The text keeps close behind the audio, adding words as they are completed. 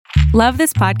Love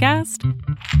this podcast?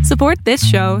 Support this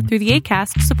show through the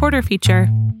Acast supporter feature.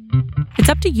 It's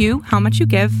up to you how much you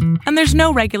give, and there's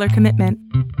no regular commitment.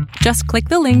 Just click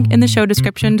the link in the show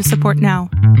description to support now.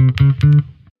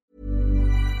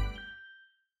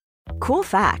 Cool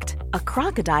fact, a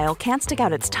crocodile can't stick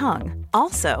out its tongue.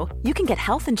 Also, you can get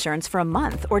health insurance for a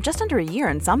month or just under a year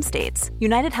in some states.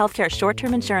 United Healthcare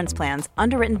short-term insurance plans,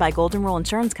 underwritten by Golden Rule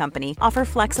Insurance Company, offer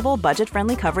flexible,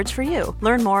 budget-friendly coverage for you.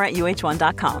 Learn more at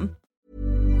uh1.com.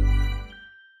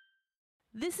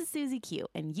 This is Susie Q,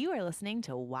 and you are listening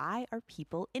to Why Are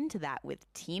People Into That with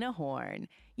Tina Horn.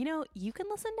 You know, you can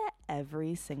listen to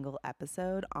every single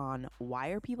episode on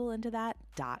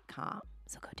whyarepleintothat.com.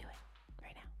 So go do it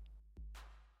right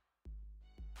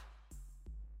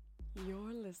now.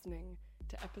 You're listening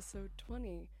to episode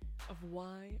 20 of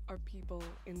Why Are People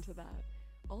Into That,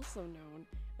 also known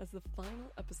as the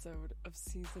final episode of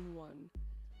season 1.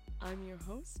 I'm your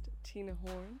host, Tina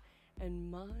Horn,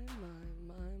 and my,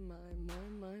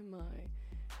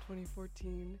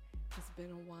 2014 has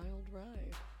been a wild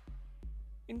ride.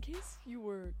 In case you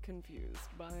were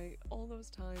confused by all those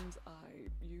times I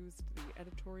used the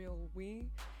editorial we,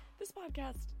 this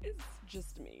podcast is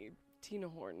just me, Tina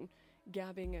Horn,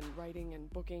 gabbing and writing and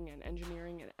booking and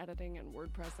engineering and editing and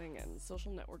WordPressing and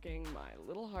social networking my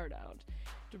little heart out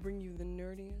to bring you the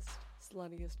nerdiest,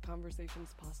 sluttiest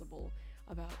conversations possible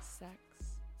about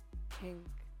sex, kink,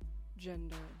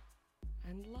 gender,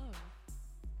 and love.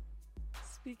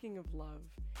 Speaking of love,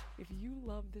 if you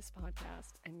love this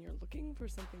podcast and you're looking for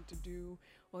something to do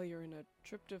while you're in a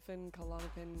tryptophan,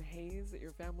 Klonopin haze at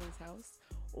your family's house,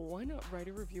 why not write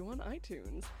a review on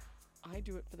iTunes? I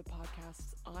do it for the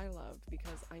podcasts I love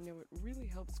because I know it really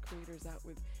helps creators out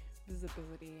with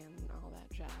visibility and all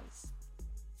that jazz.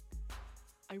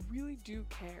 I really do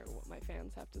care what my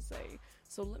fans have to say,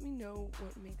 so let me know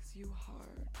what makes you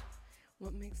hard,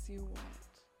 what makes you wet,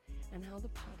 and how the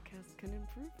podcast can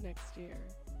improve next year.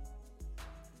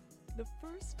 The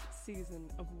first season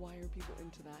of Why Are People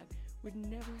Into That would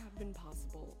never have been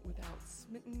possible without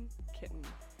Smitten Kitten.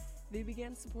 They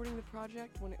began supporting the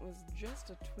project when it was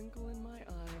just a twinkle in my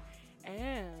eye,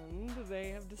 and they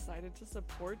have decided to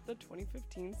support the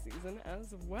 2015 season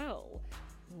as well.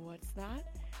 What's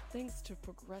that? Thanks to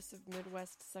progressive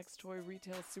Midwest sex toy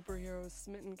retail superhero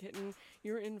Smitten Kitten,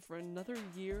 you're in for another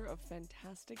year of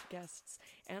fantastic guests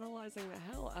analyzing the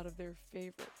hell out of their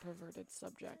favorite perverted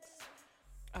subjects.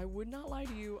 I would not lie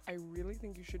to you, I really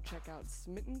think you should check out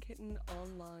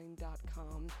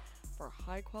smittenkittenonline.com for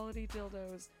high-quality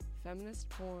dildos, feminist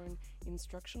porn,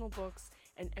 instructional books,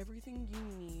 and everything you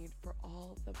need for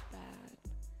all the bad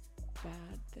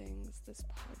things this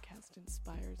podcast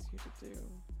inspires you to do.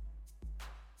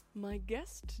 My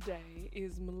guest today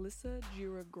is Melissa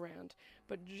Gira Grant,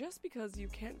 but just because you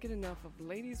can't get enough of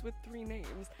ladies with 3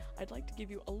 names, I'd like to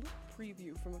give you a little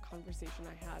preview from a conversation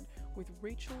I had with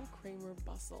Rachel Kramer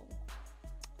Bussell.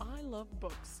 I love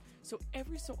books, so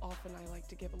every so often I like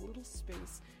to give a little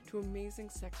space to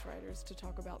amazing sex writers to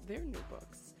talk about their new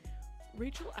books.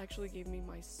 Rachel actually gave me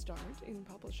my start in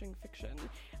publishing fiction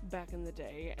back in the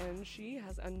day, and she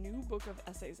has a new book of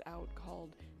essays out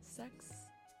called Sex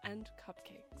and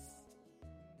Cupcakes.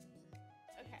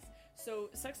 Okay, so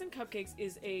Sex and Cupcakes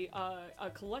is a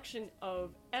collection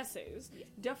of essays,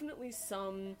 definitely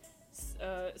some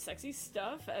sexy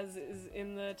stuff, as is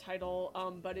in the title,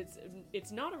 but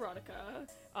it's not erotica,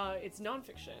 it's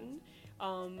nonfiction,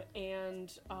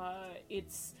 and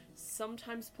it's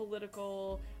sometimes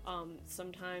political,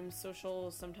 sometimes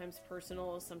social, sometimes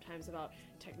personal, sometimes about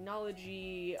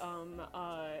technology,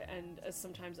 and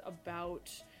sometimes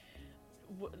about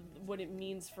what it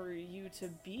means for you to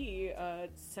be a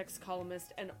sex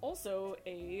columnist and also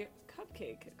a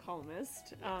cupcake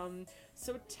columnist.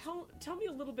 So tell me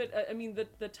a little bit. I mean,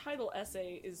 the title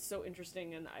essay is so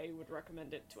interesting, and I would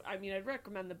recommend it to. I mean, I'd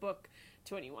recommend the book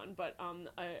to anyone, but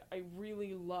I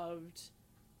really loved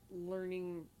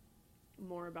learning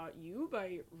more about you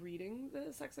by reading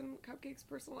the Sex and Cupcakes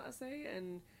personal essay,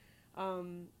 and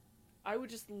I would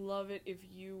just love it if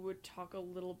you would talk a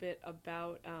little bit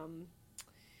about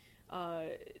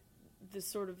the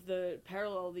sort of the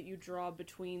parallel that you draw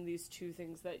between these two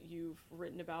things that you've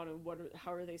written about, and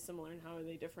how are they similar and how are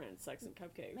they different, Sex and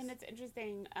Cupcakes? And it's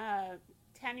interesting, 10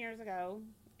 years ago,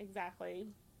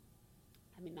 exactly,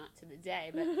 I mean, not to the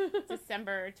day, but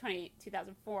December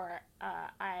 2004,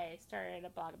 I started a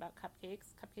blog about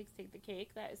cupcakes, Cupcakes Take the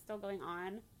Cake, that is still going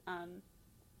on, and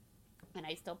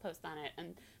I still post on it.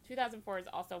 And 2004 is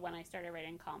also when I started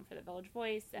writing column for the Village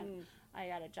Voice, and I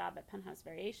got a job at Penthouse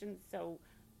Variations, so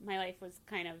my life was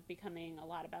kind of becoming a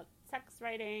lot about sex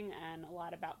writing and a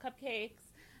lot about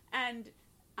cupcakes. And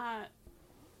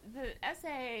the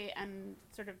essay and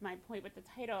sort of my point with the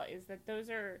title is that those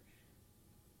are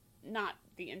not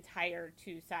the entire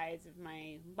two sides of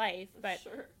my life, but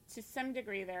to some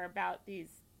degree they're about these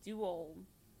dual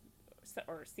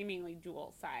or seemingly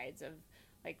dual sides of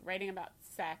like writing about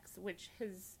sex, which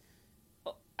has,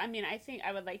 I mean,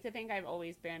 I would like to think I've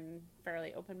always been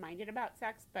fairly open-minded about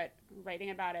sex, but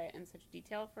writing about it in such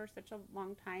detail for such a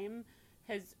long time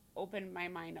has opened my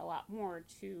mind a lot more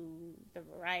to the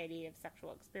variety of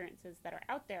sexual experiences that are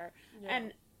out there. Yeah.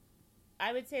 And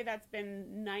I would say that's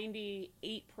been 98%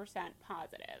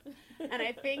 positive. And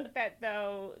I think that,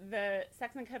 though, the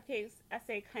Sex and Cupcakes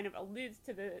essay kind of alludes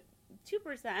to the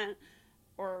 2%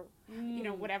 or, you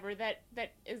know, whatever, that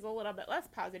is a little bit less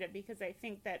positive, because I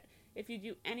think that if you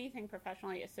do anything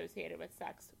professionally associated with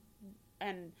sex,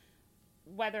 and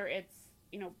whether it's,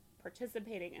 you know,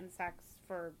 participating in sex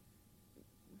for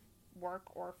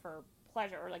work or for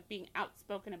pleasure, or like being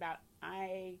outspoken about,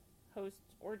 I host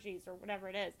orgies or whatever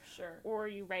it is, or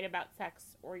you write about sex,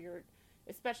 or you're,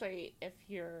 especially if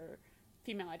you're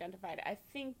female identified, I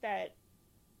think that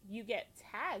you get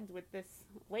tagged with this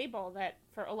label that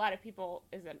for a lot of people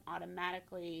isn't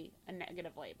automatically a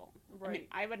negative label. Right. I mean,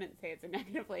 I wouldn't say it's a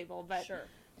negative label, but you're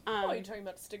talking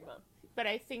about stigma. But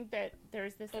I think that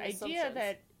there's this idea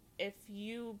that if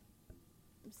you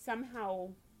somehow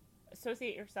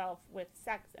associate yourself with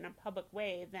sex in a public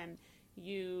way, then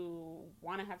you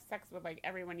want to have sex with like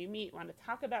everyone you meet, want to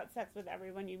talk about sex with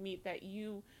everyone you meet, that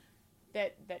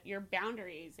your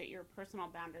boundaries, that your personal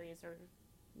boundaries are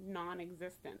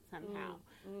non-existent somehow.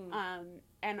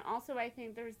 And also I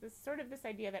think there's this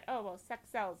idea that, oh, well, sex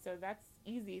sells, so that's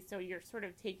easy, so you're sort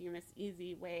of taking this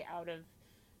easy way out of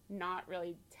not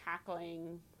really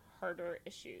tackling harder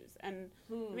issues. And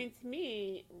I mean, to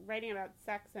me, writing about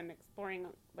sex and exploring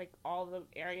like all the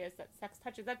areas that sex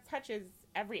touches, that touches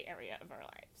every area of our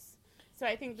lives. So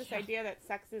I think this idea that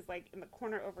sex is like in the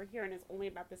corner over here and is only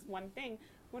about this one thing,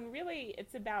 when really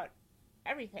it's about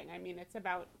everything. I mean, it's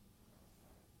about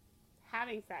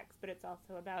having sex, but it's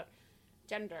also about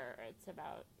gender, it's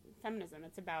about feminism,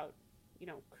 it's about, you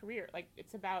know, career, like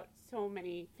it's about so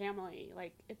many family,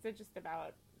 like it's just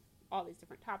about all these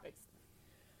different topics.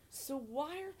 So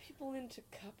why are people into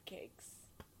cupcakes?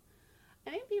 I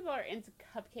think people are into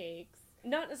cupcakes,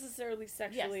 not necessarily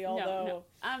sexually,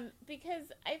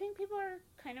 because I think people are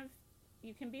kind of,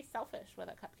 you can be selfish with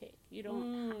a cupcake. You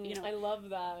don't, you know. I love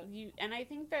that. And I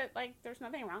think that like there's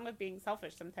nothing wrong with being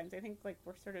selfish sometimes. I think like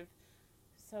we're sort of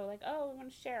so like, oh, we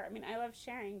want to share. I mean, I love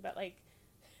sharing, but like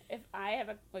if I have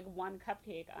one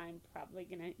cupcake, I'm probably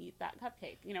gonna eat that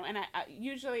cupcake, you know. And I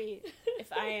usually,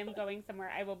 if I am going somewhere,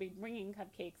 I will be bringing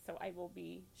cupcakes, so I will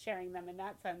be sharing them in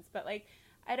that sense. But like,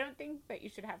 I don't think that you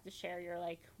should have to share your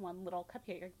like one little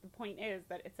cupcake. Like, the point is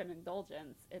that it's an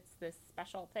indulgence. It's this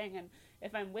special thing. And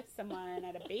if I'm with someone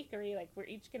at a bakery, like we're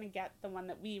each gonna get the one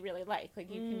that we really like.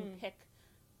 Like you can pick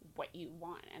what you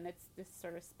want, and it's this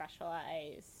sort of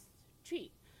specialized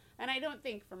treat. And I don't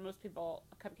think for most people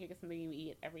a cupcake is something you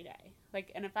eat every day.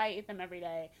 Like, and if I ate them every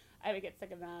day, I would get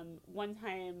sick of them. One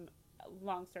time,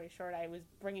 long story short, I was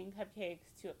bringing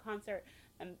cupcakes to a concert,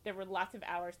 and there were lots of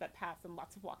hours that passed and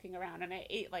lots of walking around, and I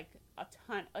ate like a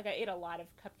ton. Like I ate a lot of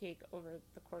cupcake over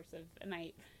the course of a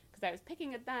night because I was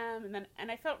picking at them,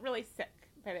 and I felt really sick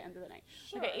by the end of the night.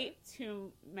 Like I ate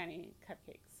too many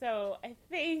cupcakes. So I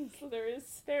think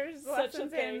there's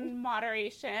lessons in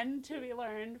moderation to be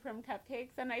learned from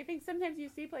cupcakes. And I think sometimes you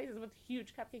see places with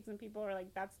huge cupcakes and people are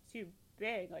like, that's too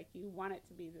big. Like you want it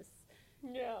to be this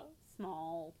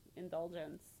small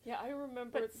indulgence. Yeah, I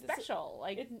remember. But special.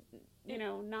 Like, you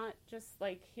know, not just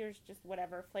like, here's just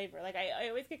whatever flavor. Like I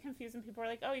always get confused when people are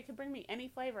like, oh, you can bring me any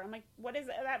flavor. I'm like, what does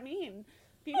that mean?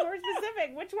 Be more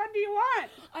specific. Which one do you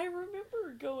want? I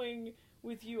remember going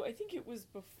with you, I think it was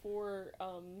before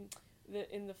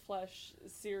the In the Flesh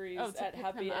series at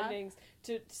Happy Endings,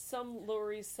 to some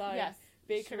Lower East Side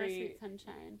bakery. Sugar Sweet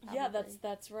Sunshine. Probably. Yeah,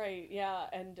 that's right. Yeah,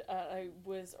 and I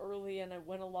was early and I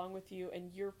went along with you,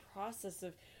 and your process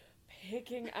of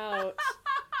picking out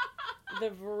the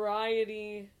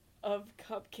variety of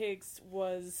cupcakes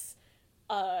was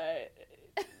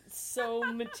so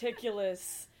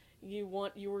meticulous. You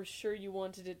were sure you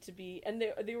wanted it to be, and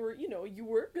they were, you know, you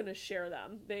were gonna share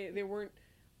them. They weren't.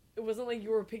 It wasn't like you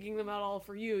were picking them out all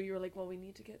for you. You were like, well, we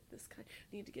need to get this kind.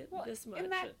 Need to get this much. In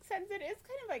that sense, it is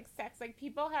kind of like sex. Like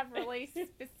people have really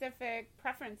specific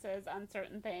preferences on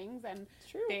certain things, and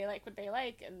they like what they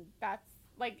like, and that's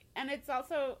like. And it's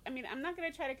also, I mean, I'm not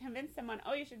gonna try to convince someone,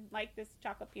 oh, you should like this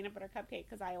chocolate peanut butter cupcake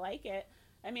because I like it.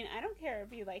 I mean, I don't care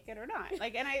if you like it or not.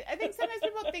 Like, and I think sometimes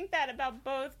people think that about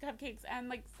both cupcakes and,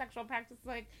 like, sexual practice.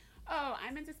 Like, oh,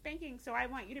 I'm into spanking, so I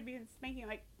want you to be into spanking.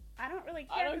 Like, I don't really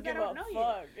I care don't because give I don't a know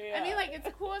fuck. you. Yeah. I mean, like, it's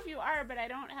cool if you are, but I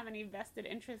don't have any vested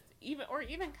interest. Even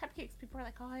cupcakes. People are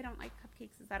like, oh, I don't like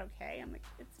cupcakes. Is that okay? I'm like,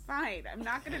 it's fine. I'm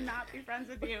not going to not be friends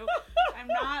with you. I'm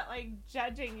not, like,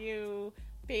 judging you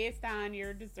based on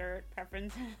your dessert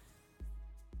preferences.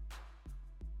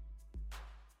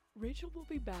 Rachel will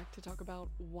be back to talk about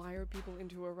why are people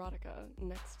into erotica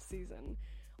next season.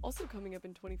 Also coming up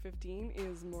in 2015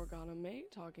 is Morgana May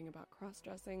talking about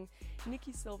cross-dressing,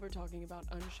 Nikki Silver talking about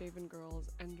unshaven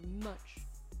girls, and much,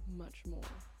 much more.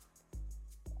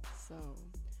 So,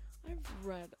 I've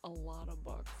read a lot of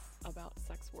books about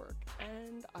sex work,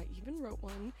 and I even wrote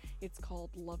one. It's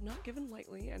called Love Not Given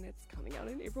Lightly, and it's coming out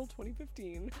in April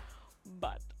 2015.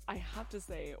 But I have to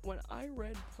say, when I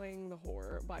read Playing the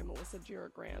Whore by Melissa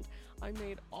Gira Grant, I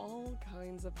made all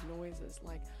kinds of noises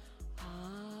like,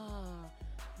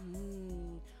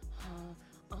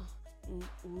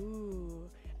 ooh,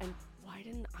 and why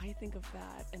didn't I think of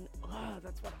that? And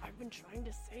that's what I've been trying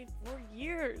to say for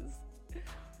years.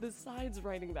 Besides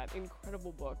writing that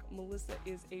incredible book, Melissa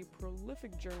is a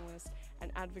prolific journalist,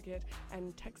 an advocate,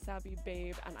 and tech-savvy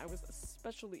babe, and I was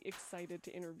especially excited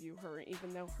to interview her,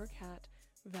 even though her cat,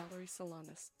 Valerie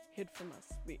Solanas, hid from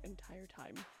us the entire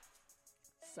time.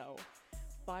 So,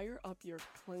 fire up your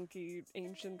clunky,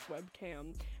 ancient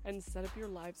webcam and set up your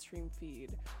live stream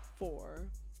feed for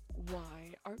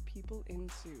Why Are People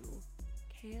Into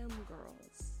Cam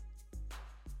Girls?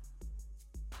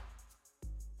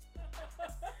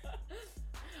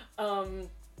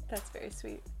 That's very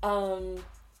sweet.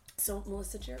 So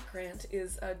Melissa Gira Grant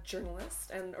is a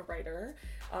journalist and a writer.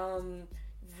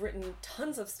 Written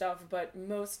tons of stuff, but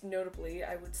most notably,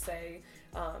 I would say,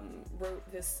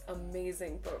 wrote this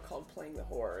amazing book called Playing the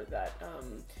Whore that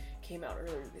came out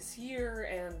earlier this year,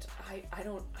 and I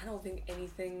don't think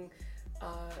anything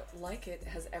like it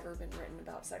has ever been written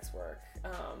about sex work.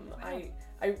 Wow.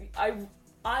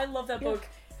 I love that book.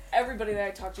 Everybody that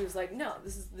I talked to was like, no,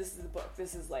 this is the book.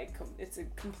 This is like, it's a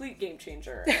complete game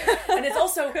changer. And it's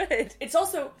also, it's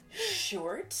also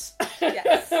short.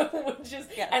 Yes. Which is,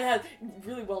 and has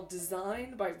really well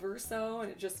designed by Verso. And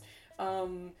it just, I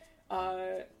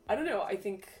don't know, I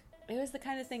think. It was the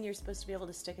kind of thing you're supposed to be able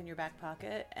to stick in your back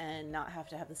pocket and not have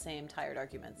to have the same tired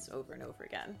arguments over and over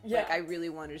again. Yeah. Like, I really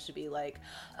wanted to be like,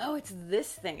 oh, it's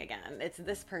this thing again. It's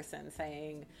this person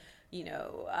saying, you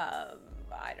know,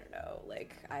 I don't know,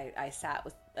 like, I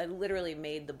literally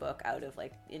made the book out of,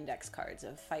 like, index cards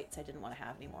of fights I didn't want to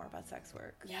have anymore about sex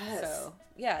work. Yes. So,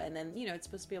 yeah, and then, you know, it's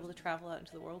supposed to be able to travel out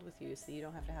into the world with you so you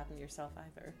don't have to have them yourself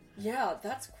either. Yeah,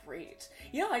 that's great.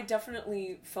 Yeah, I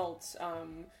definitely felt,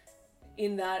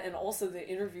 in that, and also the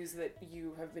interviews that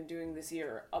you have been doing this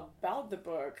year about the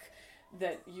book,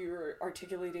 that you're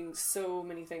articulating so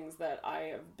many things that I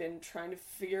have been trying to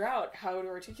figure out how to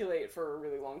articulate for a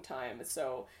really long time.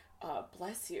 So,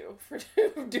 bless you for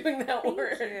doing that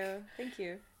work. Thank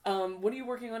you. What are you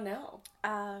working on now?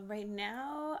 Right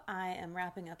now, I am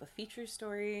wrapping up a feature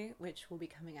story, which will be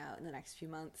coming out in the next few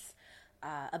months,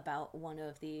 about one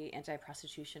of the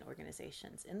anti-prostitution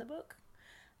organizations in the book.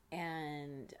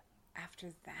 And after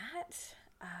that,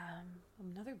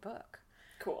 another book.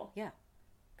 Cool. Yeah.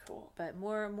 Cool. But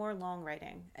more long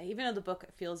writing. Even though the book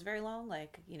feels very long,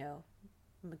 like, you know,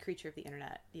 I'm a creature of the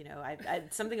internet. You know, I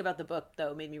something about the book,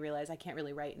 though, made me realize I can't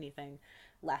really write anything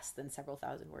less than several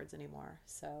thousand words anymore.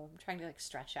 So I'm trying to, like,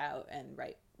 stretch out and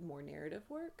write more narrative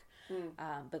work,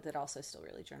 but that also still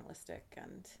really journalistic.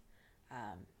 And,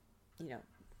 you know,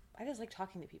 I just like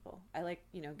talking to people. I like,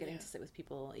 you know, getting to sit with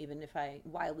people, even if I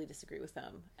wildly disagree with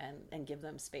them, and give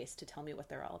them space to tell me what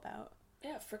they're all about.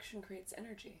 Yeah, friction creates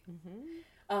energy.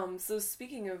 So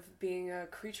speaking of being a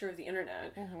creature of the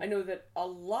internet, I know that a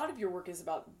lot of your work is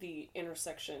about the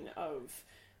intersection of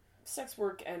sex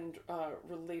work and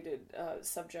related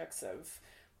subjects of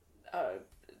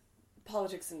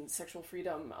politics and sexual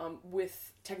freedom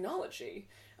with technology.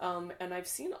 And I've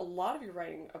seen a lot of your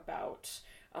writing about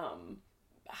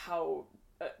how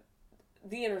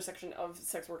the intersection of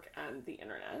sex work and the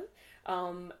internet.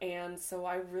 And so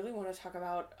I really want to talk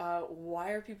about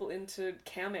why are people into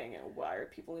camming, and why are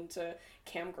people into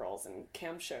cam girls and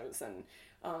cam shows and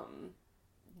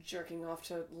jerking off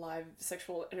to live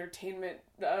sexual entertainment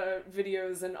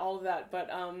videos and all of that.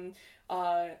 But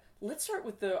let's start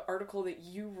with the article that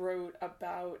you wrote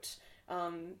about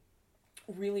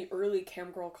really early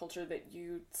cam girl culture that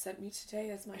you sent me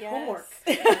today as my Yes. homework.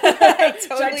 I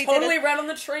Which I totally did read on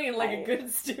the train like a good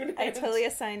student. I totally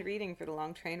assigned reading for the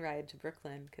long train ride to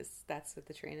Brooklyn because that's what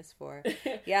the train is for.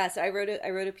 Yeah, so I wrote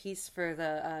a piece for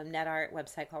the net art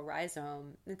website called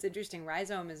Rhizome. It's interesting.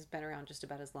 Rhizome has been around just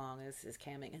about as long as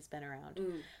camming has been around,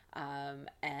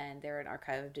 and they're an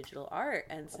archive of digital art.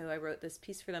 And so I wrote this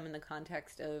piece for them in the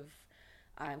context of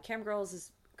cam girls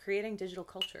is creating digital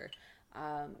culture.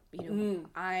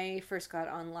 I first got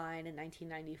online in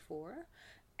 1994,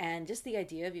 and just the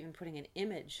idea of even putting an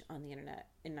image on the internet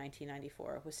in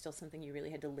 1994 was still something you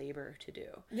really had to labor to do.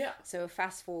 Yeah. So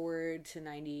fast forward to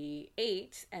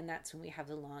 98, and that's when we have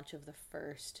the launch of the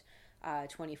first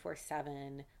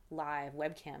 24/7 live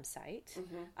webcam site,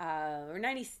 or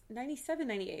 97,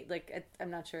 98, like I'm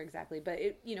not sure exactly, but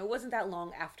it wasn't that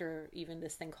long after even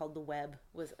this thing called the web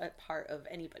was a part of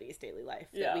anybody's daily life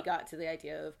that we got to the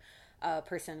idea of a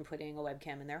person putting a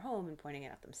webcam in their home and pointing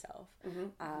it at themselves.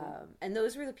 And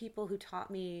those were the people who taught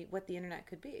me what the internet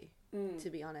could be, to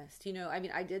be honest.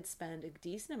 I did spend a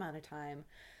decent amount of time,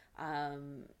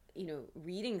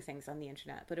 reading things on the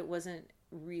internet, but it wasn't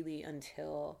really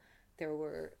until there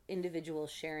were individuals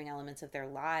sharing elements of their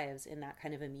lives in that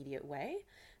kind of immediate way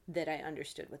that I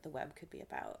understood what the web could be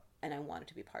about, and I wanted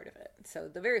to be part of it. So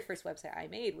the very first website I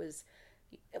made was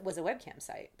a webcam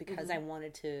site because I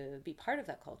wanted to be part of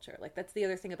that culture. Like, that's the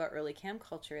other thing about early cam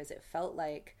culture is it felt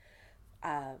like,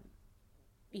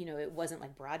 it wasn't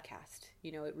like broadcast.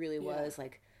 It really was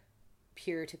like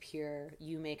peer to peer.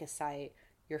 You make a site,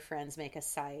 your friends make a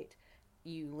site,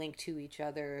 you link to each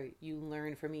other, you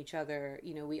learn from each other.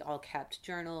 We all kept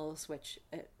journals, which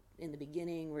in the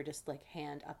beginning were just like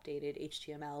hand updated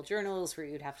HTML journals where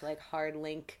you'd have to like hard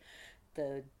link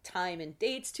the time and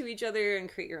dates to each other and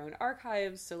create your own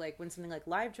archives. So like when something like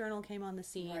LiveJournal came on the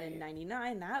scene in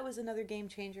 99, that was another game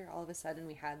changer. All of a sudden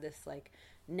we had this like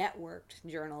networked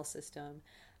journal system.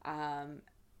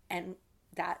 And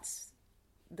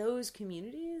those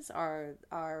communities are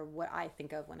what I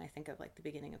think of when I think of like the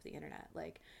beginning of the internet.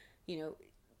 Like,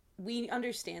 we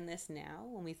understand this now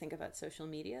when we think about social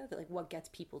media, that like what gets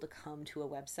people to come to a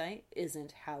website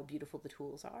isn't how beautiful the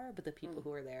tools are, but the people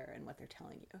who are there and what they're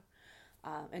telling you.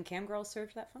 And cam girls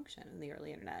served that function in the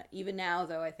early internet. Even now,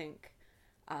 though, I think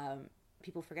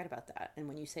people forget about that. And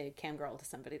when you say cam girl to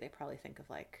somebody, they probably think of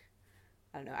like,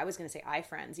 I don't know, I was going to say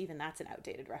iFriends. Even that's an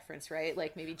outdated reference, right?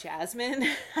 Like maybe Jasmine.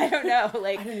 I don't know.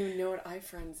 Like, I don't even know what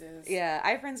iFriends is. Yeah,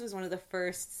 iFriends was one of the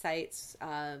first sites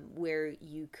where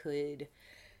you could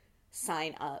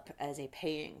sign up as a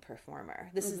paying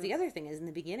performer. This is the other thing, is in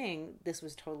the beginning, this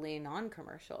was totally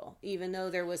non-commercial. Even though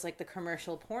there was like the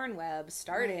commercial porn web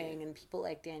starting and people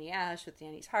like Danny Ash with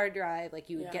Danny's Hard Drive, like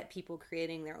you would get people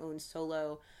creating their own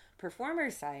solo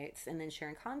performer sites and then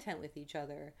sharing content with each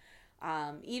other.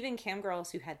 Even cam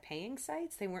girls who had paying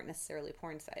sites, they weren't necessarily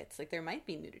porn sites. Like there might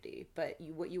be nudity, but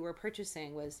what you were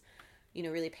purchasing was,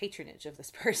 really patronage of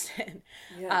this person.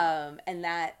 And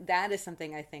that is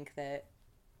something I think that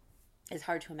is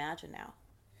hard to imagine now.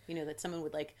 That someone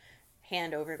would like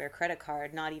hand over their credit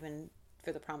card, not even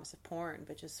for the promise of porn,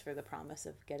 but just for the promise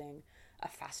of getting a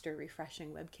faster,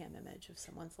 refreshing webcam image of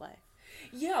someone's life.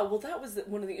 Yeah, well, that was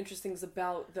one of the interesting things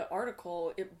about the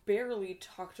article. It barely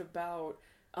talked about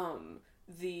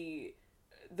the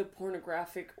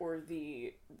pornographic or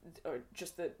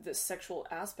just the sexual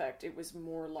aspect. It was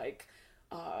more like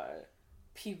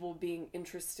people being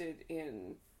interested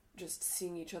in just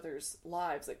seeing each other's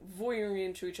lives, like voyeuring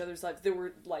into each other's lives. There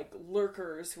were like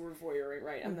lurkers who were voyeuring,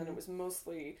 right? And then it was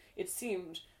mostly, it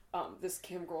seemed, this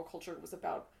cam girl culture was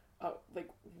about like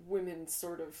women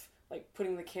sort of like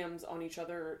putting the cams on each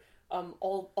other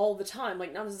all the time.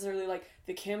 Like not necessarily like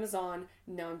the cam is on,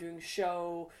 now I'm doing a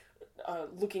show,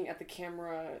 looking at the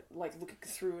camera, like looking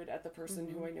through it at the person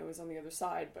who I know is on the other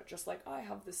side, but just like, I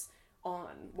have this on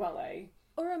while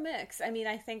Or a mix. I mean,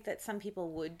 I think that some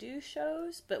people would do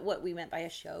shows, but what we meant by a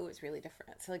show is really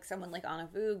different. So like someone like Anna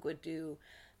Voog would do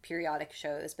periodic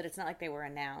shows, but it's not like they were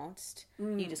announced.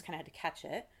 You just kind of had to catch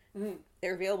it. They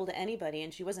were available to anybody,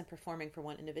 and she wasn't performing for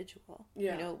one individual.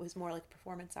 It was more like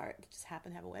performance art that just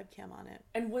happened to have a webcam on it.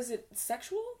 And was it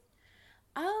sexual?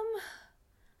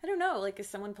 I don't know. Like, is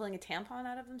someone pulling a tampon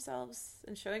out of themselves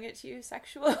and showing it to you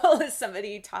sexual? Is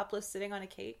somebody topless sitting on a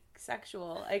cake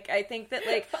sexual? Like, I think that,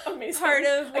 like, part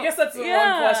of... I guess that's the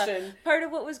wrong question. Part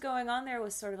of what was going on there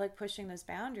was sort of, like, pushing those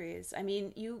boundaries. I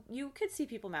mean, you could see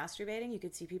people masturbating. You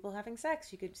could see people having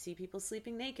sex. You could see people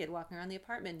sleeping naked, walking around the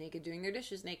apartment naked, doing their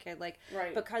dishes naked. Like,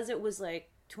 because it was, like,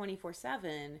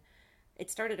 24/7... it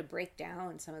started to break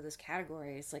down some of those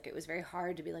categories. Like, it was very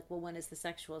hard to be like, well, when is the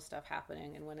sexual stuff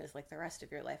happening and when is like the rest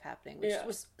of your life happening, which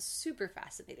was super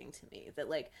fascinating to me, that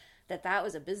like that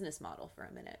was a business model for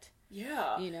a minute.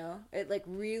 Yeah. You know, it like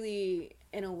really,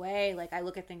 in a way, like I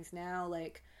look at things now,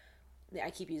 like I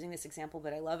keep using this example,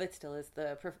 but I love it still, is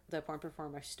the porn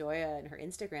performer Stoya and her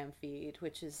Instagram feed,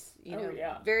 which is, you know,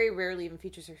 very rarely even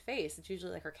features her face. It's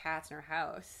usually like her cats in her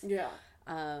house. Yeah.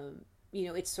 You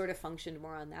know, it's sort of functioned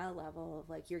more on that level of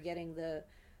like, you're getting the,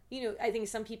 you know, I think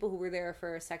some people who were there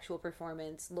for a sexual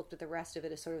performance looked at the rest of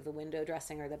it as sort of the window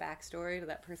dressing or the backstory to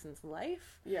that person's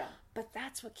life. Yeah. But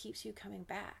that's what keeps you coming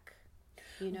back,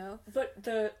 you know? But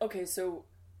so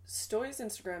Stoy's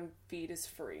Instagram feed is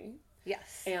free.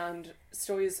 Yes. And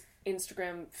Stoy's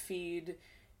Instagram feed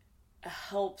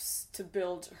helps to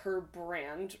build her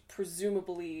brand,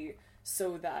 presumably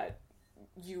so that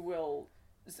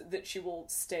she will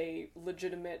stay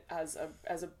legitimate as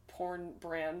a porn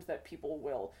brand that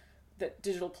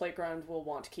Digital Playground will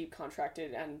want to keep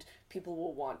contracted, and people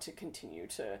will want to continue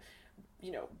to,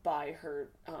 you know, buy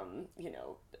her,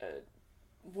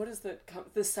 what is the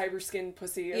cyberskin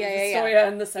pussy of Stoya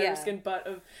and the cyberskin butt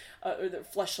of or the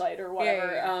fleshlight or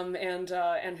whatever,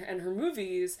 and her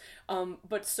movies.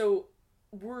 But so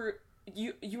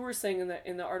you were saying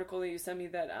in the article that you sent me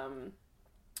that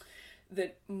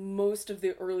that most of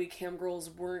the early cam girls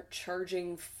weren't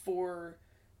charging for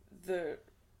the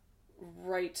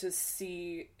right to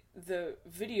see the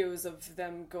videos of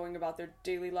them going about their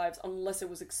daily lives unless it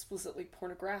was explicitly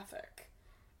pornographic.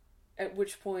 At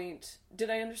which point, did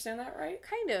I understand that right?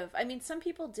 Kind of. I mean, some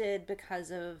people did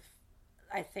because of,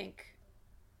 I think,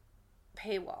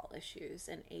 paywall issues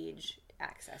and age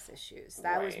access issues.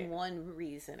 That was one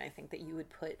reason I think that you would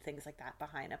put things like that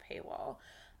behind a paywall.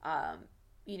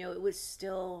 You know, it was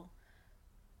still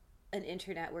an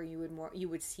internet where you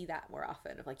would see that more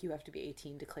often, of like, you have to be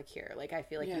 18 to click here. Like, I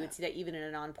feel like you would see that even in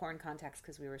a non-porn context,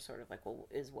 because we were sort of like, well,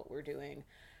 is what we're doing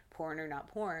porn or not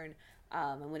porn?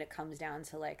 And when it comes down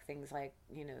to like things like,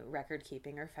 you know, record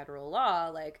keeping or federal law,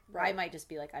 like I might just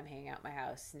be like, I'm hanging out in my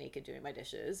house naked doing my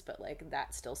dishes, but like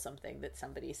that's still something that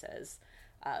somebody says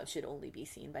should only be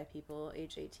seen by people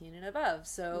age 18 and above.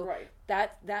 So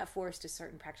that forced a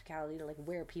certain practicality to like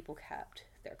where people kept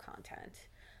their content.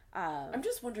 I'm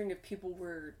just wondering if people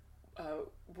were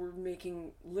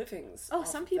making livings. Oh,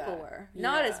 some people were.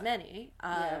 Not as many.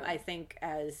 I think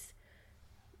as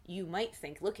you might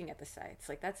think looking at the sites.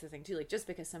 Like, that's the thing too. Like, just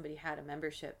because somebody had a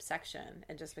membership section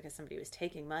and just because somebody was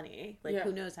taking money, like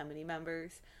who knows how many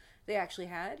members they actually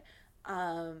had.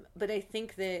 But I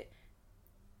think that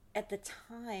at the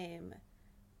time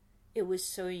it was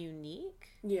so unique.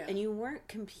 Yeah. And you weren't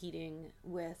competing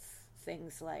with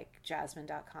things like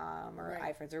Jasmine.com or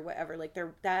iFriends or whatever. Like,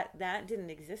 that didn't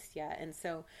exist yet. And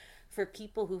so for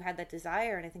people who had that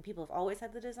desire, and I think people have always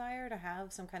had the desire to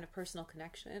have some kind of personal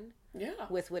connection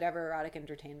with whatever erotic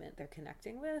entertainment they're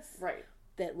connecting with. Right.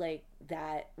 That, like,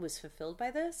 that was fulfilled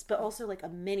by this, but also, like,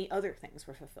 many other things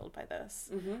were fulfilled by this.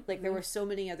 Mm-hmm. Like, there were so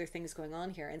many other things going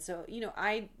on here. And so, you know,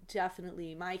 I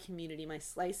definitely, my community, my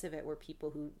slice of it were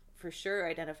people who for sure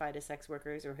identified as sex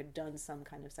workers or had done some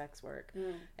kind of sex work.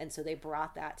 Mm. And so they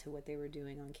brought that to what they were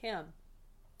doing on cam.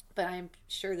 But I'm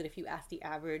sure that if you asked the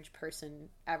average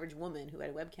woman who had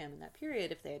a webcam in that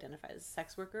period, if they identified as a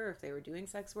sex worker, or if they were doing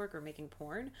sex work or making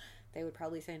porn, they would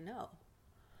probably say no.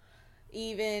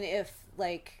 Even if,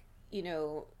 like, you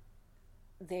know,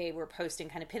 they were posting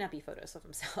kind of pin-up-y photos of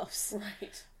themselves.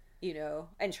 Right. You know,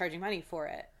 and charging money for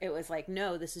it. It was like,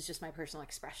 no, this is just my personal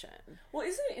expression. Well,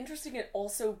 isn't it interesting? It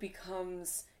also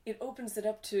it opens it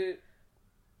up to,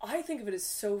 I think of it as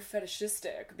so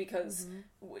fetishistic, because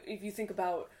if you think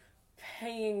about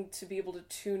paying to be able to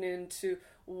tune in to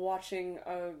watching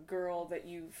a girl that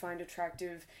you find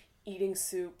attractive eating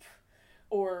soup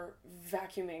or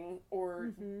vacuuming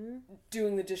or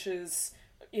doing the dishes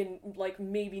in, like,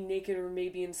 maybe naked or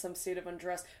maybe in some state of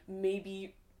undress,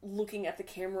 maybe looking at the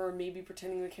camera or maybe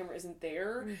pretending the camera isn't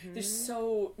there. There's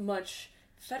so much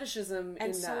fetishism and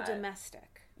in so that.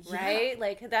 Domestic, right?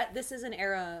 Like, that this is an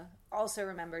era. Also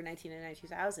remember 1999,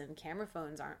 2000, camera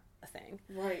phones aren't a thing.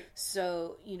 Right.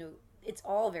 So, you know, it's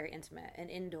all very intimate and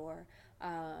indoor.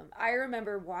 I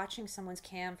remember watching someone's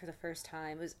cam for the first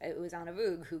time. It was Anna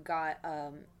Voog, who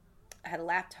had a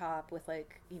laptop with,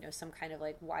 like, you know, some kind of,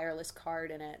 like, wireless card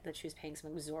in it that she was paying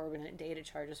some exorbitant data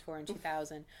charges for in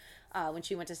 2000 when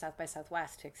she went to South by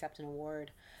Southwest to accept an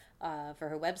award for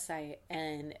her website.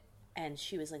 And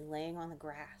she was, like, laying on the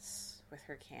grass with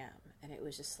her cam. And it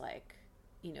was just like,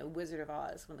 you know, Wizard of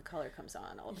Oz, when the color comes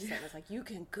on, all of a sudden it's like, you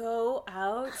can go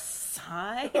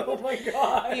outside. Oh my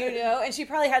God. You know, and she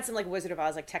probably had some like Wizard of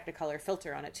Oz like Technicolor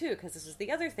filter on it too, because this is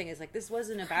the other thing, is like this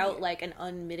wasn't about like an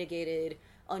unmitigated,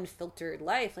 unfiltered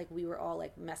life. Like we were all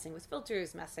like messing with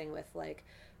filters, messing with like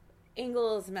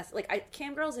angles,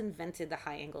 Cam Girls invented the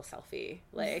high angle selfie.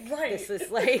 Like this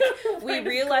is like we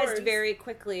realized very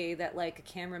quickly that like a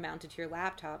camera mounted to your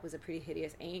laptop was a pretty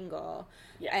hideous angle.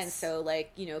 Yes. And so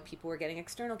like, you know, people were getting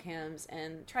external cams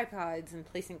and tripods and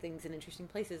placing things in interesting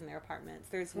places in their apartments.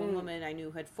 There's one woman I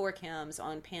knew who had 4 cams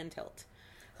on pan tilt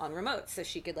on remotes, so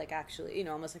she could like actually, you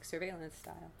know, almost like surveillance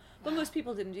style. But most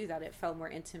people didn't do that. It felt more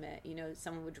intimate. You know,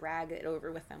 someone would drag it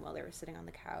over with them while they were sitting on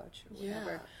the couch or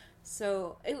whatever.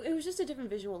 So it was just a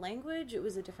different visual language. It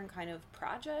was a different kind of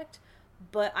project.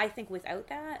 But I think without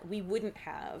that, we wouldn't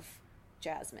have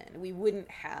Jasmine. We wouldn't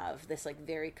have this like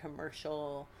very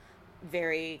commercial,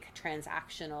 very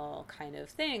transactional kind of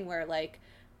thing where like,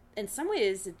 in some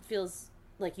ways it feels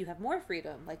like you have more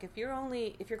freedom. Like if you're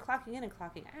clocking in and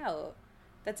clocking out,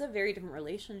 that's a very different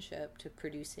relationship to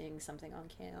producing something on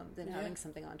cam than having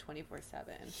something on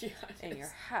 24/7 in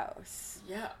your house.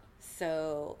 Yeah.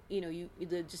 So, you know,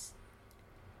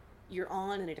 you're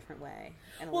on in a different way,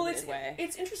 in a limited way.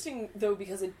 It's interesting, though,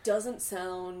 because it doesn't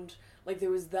sound like there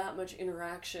was that much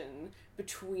interaction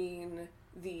between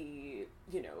the,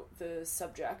 you know, the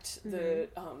subject, the,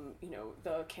 you know,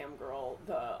 the cam girl,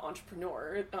 the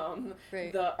entrepreneur,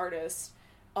 the artist,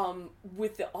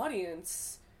 with the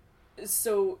audience.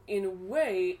 So, in a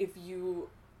way, if you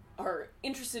are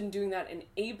interested in doing that and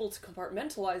able to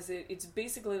compartmentalize it, it's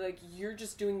basically like you're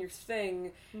just doing your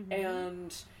thing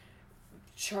and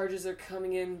charges are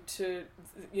coming in to,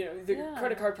 you know, the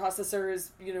credit card processor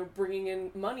is, you know, bringing in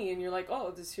money and you're like,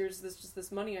 oh, here's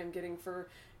this money I'm getting for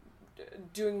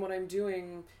doing what I'm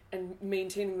doing and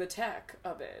maintaining the tech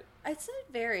of it. It's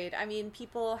varied. I mean,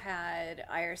 people had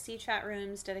IRC chat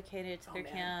rooms dedicated to their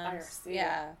cams. IRC.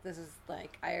 Yeah, this is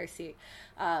like IRC.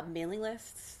 Mailing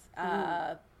lists,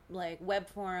 like web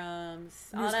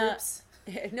forums. News groups?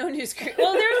 No news group.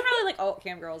 Well, there was probably like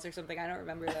Cam Girls or something. I don't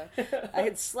remember though. I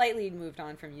had slightly moved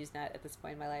on from Usenet at this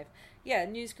point in my life. Yeah,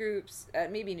 news groups,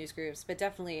 maybe news groups, but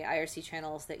definitely IRC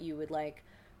channels that you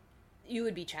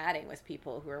would be chatting with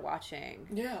people who are watching.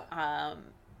 Yeah.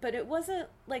 But it wasn't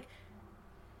like,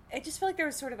 I just felt like there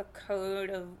was sort of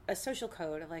a social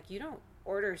code of like, you don't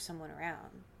order someone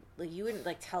around. Like you wouldn't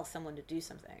like tell someone to do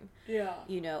something. Yeah.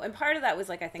 You know, and part of that was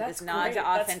like, I think this nod to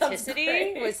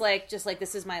authenticity was like, just like,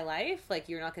 this is my life. Like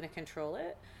you're not going to control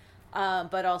it.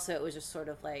 But also it was just sort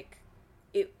of like,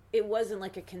 it wasn't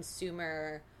like a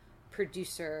consumer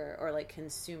producer or like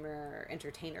consumer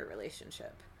entertainer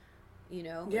relationship. You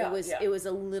know, it was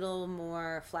a little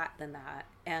more flat than that.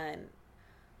 And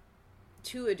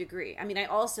to a degree, I mean,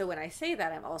 when I say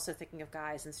that, I'm also thinking of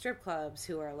guys in strip clubs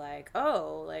who are like,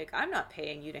 oh, like, I'm not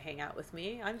paying you to hang out with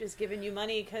me. I'm just giving you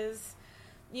money because,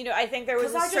 you know, I think there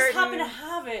was just happen to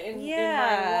have it in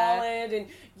my wallet, and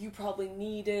you probably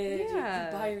need it.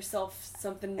 Yeah. You buy yourself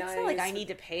something nice. It's not like I need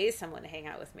to pay someone to hang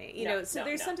out with me. You know, so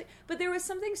there's something, but there was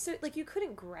something so, like, you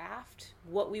couldn't graft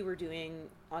what we were doing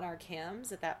on our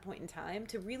cams at that point in time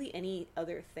to really any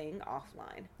other thing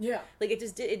offline. Yeah. Like,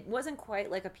 it wasn't quite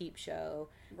like a peep show,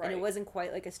 and it wasn't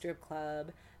quite like a strip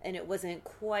club, and it wasn't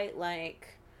quite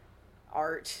like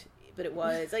art. But it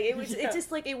was like, it was it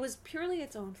just like, it was purely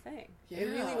its own thing. It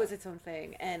really was its own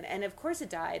thing. And of course it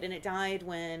died, and it died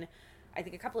when I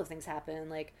think a couple of things happened.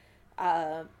 Like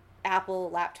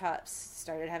Apple laptops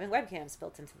started having webcams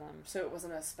built into them. So it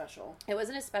wasn't as special. It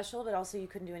wasn't as special, but also you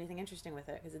couldn't do anything interesting with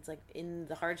it because it's like in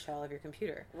the hard shell of your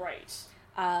computer. Right.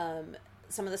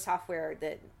 Some of the software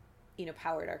that, you know,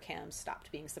 powered our cams stopped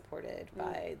being supported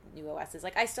by new OSs.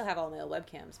 Like, I still have all my old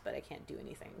webcams, but I can't do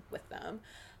anything with them.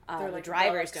 The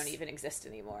drivers don't even exist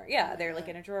anymore. Yeah, they're like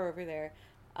in a drawer over there.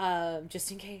 Just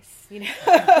in case, you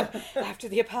know, after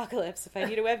the apocalypse, if I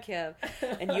need a webcam.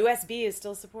 And USB is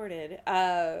still supported.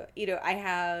 You know, I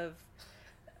have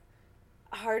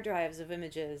hard drives of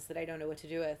images that I don't know what to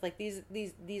do with. Like, these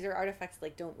are artifacts that,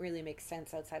 like, don't really make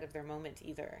sense outside of their moment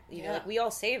either. You know, like, we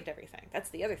all saved everything. That's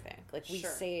the other thing. Like, we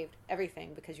saved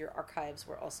everything because your archives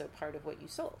were also part of what you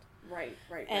sold. Right.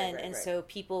 And so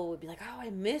people would be like, oh, I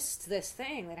missed this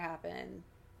thing that happened.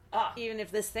 Even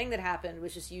if this thing that happened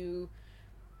was just you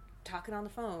talking on the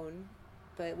phone,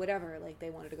 but whatever, like, they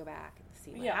wanted to go back and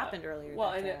see what happened earlier.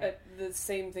 Well, and the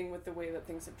same thing with the way that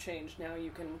things have changed. Now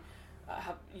you can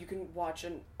watch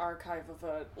an archive of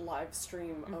a live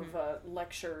stream of a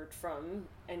lecture from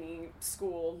any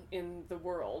school in the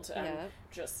world and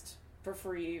just for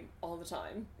free all the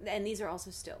time. And these are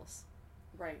also stills.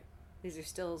 Right. These are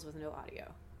stills with no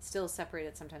audio. still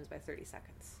separated sometimes by 30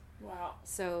 seconds. Wow.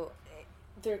 So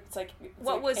It's like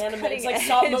what was cutting it's like edge.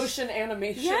 stop motion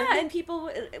animation. Yeah, and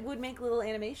people would make little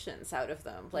animations out of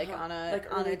them. Like Anna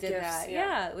did GIFs, that. yeah.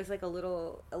 Yeah, it was like a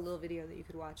little video that you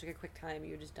could watch, like a quick time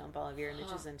you would just dump all of your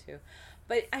images into.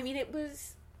 But I mean, it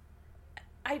was.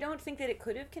 I don't think that it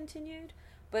could have continued.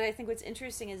 But I think what's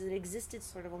interesting is it existed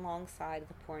sort of alongside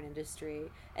the porn industry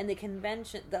and the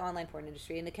online porn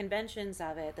industry, and the conventions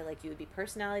of it, that like you would be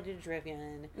personality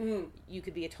driven, you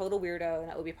could be a total weirdo, and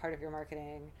that would be part of your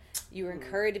marketing. You were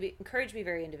encouraged to be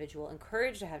very individual,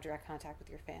 encouraged to have direct contact with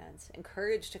your fans,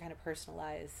 encouraged to kind of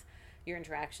personalize your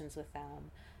interactions with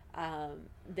them.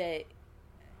 That,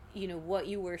 you know, what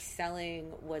you were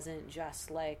selling wasn't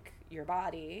just like your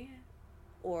body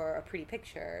or a pretty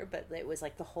picture, but it was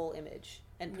like the whole image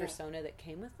and persona that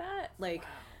came with that. Like,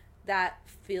 that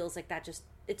feels like that just,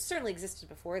 it certainly existed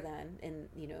before then, in,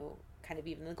 you know, kind of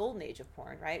even the golden age of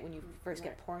porn, right? When you first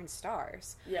get porn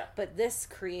stars. Yeah. But this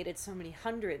created so many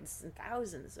hundreds and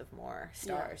thousands of more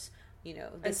stars. You know,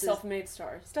 and self-made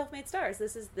stars. Self-made stars.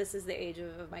 This is the age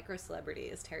of micro celebrity,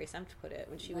 as Terry Sempt put it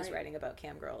when she was writing about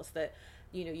cam girls. That,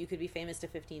 you know, you could be famous to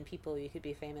 15 people, you could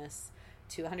be famous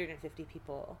to 150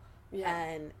 people.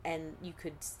 Yeah. And you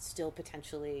could still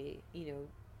potentially, you know,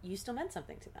 you still meant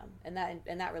something to them, and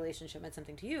that relationship meant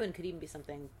something to you, and could even be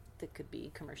something that could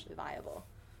be commercially viable.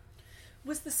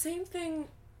 Was the same thing?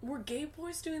 Were gay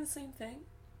boys doing the same thing?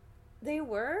 They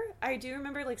were. I do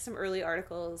remember like some early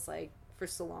articles like for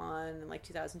Salon in like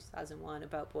 2000, 2001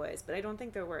 about boys, but I don't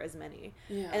think there were as many.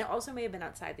 Yeah. And it also may have been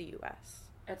outside the U.S.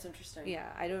 That's interesting. Yeah,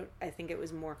 I think it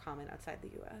was more common outside the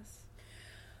U.S.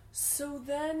 So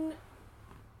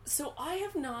I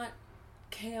have not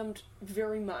cammed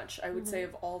very much. I would say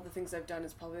of all the things I've done,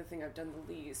 it's probably the thing I've done the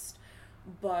least.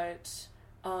 But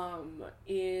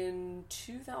in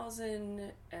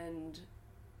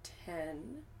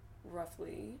 2010,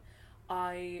 roughly,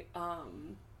 I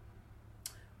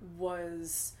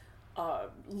was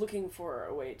looking for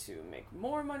a way to make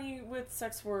more money with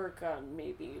sex work,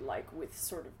 maybe like with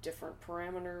sort of different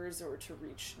parameters or to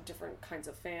reach different kinds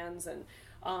of fans, and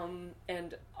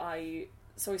I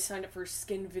signed up for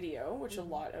Skin Video, which a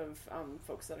lot of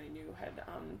folks that I knew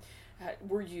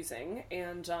were using,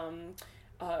 and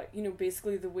you know,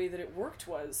 basically the way that it worked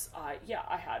was, I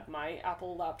had my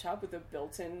Apple laptop with a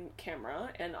built-in camera,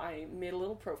 and I made a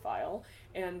little profile,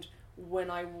 and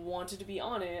when I wanted to be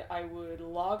on it, I would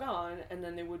log on, and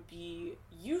then there would be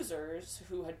users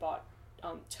who had bought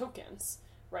tokens,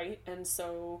 right? And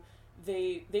so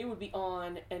they would be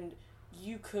on, and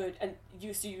you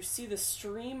see the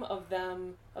stream of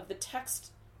them, of the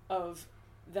text of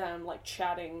them, like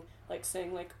chatting, like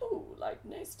saying like, oh, like,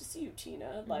 nice to see you,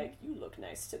 Tina, like, you look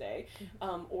nice today,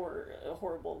 or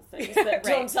horrible things that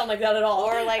don't sound like that at all,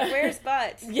 or like, where's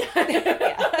butt?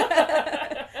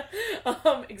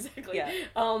 Exactly.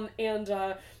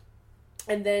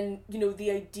 And then, you know,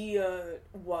 the idea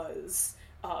was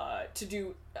to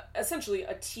do essentially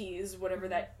a tease, whatever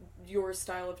that your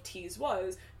style of tease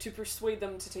was, to persuade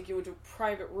them to take you into a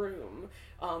private room.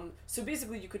 So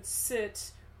basically you could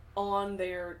sit on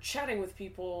there chatting with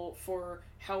people for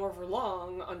however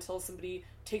long until somebody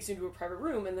takes you into a private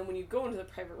room, and then when you go into the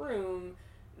private room,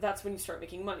 that's when you start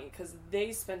making money, because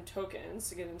they spend tokens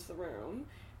to get into the room,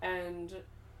 and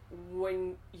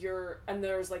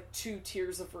there's like 2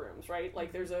 tiers of rooms, right?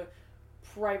 Like there's a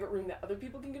private room that other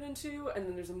people can get into, and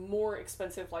then there's a more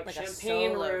expensive like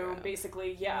champagne room,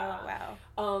 basically. Yeah.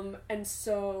 Oh, wow. And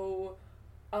so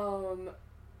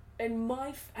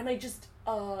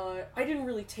I didn't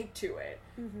really take to it,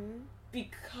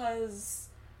 because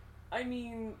I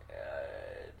mean,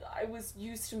 I was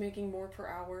used to making more per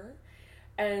hour,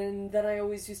 and then I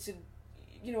always used to,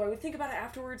 you know, I would think about it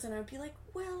afterwards, and I would be like,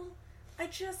 well, I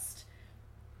just,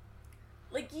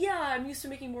 like, yeah, I'm used to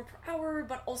making more per hour,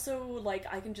 but also, like,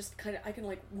 I can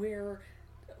like wear,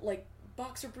 like,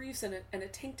 boxer briefs and a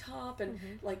tank top, and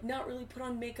like not really put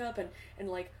on makeup, and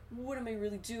like, what am I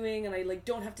really doing? And I like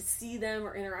don't have to see them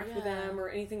or interact with them or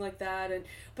anything like that.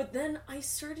 But then I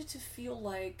started to feel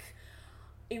like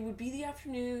it would be the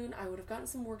afternoon, I would have gotten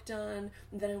some work done,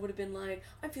 and then I would have been like,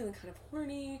 I'm feeling kind of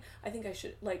horny, I think I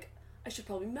should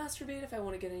probably masturbate if I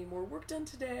want to get any more work done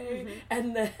today.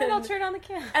 And I'll turn on the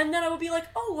camera. And then I would be like,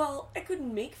 oh, well, I could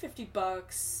make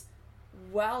 $50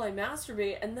 while I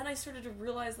masturbate. And then I started to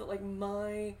realize that, like,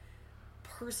 my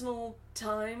personal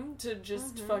time to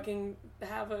just fucking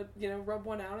have rub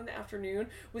one out in the afternoon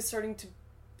was starting to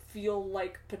feel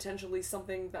like potentially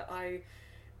something that I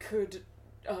could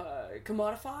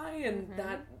commodify, and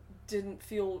that didn't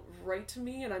feel right to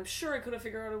me, and I'm sure I could have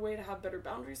figured out a way to have better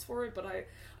boundaries for it, but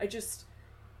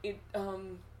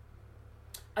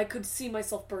I could see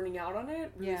myself burning out on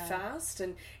it really Yeah. fast,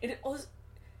 and it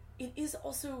is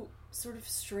also sort of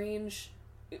strange.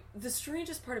 The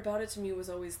strangest part about it to me was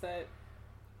always that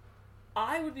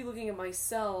I would be looking at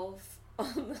myself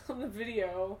on the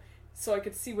video so I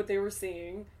could see what they were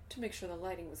seeing to make sure the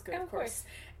lighting was good, of course.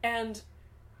 And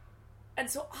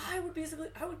so I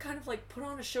would kind of like put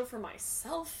on a show for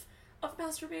myself of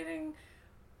masturbating,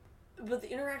 but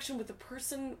the interaction with the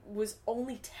person was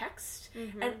only text.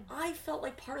 And I felt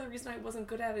like part of the reason I wasn't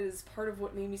good at it is part of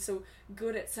what made me so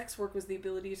good at sex work was the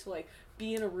ability to like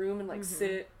be in a room and like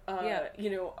sit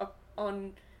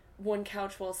on one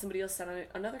couch while somebody else sat on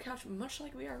another couch, much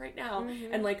like we are right now,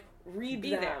 and like read Be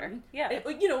them. there. Yeah.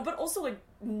 And, but also like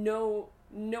know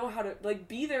how to like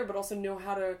be there, but also know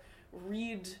how to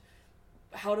read,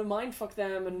 how to mindfuck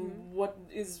them, and what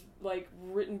is like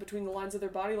written between the lines of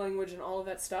their body language and all of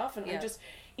that stuff. And it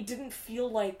didn't feel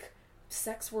like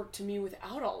sex work to me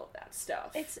without all of that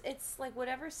stuff. It's like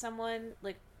whatever someone,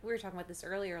 like we were talking about this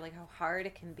earlier, like how hard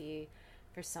it can be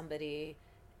for somebody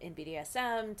in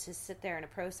BDSM to sit there in a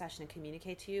pro session and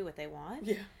communicate to you what they want.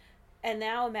 Yeah. And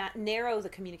now narrow the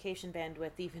communication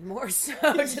bandwidth even more so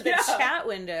to the chat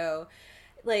window.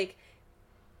 Like,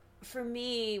 for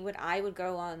me, when I would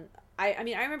go on... I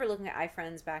mean, I remember looking at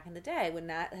iFriends back in the day when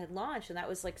that had launched, and that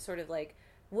was like sort of like...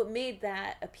 What made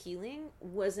that appealing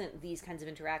wasn't these kinds of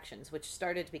interactions, which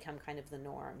started to become kind of the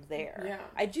norm there. Yeah.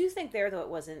 I do think there, though, it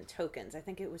wasn't tokens. I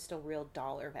think it was still real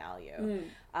dollar value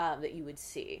that you would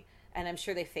see. And I'm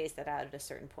sure they phased that out at a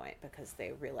certain point because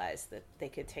they realized that they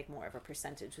could take more of a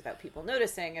percentage without people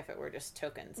noticing if it were just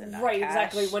tokens and not right,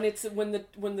 cash. exactly.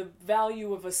 When the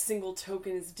value of a single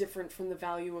token is different from the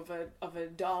value of a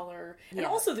dollar, and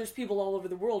also there's people all over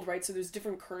the world, right? So there's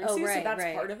different currencies, so that's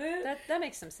part of it. That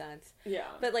makes some sense. Yeah,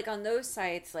 but like on those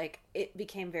sites, like it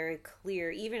became very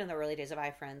clear, even in the early days of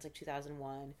iFriends, like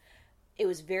 2001, it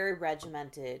was very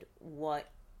regimented what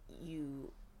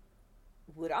you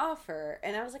would offer,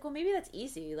 and I was like, well, maybe that's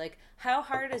easy. Like, how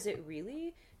hard is it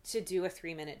really to do a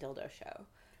 3-minute dildo show?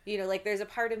 You know, like, there's a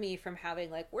part of me from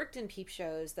having like worked in peep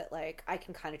shows that like I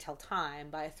can kind of tell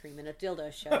time by a 3-minute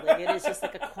dildo show. Like, it is just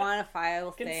like a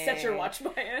quantifiable thing. You can set your watch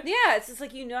by it. Yeah, it's just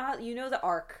like you know the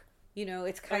arc. You know,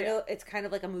 it's kind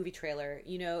of like a movie trailer.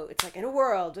 You know, it's like in a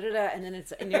world, and then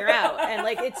and you're out, and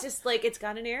like it's just like it's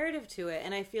got a narrative to it,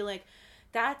 and I feel like.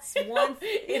 That's one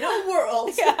in a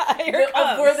world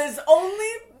where there's only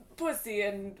pussy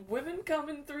and women come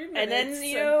in 3 minutes, and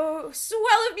then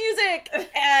swell of music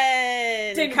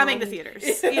and coming to theaters.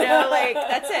 Like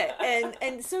that's it.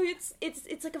 And so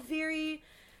it's like a very,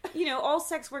 all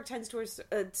sex work tends towards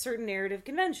certain narrative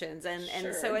conventions,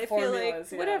 and so I feel like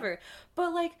whatever.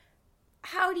 But like,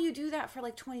 how do you do that for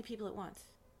like 20 people at once?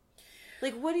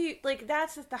 Like, what do you... Like,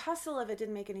 that's... The hustle of it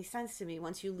didn't make any sense to me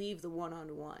once you leave the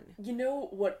one-on-one. You know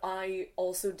what I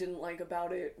also didn't like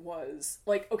about it was...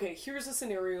 Like, okay, here's a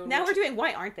scenario... Now we're doing...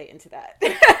 Why aren't they into that?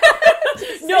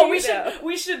 No, we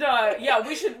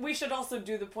should also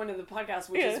do the point of the podcast,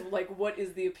 which is, like, what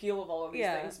is the appeal of all of these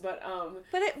things, but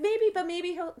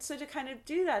maybe he'll... So to kind of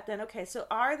do that, then, okay, so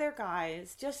are there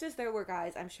guys, just as there were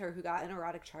guys, I'm sure, who got an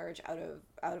erotic charge out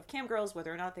of cam girls,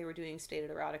 whether or not they were doing stated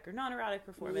erotic or non-erotic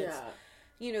performance... Yeah.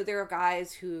 There are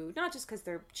guys who, not just because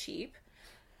they're cheap,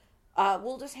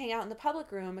 will just hang out in the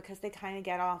public room because they kind of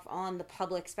get off on the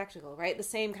public spectacle, right? The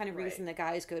same kind of reason that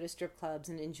guys go to strip clubs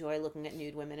and enjoy looking at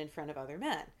nude women in front of other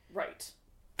men. Right.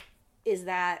 Is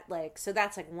that, like, so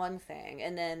that's, like, one thing.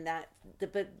 And then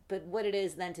but what it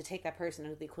is then to take that person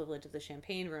into the equivalent of the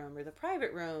champagne room or the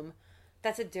private room,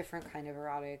 that's a different kind of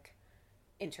erotic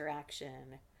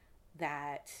interaction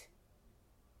that...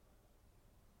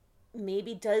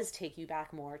 maybe does take you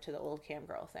back more to the old cam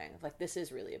girl thing. Like, this is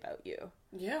really about you.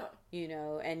 Yeah.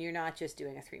 And you're not just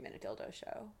doing a 3-minute dildo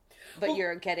show. But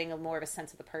you're getting more of a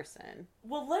sense of the person.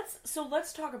 Well,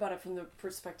 let's talk about it from the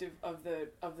perspective of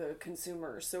the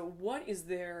consumer. So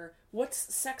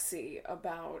what's sexy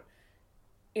about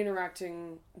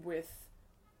interacting with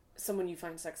someone you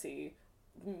find sexy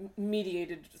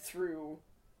mediated through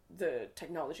the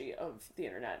technology of the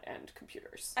internet and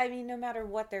computers? I mean, no matter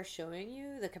what they're showing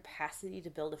you, the capacity to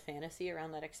build a fantasy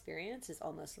around that experience is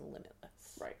almost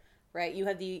limitless. Right? You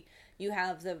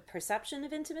have the perception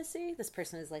of intimacy. This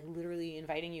person is like literally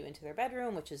inviting you into their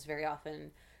bedroom, which is very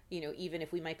often, even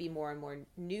if we might be more and more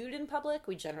nude in public,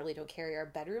 we generally don't carry our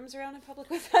bedrooms around in public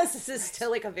with us. This is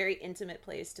still like a very intimate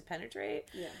place to penetrate.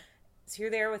 Yeah. So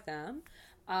you're there with them.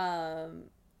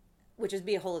 which would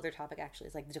be a whole other topic actually,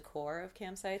 is like the decor of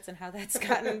campsites and how that's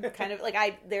gotten kind of like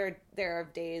there are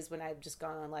days when I've just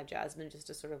gone on Live Jasmine just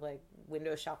to sort of like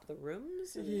window shop the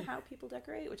rooms and how people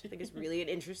decorate, which I think is really an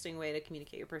interesting way to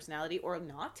communicate your personality or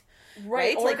not,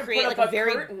 right? To Or like to create put like up a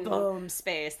very curtain. boom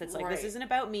space that's like, this Right. isn't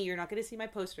about me, you're not going to see my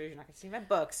posters, you're not going to see my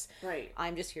books, Right.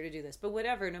 I'm just here to do this. But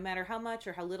whatever, no matter how much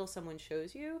or how little someone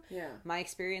shows you, Yeah. my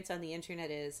experience on the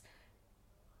internet is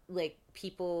like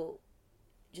people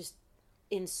just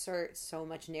insert so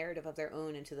much narrative of their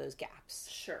own into those gaps,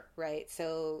 Sure. right?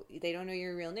 So they don't know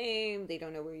your real name, they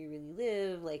don't know where you really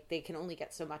live, like they can only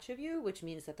get so much of you, which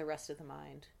means that the rest of the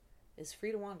mind is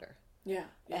free to wander. Yeah.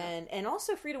 And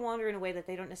also free to wander in a way that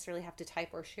they don't necessarily have to type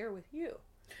or share with you.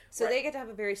 So Right. they get to have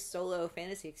a very solo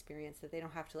fantasy experience that they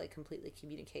don't have to like completely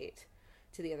communicate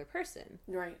to the other person.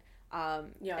 Right.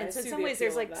 Yeah, I and so in see some the ways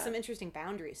there's appeal of like that. some interesting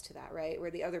boundaries to that, right?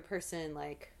 Where the other person,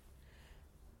 like,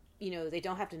 you know, they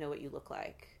don't have to know what you look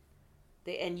like.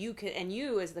 And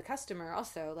you as the customer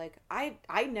also, like, I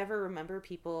never remember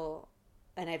people,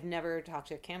 and I've never talked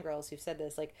to cam girls who've said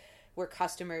this, like, where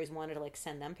customers wanted to like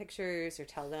send them pictures or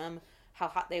tell them how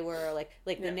hot they were,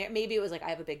 maybe it was like, I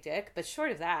have a big dick, but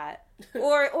short of that,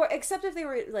 or except if they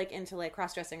were like into like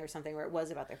cross dressing or something where it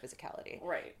was about their physicality,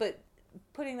 Right. But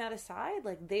putting that aside,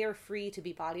 like, they are free to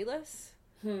be bodiless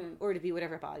or to be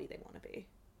whatever body they want to be.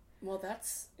 Well,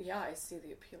 that's, I see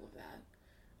the appeal of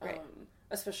that. Right.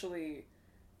 Especially,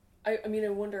 I mean, I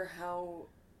wonder how...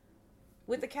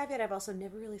 With the caveat, I've also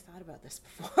never really thought about this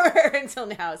before until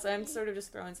now, so I'm sort of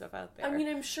just throwing stuff out there. I mean,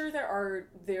 I'm sure there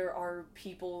are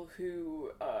people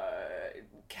who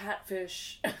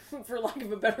catfish, for lack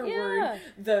of a better word,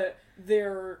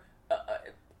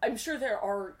 I'm sure there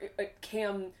are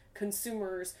cam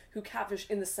consumers who catfish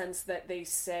in the sense that they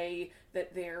say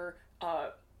that they're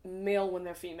male when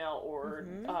they're female, or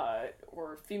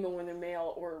female when they're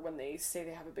male, or when they say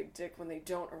they have a big dick when they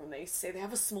don't, or when they say they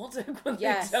have a small dick when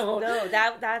they don't. No,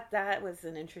 that was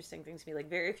an interesting thing to me.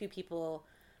 Like, very few people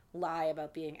lie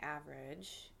about being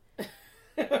average.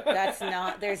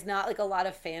 There's not like a lot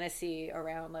of fantasy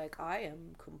around like, I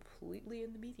am completely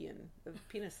in the median of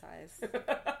penis size.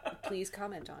 Please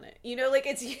comment on it. You know, like,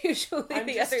 it's usually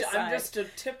other side. I'm just a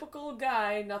typical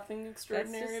guy, nothing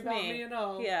extraordinary about me at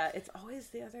all. Yeah, it's always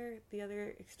the other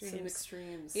extremes. Some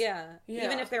extremes. Yeah.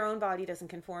 Even if their own body doesn't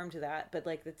conform to that, but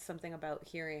like, it's something about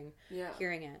hearing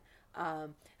it.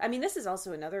 I mean, this is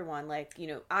also another one, like, you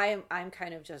know, I'm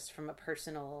kind of just from a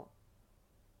personal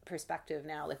perspective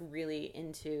now, like, really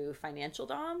into financial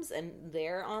doms and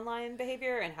their online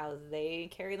behavior and how they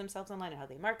carry themselves online and how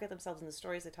they market themselves and the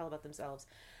stories they tell about themselves.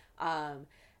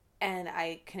 And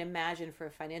I can imagine for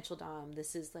a financial dom,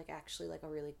 this is like actually like a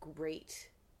really great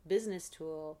business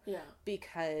tool. Yeah.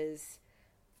 Because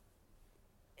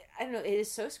I don't know, it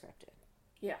is so scripted.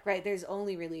 Yeah. Right. There's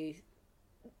only really,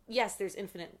 yes, there's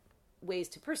infinite ways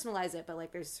to personalize it, but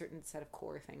like, there's a certain set of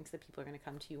core things that people are going to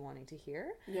come to you wanting to hear.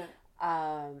 Yeah.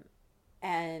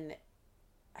 And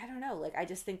I don't know, like, I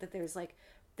just think that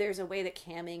there's a way that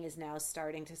camming is now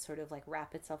starting to sort of like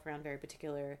wrap itself around very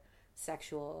particular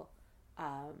sexual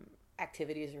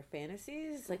activities or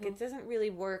fantasies. Like, it doesn't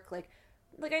really work. Like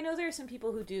I know there are some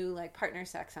people who do like partner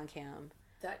sex on cam.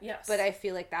 That, yes. But I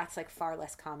feel like that's like far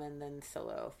less common than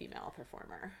solo female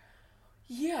performer.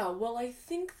 Yeah, well, I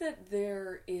think that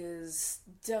there is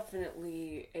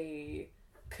definitely a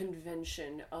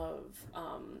convention of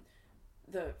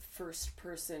the first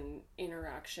person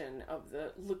interaction, of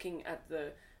the looking at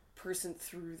the person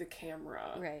through the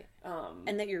camera. Right.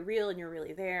 And that you're real and you're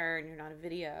really there and you're not a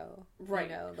video. Right.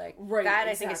 You know, like, right, that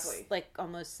exactly. I think is like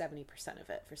almost 70% of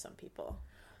it for some people.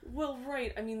 Well,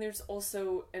 right. I mean, there's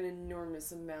also an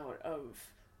enormous amount of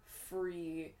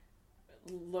free,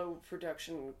 low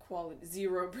production quality,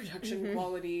 zero production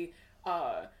quality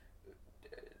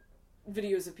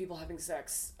videos of people having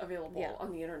sex available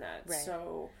on the internet. Right.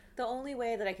 So the only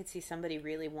way that I could see somebody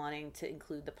really wanting to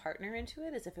include the partner into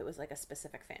it is if it was like a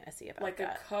specific fantasy about like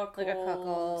that. Like a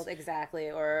cuckold,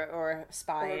 exactly, or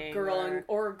spying,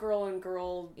 or a girl and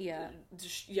girl,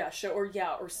 show,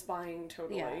 or spying,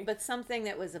 totally. Yeah, but something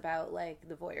that was about like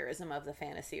the voyeurism of the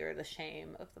fantasy, or the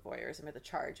shame of the voyeurism, or the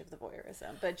charge of the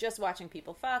voyeurism. But just watching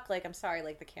people fuck, like, I'm sorry,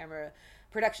 like, the camera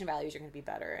production values are going to be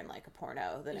better in like a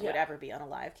porno than it would ever be on a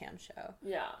live cam show.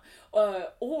 Yeah.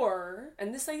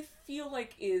 And this I feel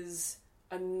like is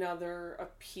another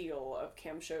appeal of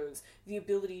cam shows, the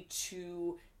ability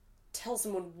to tell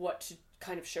someone what to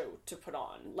kind of show to put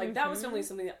on. Like, that was definitely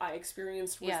something that I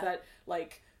experienced, was that,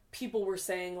 like, people were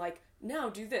saying, like, now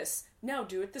do this, now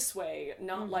do it this way,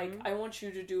 not like, I want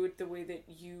you to do it the way that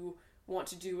you want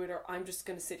to do it, or I'm just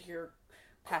going to sit here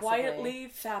passively. quietly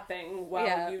fapping while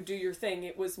Yeah. you do your thing.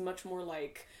 It was much more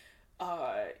like,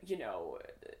 you know,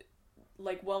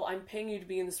 like, well, I'm paying you to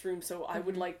be in this room, so I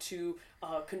would like to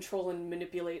control and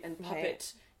manipulate and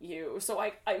puppet you. So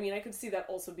I mean, I could see that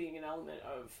also being an element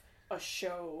of a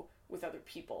show with other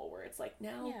people, where it's like,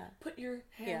 now put your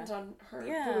hands on her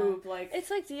boob, like it's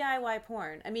like DIY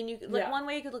porn. I mean, you like one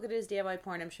way you could look at it as DIY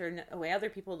porn. I'm sure a way other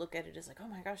people look at it is like, oh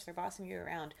my gosh, they're bossing you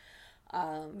around.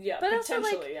 But also,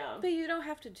 like, but you don't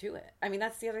have to do it. I mean,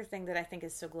 that's the other thing that I think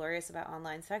is so glorious about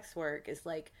online sex work is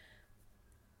like,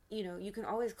 you know, you can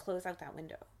always close out that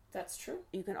window. That's true.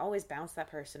 You can always bounce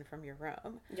that person from your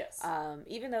room. Yes.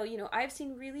 Even though, you know, I've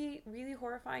seen really, really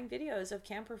horrifying videos of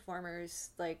cam performers,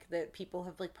 like, that people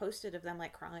have, like, posted of them,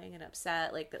 like, crying and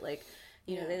upset, like, that, like,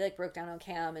 you know, they, like, broke down on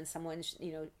cam and someone,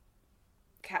 you know,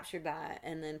 captured that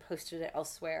and then posted it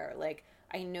elsewhere. Like,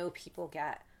 I know people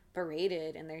get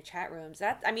berated in their chat rooms.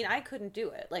 That, I mean, I couldn't do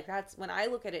it. Like, that's, when I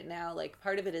look at it now, like,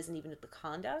 part of it isn't even the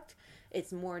conduct.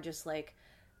 It's more just, like,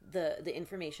 the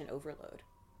information overload.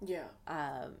 Yeah.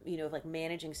 You know, like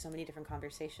managing so many different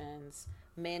conversations,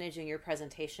 managing your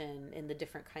presentation in the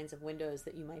different kinds of windows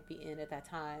that you might be in at that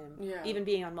time. Yeah. Even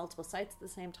being on multiple sites at the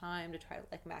same time to try to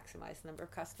like maximize the number of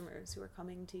customers who are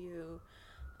coming to you.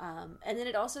 And then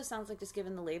it also sounds like, just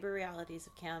given the labor realities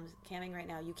of camming right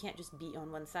now, you can't just be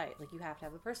on one site. Like, you have to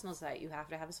have a personal site. You have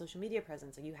to have a social media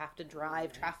presence. Like, you have to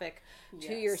drive traffic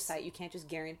to your site. You can't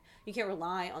just you can't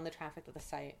rely on the traffic that the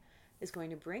site is going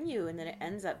to bring you. And then it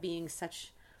ends up being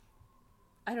such,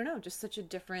 I don't know, just such a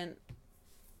different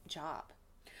job.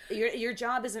 Your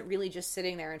job isn't really just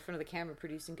sitting there in front of the camera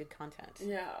producing good content.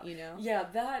 Yeah. You know? Yeah,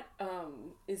 that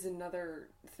is another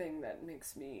thing that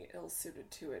makes me ill-suited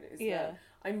to it, is that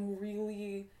I'm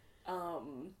really,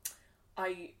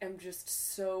 I am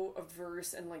just so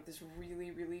averse and like this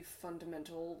really, really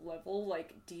fundamental level,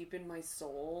 like deep in my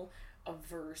soul,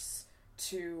 averse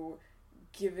to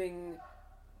giving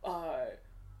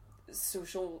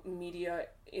social media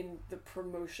in the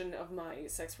promotion of my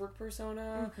sex work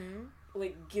persona,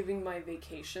 like giving my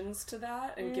vacations to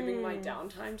that and giving my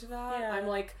downtime to that. I'm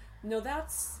like, no,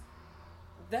 that's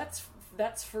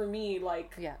for me.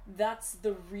 Like, that's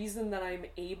the reason that I'm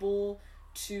able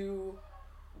to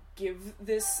give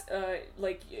this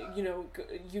like, you know,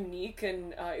 unique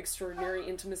and extraordinary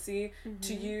intimacy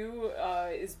to you,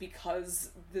 is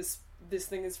because this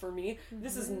thing is for me.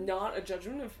 This is not a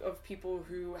judgment of people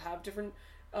who have different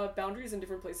boundaries in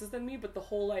different places than me, but the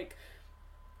whole like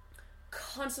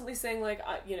constantly saying like,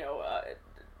 you know,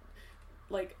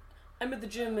 like, I'm at the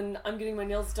gym and I'm getting my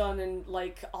nails done and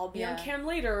like I'll be on cam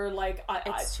later, like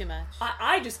it's too much.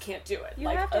 I just can't do it. You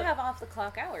like, have to have off the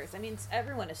clock hours. I mean,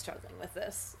 everyone is struggling with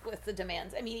this, with the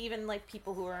demands. I mean, even like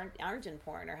people who aren't in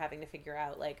porn are having to figure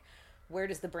out like, where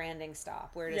does the branding stop?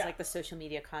 Where does like the social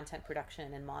media content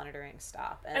production and monitoring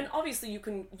stop? And obviously you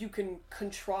can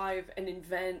contrive and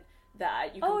invent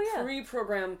that. You can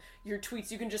pre-program your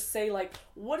tweets. You can just say like,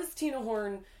 what is Tina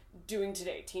Horn doing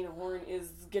today? Tina Horn is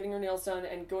getting her nails done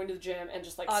and going to the gym and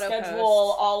just like schedule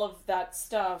all of that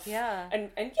stuff. Yeah.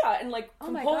 And like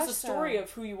compose a story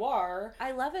of who you are.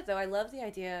 I love it though. I love the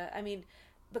idea. I mean,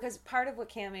 because part of what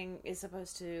camming is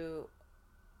supposed to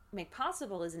make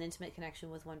possible is an intimate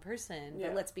connection with one person.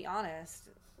 But let's be honest,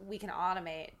 we can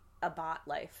automate a bot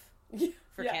life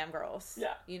for cam girls.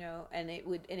 Yeah. You know, and it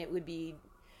would be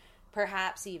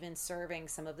perhaps even serving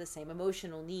some of the same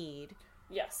emotional need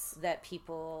that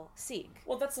people seek.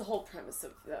 Well, that's the whole premise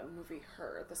of the movie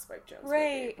Her, the Spike Jonze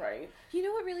movie, right? You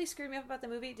know what really screwed me up about the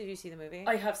movie? Did you see the movie?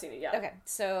 I have seen it, yeah. Okay,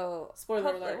 so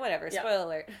spoiler alert. Whatever, spoiler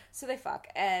alert. So they fuck,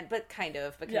 but kind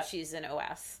of, because she's an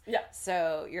OS. Yeah.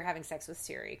 So you're having sex with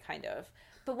Siri, kind of.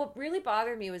 But what really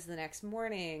bothered me was the next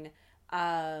morning,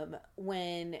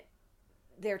 when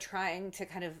they're trying to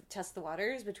kind of test the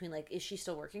waters between like, is she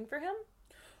still working for him?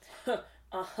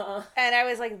 And I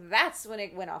was like, that's when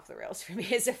it went off the rails for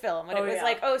me as a film. When it was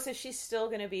like, oh, so she's still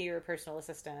going to be your personal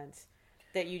assistant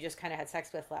that you just kind of had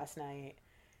sex with last night.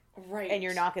 Right. And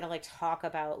you're not going to like talk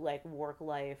about like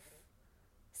work-life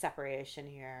separation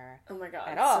here. Oh my God.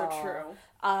 At all. So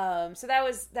true. So that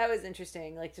was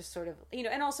interesting. Like, just sort of, you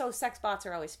know, and also sex bots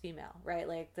are always female, right?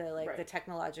 Like the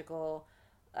technological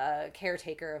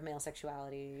caretaker of male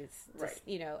sexuality. It's just,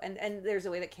 you know, and there's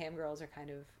a way that cam girls are kind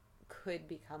of could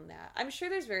become that. I'm sure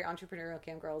there's very entrepreneurial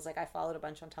cam girls. Like, I followed a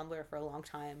bunch on Tumblr for a long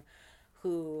time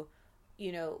who,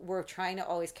 you know, were trying to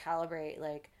always calibrate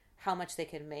like how much they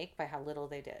could make by how little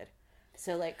they did.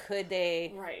 So like, could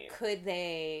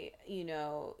they, you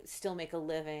know, still make a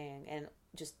living and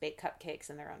just bake cupcakes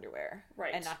in their underwear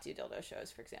and not do dildo shows,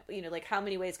 for example? You know, like, how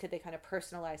many ways could they kind of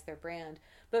personalize their brand?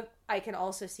 But I can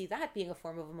also see that being a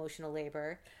form of emotional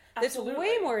labor. that's Absolutely.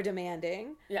 way more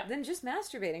demanding Yeah. than just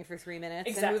masturbating for 3 minutes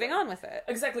and Exactly. moving on with it.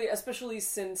 Exactly, especially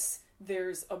since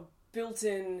there's a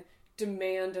built-in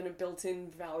demand and a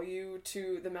built-in value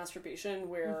to the masturbation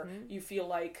where you feel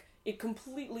like it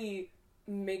completely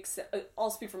makes... I'll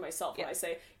speak for myself when I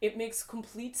say it makes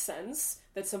complete sense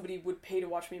that somebody would pay to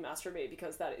watch me masturbate,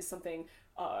 because that is something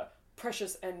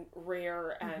precious and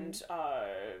rare and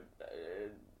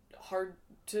hard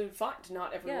to find.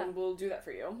 Not everyone will do that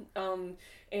for you.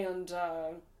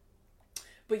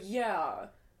 But yeah,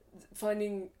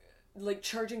 finding, like,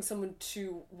 charging someone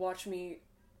to watch me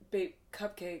bake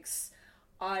cupcakes,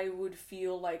 I would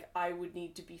feel like I would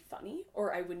need to be funny,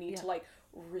 or I would need to, like,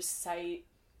 recite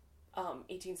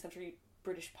 18th century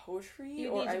British poetry. You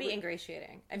or need to I be would...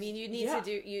 ingratiating. I mean, you need to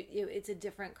do... it's a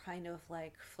different kind of,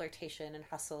 like, flirtation and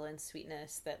hustle and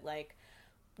sweetness that, like,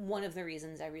 one of the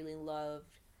reasons I really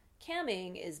loved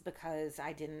camming is because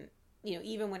I didn't... You know,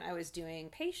 even when I was doing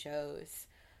pay shows,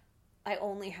 I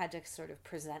only had to sort of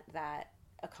present that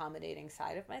accommodating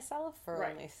side of myself for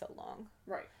only so long.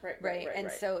 Right.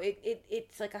 And so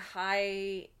it's like a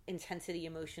high intensity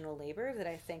emotional labor that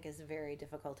I think is very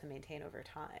difficult to maintain over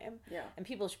time. Yeah. And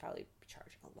people should probably be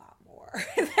charging a lot more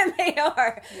than they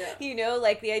are. Yeah. You know,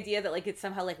 like the idea that like it's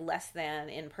somehow like less than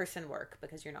in-person work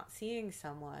because you're not seeing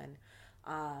someone.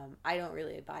 I don't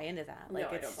really buy into that.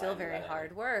 Like it's still very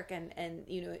hard work, and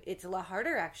you know, it's a lot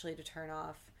harder actually to turn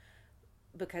off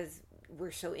because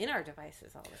we're so in our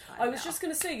devices all the time. I was just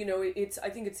going to say, you know, I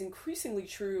think it's increasingly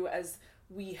true as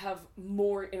we have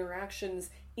more interactions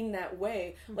in that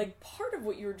way. Like, part of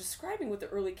what you were describing with the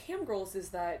early cam girls is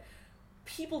that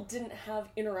people didn't have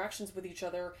interactions with each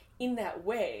other in that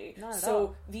way. Not at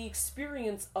all. The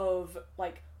experience of,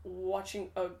 like, watching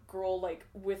a girl, like,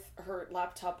 with her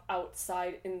laptop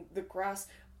outside in the grass,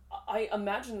 I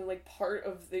imagine, like, part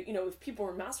of the, you know, if people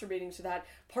were masturbating to that,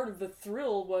 part of the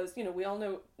thrill was, you know, we all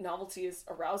know novelty is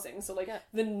arousing. So, like,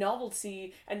 the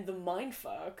novelty and the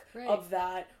mindfuck of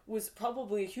that was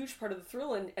probably a huge part of the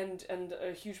thrill and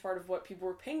a huge part of what people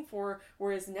were paying for.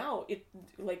 Whereas now,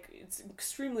 it's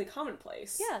extremely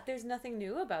commonplace. Yeah, there's nothing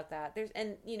new about that.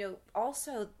 And, you know,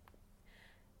 also,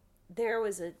 there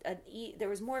was there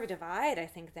was more of a divide, I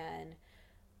think, then,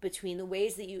 between the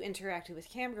ways that you interacted with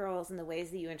cam girls and the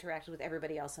ways that you interacted with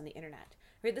everybody else on the internet.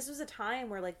 Right? This was a time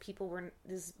where, like, people were...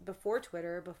 This is before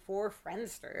Twitter, before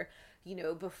Friendster, you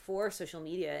know, before social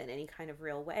media in any kind of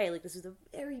real way. Like, this was the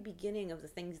very beginning of the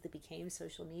things that became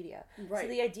social media. Right. So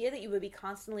the idea that you would be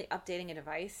constantly updating a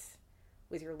device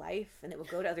with your life and it would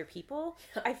go to other people,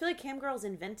 I feel like cam girls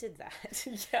invented that.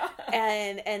 Yeah.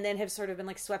 And then have sort of been,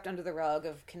 like, swept under the rug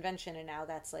of convention, and now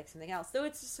that's, like, something else. Though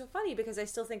it's just so funny because I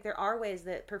still think there are ways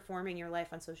that performing your life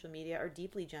on social media are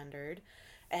deeply gendered,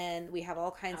 and we have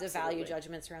all kinds of value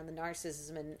judgments around the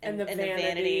narcissism and the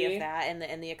vanity of that,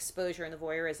 and the exposure and the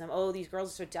voyeurism. Oh, these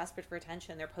girls are so desperate for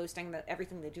attention, they're posting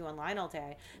everything they do online all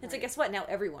day. And so guess what? Now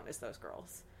everyone is those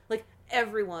girls. Like,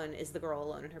 everyone is the girl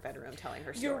alone in her bedroom telling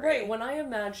her story. You're right. When I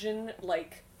imagine,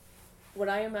 like,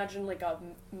 a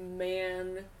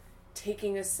man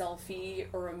taking a selfie,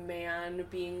 or a man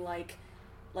being like,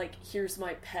 here's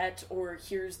my pet, or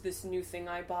here's this new thing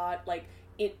I bought, like,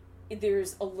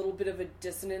 there's a little bit of a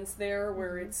dissonance there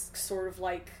where it's sort of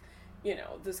like, you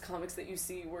know, those comics that you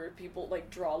see where people, like,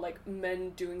 draw, like,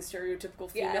 men doing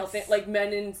stereotypical female things, like,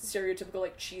 men in stereotypical,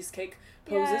 like, cheesecake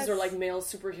poses, or, like, male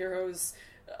superheroes,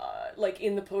 like,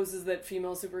 in the poses that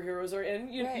female superheroes are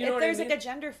in. You know what I mean? If there's, like, a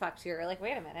gender fuck here, like,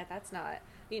 wait a minute, that's not,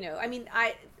 you know, I mean,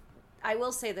 I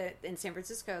will say that in San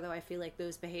Francisco, though, I feel like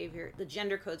the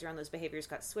gender codes around those behaviors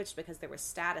got switched because there was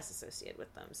status associated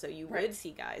with them. So you would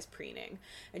see guys preening,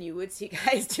 and you would see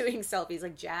guys doing selfies,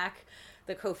 like Jack,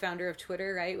 the co-founder of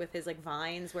Twitter, right, with his, like,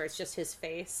 vines where it's just his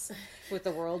face with the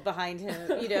world behind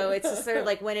him. You know, it's just sort of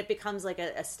like when it becomes like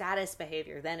a status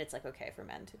behavior, then it's like okay for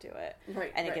men to do it,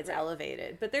 and it gets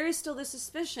elevated. But there is still this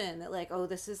suspicion that, like, oh,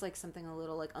 this is like something a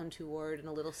little, like, untoward and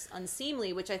a little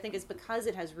unseemly, which I think is because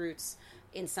it has roots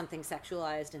in something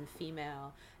sexualized and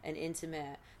female and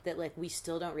intimate that, like, we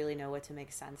still don't really know what to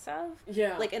make sense of.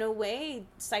 Yeah. Like, in a way,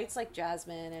 sites like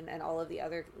Jasmine and all of the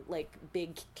other, like,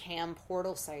 big cam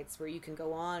portal sites where you can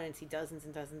go on and see dozens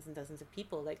and dozens and dozens of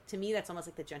people, like, to me, that's almost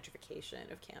like the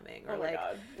gentrification of camming. Or, like,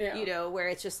 you know, where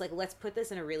it's just like, let's put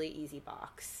this in a really easy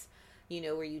box, you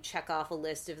know, where you check off a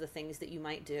list of the things that you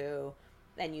might do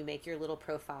and you make your little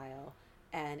profile.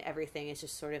 And everything is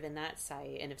just sort of in that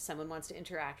site. And if someone wants to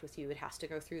interact with you, it has to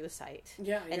go through the site.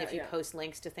 And if you post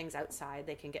links to things outside,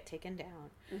 they can get taken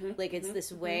down. Like, it's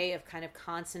this way of kind of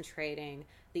concentrating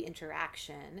the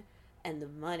interaction and the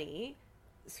money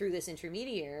through this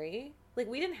intermediary like,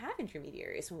 we didn't have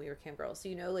intermediaries when we were cam girls.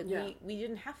 You know, like, we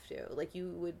didn't have to. Like, you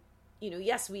would, you know,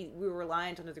 yes, we were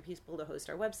reliant on other people to host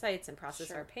our websites and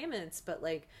process our payments, but,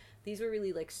 like, these were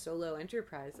really, like, solo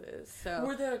enterprises. So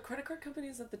were the credit card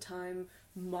companies at the time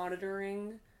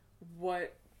monitoring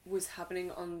what was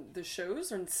happening on the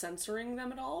shows and censoring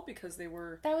them at all, because they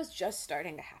were... That was just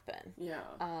starting to happen. Yeah.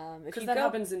 Because that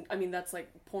happens in... I mean, that's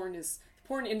like... The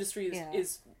porn industry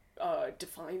is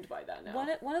defined by that now.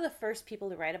 One of the first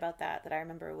people to write about that I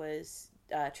remember was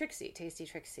Trixie, Tasty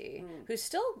Trixie, who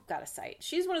still got a site.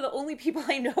 She's one of the only people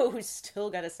I know who still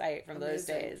got a site from those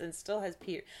days and still has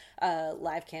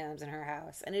live cams in her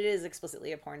house. And it is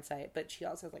explicitly a porn site, but she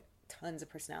also has, like, tons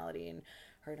of personality, and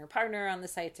her and her partner on the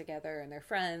site together and they're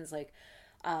friends, like,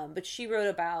 but she wrote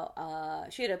about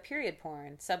she had a period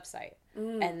porn subsite,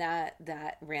 and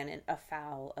that ran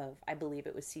afoul of, I believe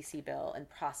it was CC Bill and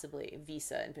possibly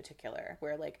Visa in particular,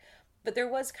 where, like, but there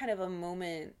was kind of a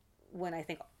moment when I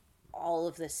think all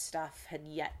of this stuff had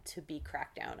yet to be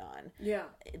cracked down on. Yeah.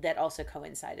 That also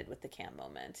coincided with the cam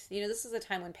moment. You know, this is a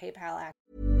time when PayPal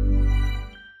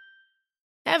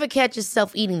Ever catch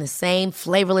yourself eating the same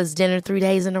flavorless dinner 3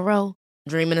 days in a row?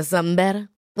 Dreaming of something better?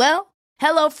 Well,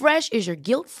 HelloFresh is your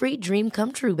guilt-free dream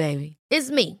come true, baby.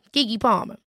 It's me, Keke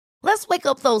Palmer. Let's wake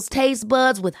up those taste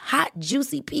buds with hot,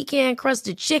 juicy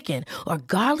pecan-crusted chicken or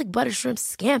garlic butter shrimp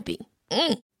scampi.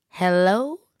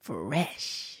 Hello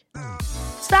Fresh.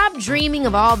 Stop dreaming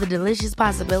of all the delicious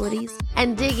possibilities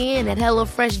and dig in at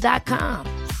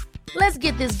HelloFresh.com. Let's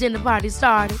get this dinner party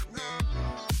started.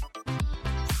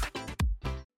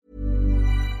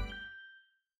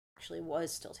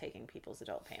 Was still taking people's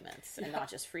adult payments and not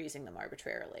just freezing them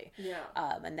arbitrarily.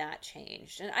 And that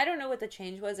changed. And I don't know what the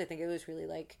change was. I think it was really,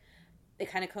 like, it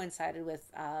kind of coincided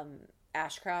with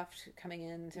Ashcroft coming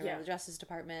in to run the Justice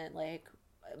Department, like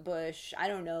Bush, I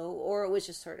don't know, or it was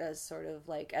just sort of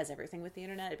like, as everything with the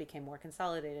internet, it became more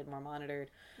consolidated, more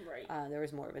monitored. Right. There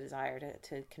was more of a desire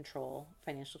to control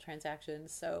financial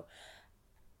transactions. So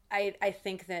I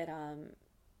think that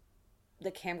the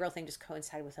cam girl thing just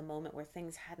coincided with a moment where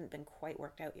things hadn't been quite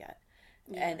worked out yet.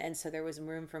 And so there was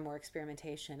room for more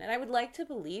experimentation. And I would like to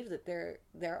believe that there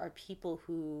are people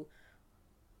who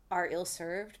are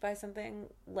ill-served by something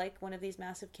like one of these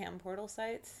massive cam portal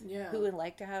sites, who would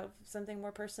like to have something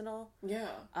more personal.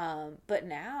 But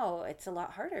now it's a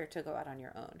lot harder to go out on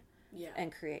your own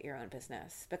and create your own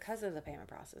business because of the payment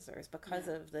processors, because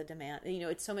of the demand. You know,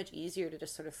 it's so much easier to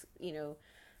just sort of, you know,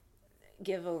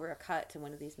 give over a cut to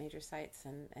one of these major sites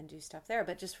and do stuff there.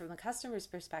 But just from the customer's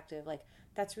perspective, like,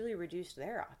 that's really reduced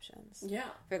their options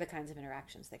for the kinds of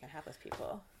interactions they can have with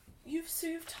people. We've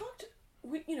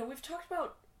talked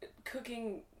about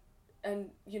cooking and,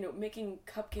 you know, making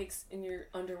cupcakes in your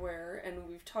underwear, and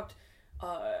we've talked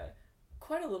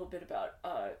quite a little bit about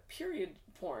period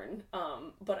porn,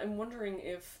 but I'm wondering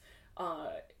if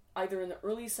either in the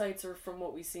early sites or from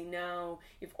what we see now,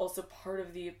 if also part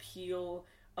of the appeal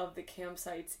of the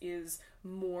campsites is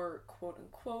more quote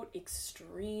unquote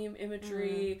extreme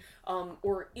imagery,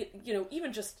 or it, you know,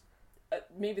 even just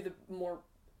maybe the more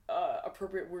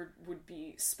appropriate word would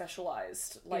be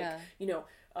specialized. Like, you know,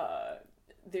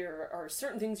 there are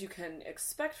certain things you can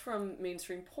expect from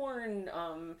mainstream porn,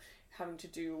 having to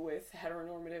do with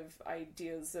heteronormative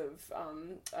ideas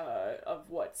of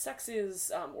what sex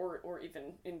is, or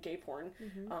even in gay porn,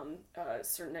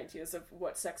 certain ideas of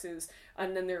what sex is,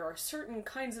 and then there are certain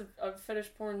kinds of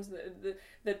fetish porns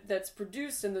that's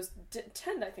produced, and those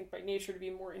tend, I think, by nature to be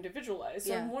more individualized.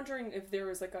 So I'm wondering if there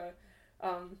is like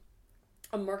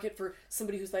a market for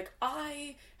somebody who's like,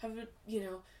 I have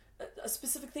a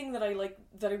specific thing that I like,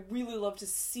 that I really love to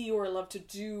see or love to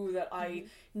do that I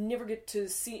never get to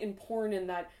see in porn, and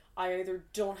that I either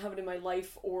don't have it in my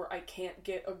life or I can't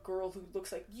get a girl who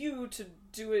looks like you to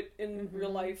do it in real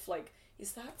life. Like,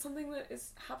 is that something that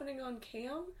is happening on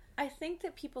cam? I think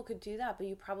that people could do that, but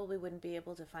you probably wouldn't be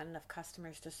able to find enough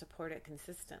customers to support it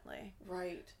consistently.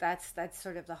 Right. That's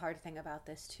sort of the hard thing about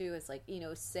this too, is like, you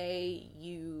know, say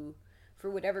you, for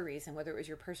whatever reason, whether it was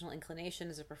your personal inclination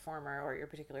as a performer or your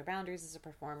particular boundaries as a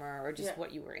performer or just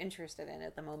what you were interested in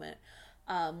at the moment,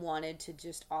 wanted to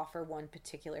just offer one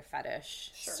particular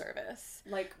fetish service.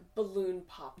 Like balloon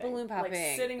popping. Like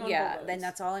sitting on balloons. Then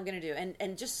that's all I'm going to do.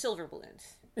 And just silver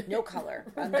balloons. No color.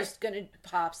 I'm just going to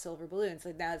pop silver balloons.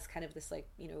 Like, now it's kind of this, like,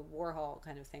 you know, Warhol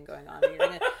kind of thing going on. And you're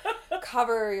going to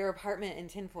cover your apartment in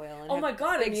tinfoil and Oh have my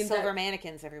God, big I mean, silver that-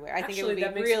 mannequins everywhere. I think it Actually, would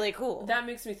that be makes really me- cool. That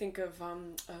makes me think of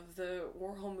the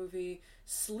Warhol movie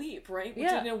Sleep, right? Which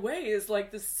Yeah. in a way is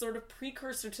like this sort of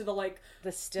precursor to the like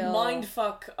the still mind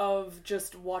fuck of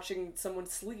just watching someone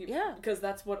sleep. Yeah. Because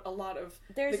that's what a lot of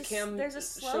there's the cam there's a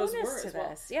shows slowness were to as well.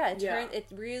 this. Yeah, Yeah.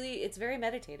 it's very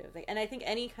meditative. And I think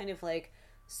any kind of like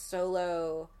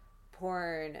solo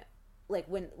porn, like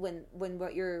when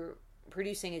what you're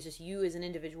producing is just you as an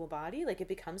individual body, like it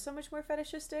becomes so much more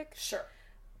fetishistic. Sure.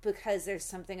 Because there's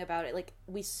something about it, like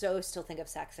we still think of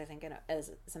sex, I think,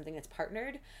 as something that's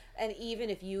partnered, and even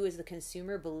if you as the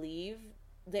consumer believe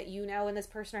that you now and this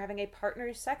person are having a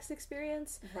partner sex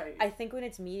experience, Right. I think when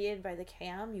it's mediated by the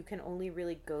cam, you can only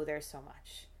really go there so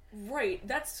much. Right.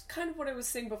 That's kind of what I was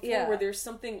saying before, Yeah. where there's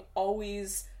something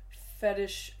always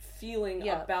fetish feeling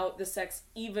Yeah. about the sex,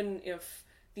 even if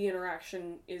the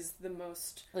interaction is the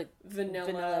most Like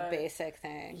vanilla basic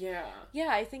thing. Yeah. Yeah,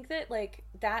 I think that like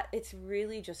that it's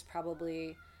really just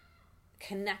probably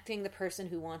connecting the person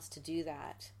who wants to do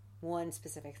that one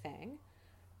specific thing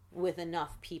with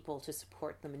enough people to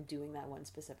support them in doing that one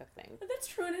specific thing. But that's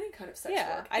true in any kind of sex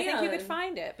Yeah, work. I think you could And-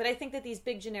 find it. But I think that these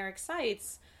big generic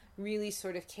sites really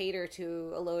sort of cater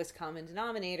to a lowest common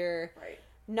denominator. Right.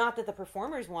 Not that the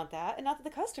performers want that, and not that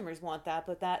the customers want that,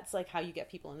 but that's like how you get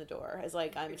people in the door. As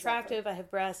like, I'm Exactly. attractive, I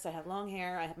have breasts, I have long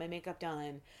hair, I have my makeup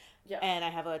done, Yeah. and I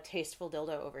have a tasteful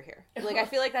dildo over here. Like, I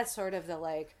feel like that's sort of the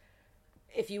like,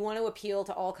 if you want to appeal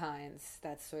to all kinds,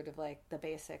 that's sort of like the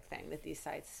basic thing that these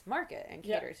sites market and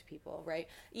cater Yeah. to people, right?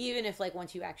 Even if like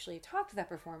once you actually talk to that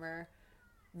performer,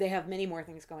 they have many more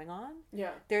things going on.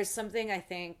 Yeah. There's something, I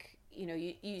think, you know,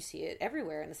 you see it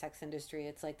everywhere in the sex industry.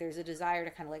 It's like there's a desire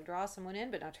to kind of like draw someone in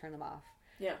but not turn them off.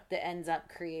 Yeah. That ends up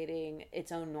creating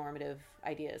its own normative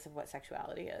ideas of what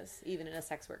sexuality is, even in a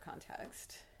sex work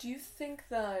context. Do you think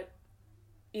that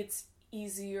it's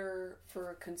easier for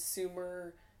a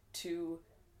consumer to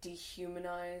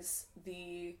dehumanize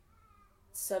the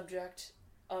subject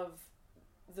of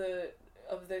the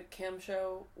cam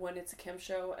show when it's a cam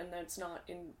show and that's not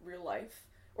in real life?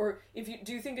 Or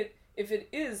do you think if it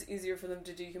is easier for them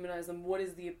to dehumanize them, what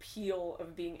is the appeal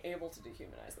of being able to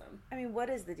dehumanize them? I mean, what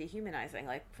is the dehumanizing?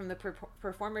 Like, from the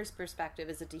performer's perspective,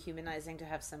 is it dehumanizing to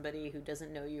have somebody who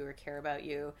doesn't know you or care about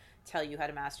you tell you how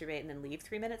to masturbate and then leave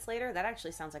 3 minutes later? That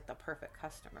actually sounds like the perfect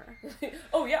customer.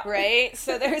 Oh yeah. Right?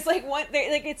 So there's like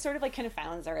it sort of like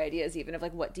confounds our ideas even of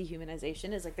like what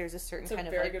dehumanization is. Like, there's a certain It's a kind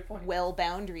of very like good point.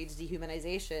 well-boundaried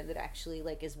dehumanization that actually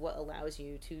like is what allows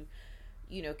you to,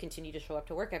 you know, continue to show up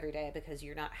to work every day because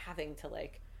you're not having to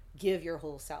like give your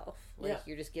whole self. Like, Yeah.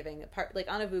 you're just giving a part. Like,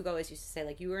 Anna Vugo always used to say,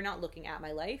 like, you are not looking at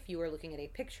my life, you are looking at a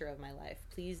picture of my life.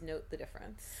 Please note the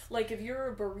difference. Like, if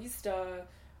you're a barista,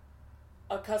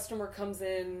 a customer comes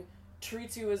in,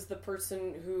 treats you as the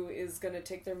person who is going to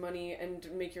take their money and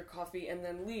make your coffee and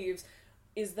then leaves,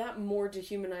 is that more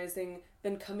dehumanizing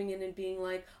than coming in and being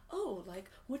like, oh, like,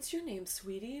 what's your name,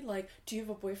 sweetie? Like, do you have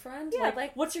a boyfriend? Yeah,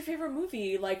 like, what's your favorite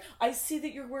movie? Like, I see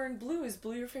that you're wearing blue. Is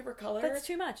blue your favorite color? That's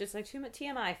too much. It's like too much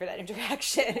TMI for that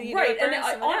interaction. You know, Right, it and burns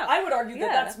someone out. I would argue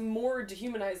that Yeah. that's more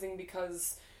dehumanizing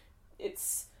because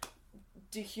it's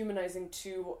dehumanizing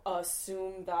to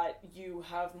assume that you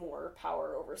have more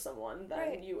power over someone than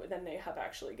Right. than they have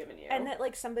actually given you. And that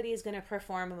like somebody is going to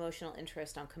perform emotional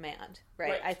interest on command,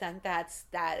 right? Right. I think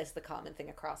that is the common thing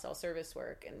across all service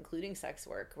work, including sex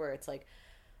work, where it's like,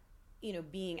 you know,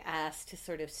 being asked to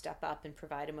sort of step up and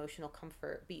provide emotional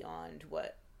comfort beyond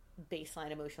what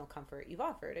baseline emotional comfort you've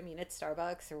offered. I mean, at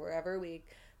Starbucks or wherever,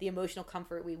 the emotional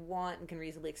comfort we want and can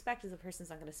reasonably expect is the person's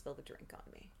not going to spill the drink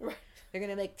on me. Right. They're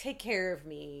going to like take care of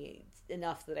me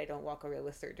enough that I don't walk away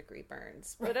with 3rd-degree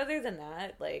burns. But other than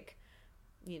that, like,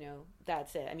 you know,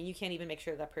 that's it. I mean, you can't even make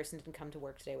sure that person didn't come to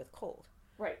work today with cold.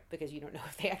 Right. Because you don't know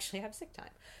if they actually have sick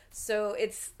time. So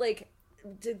it's like,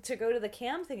 to go to the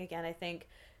cam thing again, I think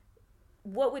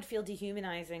what would feel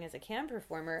dehumanizing as a cam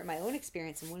performer, in my own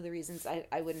experience, and one of the reasons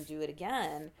I wouldn't do it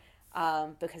again,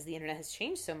 because the internet has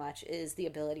changed so much, is the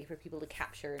ability for people to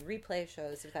capture and replay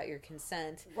shows without your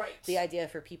consent. Right. The idea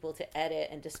for people to edit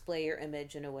and display your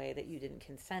image in a way that you didn't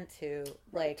consent to.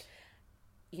 Right. Like,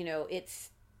 you know, it's,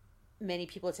 many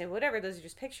people would say, whatever, those are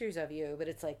just pictures of you, but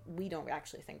it's like, we don't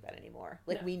actually think that anymore.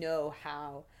 Like, No. we know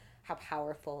how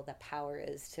powerful the power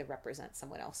is to represent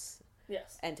someone else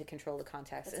Yes. and to control the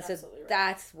context. That's And so absolutely right.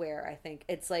 that's where I think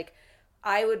it's like,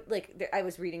 I would like, I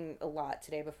was reading a lot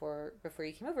today before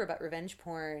you came over about revenge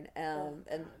porn, and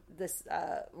this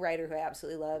writer who I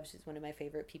absolutely love, she's one of my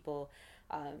favorite people,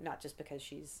 not just because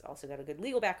she's also got a good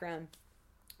legal background,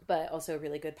 but also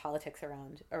really good politics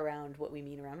around what we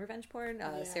mean around revenge porn.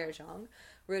 Sarah Zhang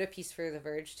wrote a piece for The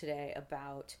Verge today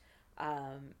about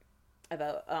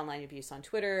about online abuse on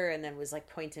Twitter, and then was like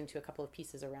pointing to a couple of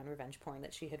pieces around revenge porn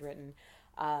that she had written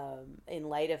in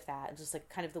light of that, just like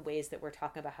kind of the ways that we're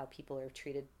talking about how people are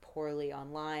treated poorly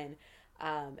online,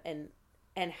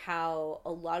 and how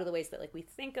a lot of the ways that like we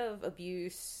think of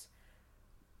abuse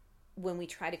when we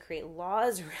try to create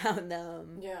laws around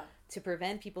them to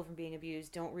prevent people from being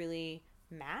abused don't really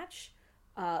match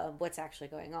what's actually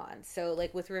going on. So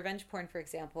like with revenge porn, for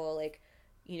example, like,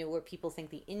 you know, where people think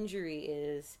the injury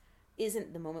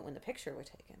isn't the moment when the picture were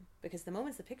taken, because the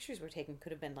moments the pictures were taken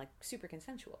could have been like super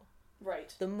consensual.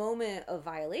 Right. The moment of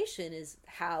violation is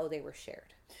how they were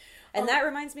shared. And that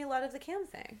reminds me a lot of the Cam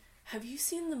thing. Have you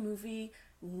seen the movie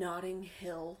Notting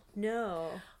Hill?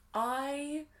 No.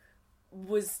 I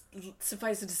was,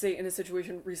 suffice it to say, in a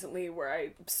situation recently where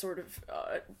I sort of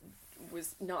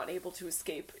was not able to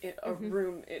escape in a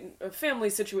room in a family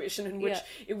situation in which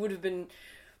it would have been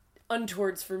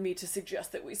untowards for me to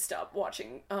suggest that we stop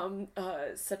watching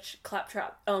such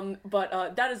claptrap.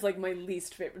 But that is like my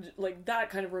least favorite, like that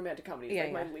kind of romantic comedy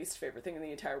is my least favorite thing in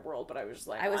the entire world. But I was just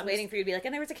like, I was waiting for you to be like,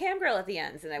 and there was a cam girl at the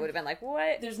end, and I would have been like,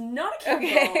 what? There's not a cam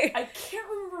girl. I can't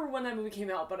remember when that movie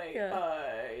came out, but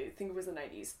I think it was the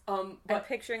 90s. But I'm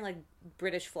picturing like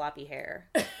British floppy hair.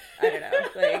 I don't know.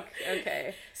 Like,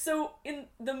 okay. So in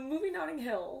the movie Notting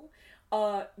Hill,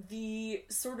 the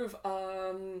sort of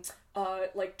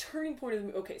like turning point of the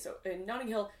movie. Okay, so in Notting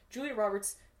Hill, Julia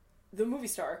Roberts, the movie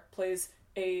star, plays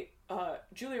a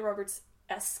Julia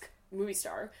Roberts-esque movie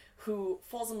star who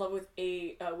falls in love with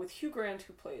with Hugh Grant,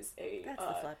 who plays a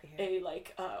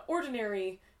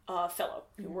ordinary fellow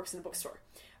who works in a bookstore,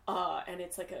 and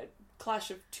it's like a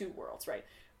clash of two worlds, right?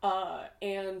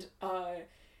 And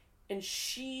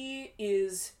she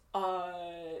is.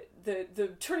 The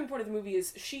turning point of the movie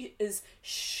is she is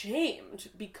shamed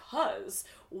because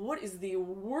what is the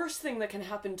worst thing that can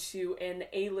happen to an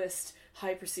A-list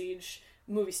high prestige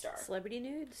movie star? Celebrity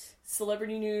nudes?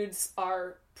 Celebrity nudes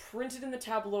are printed in the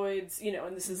tabloids, you know,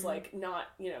 and this is like not,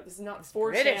 you know, this is not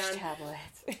 4chan. British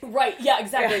tabloids. Right, yeah,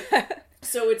 exactly.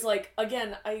 So it's like,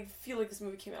 again, I feel like this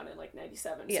movie came out in like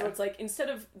 97. So it's like, instead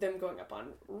of them going up on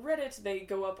Reddit, they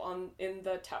go up in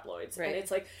the tabloids. Right. And it's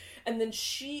like, and then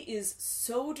she is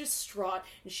so distraught,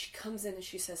 and she comes in and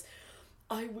she says,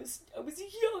 I was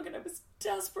young and I was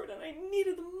desperate and I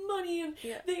needed the money, and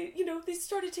they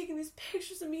started taking these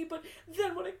pictures of me, but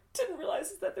then what I didn't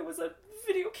realize is that there was a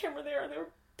video camera there and they were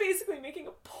basically making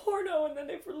a porno, and then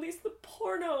they've released the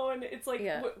porno, and it's like,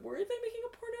 were they making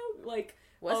a porno? Like,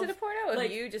 was it a porno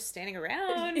of you just standing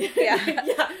around?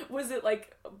 Was it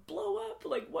like a blow up?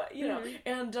 Like what, you know?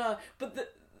 And but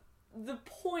the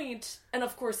point, and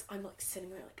of course I'm like sitting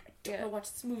there like, I don't want to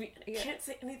watch this movie, and I can't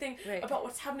say anything about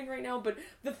what's happening right now, but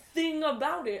the thing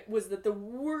about it was that the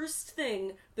worst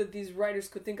thing that these writers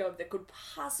could think of that could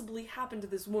possibly happen to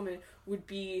this woman would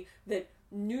be that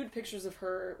nude pictures of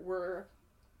her were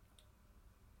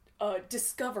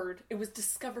discovered. It was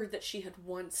discovered that she had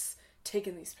once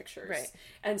taken these pictures. Right.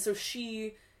 And so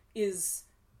she is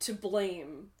to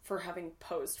blame for having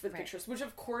posed for the pictures, which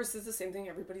of course is the same thing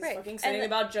everybody's fucking saying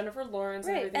about Jennifer Lawrence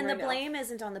and everything. And the right blame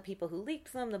isn't on the people who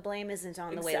leaked them. The blame isn't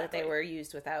on the way that they were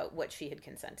used without what she had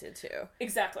consented to.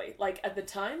 Exactly. Like, at the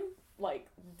time, like,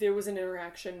 there was an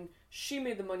interaction. She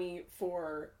made the money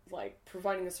for, like,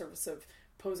 providing the service of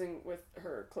posing with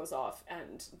her clothes off,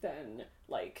 and then,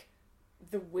 like,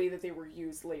 the way that they were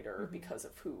used later because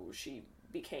of who she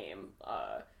became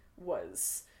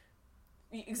was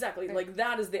exactly like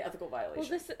that is the ethical violation.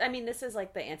 Well, this is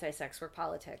like the anti-sex work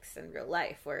politics in real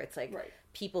life, where it's like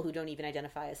people who don't even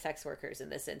identify as sex workers, in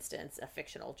this instance a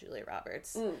fictional Julia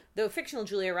Roberts, though fictional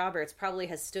Julia Roberts probably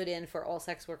has stood in for all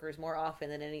sex workers more often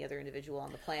than any other individual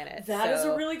on the planet. That is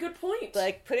a really good point.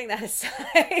 Like, putting that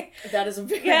aside, that is a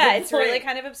very good point. It's really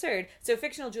kind of absurd. So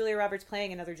fictional Julia Roberts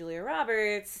playing another Julia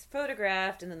Roberts,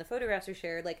 photographed, and then the photographs are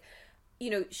shared. Like, you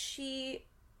know,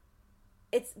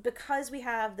 it's because we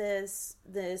have this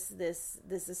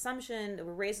assumption,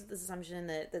 we're raised with this assumption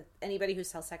that anybody who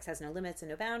sells sex has no limits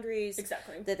and no boundaries.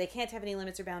 Exactly. That they can't have any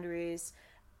limits or boundaries.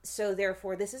 So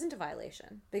therefore, this isn't a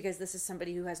violation, because this is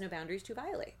somebody who has no boundaries to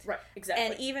violate. Right, exactly.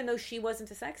 And even though she wasn't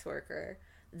a sex worker,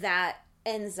 that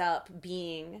ends up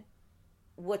being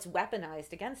what's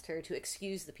weaponized against her to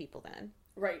excuse the people then.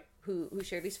 Right. Who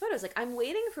shared these photos. Like, I'm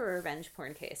waiting for a revenge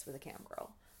porn case with a cam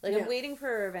girl. Like, I'm waiting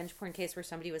for a revenge porn case where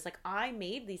somebody was like, I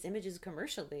made these images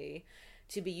commercially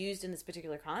to be used in this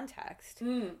particular context,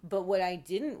 but what I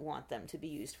didn't want them to be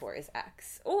used for is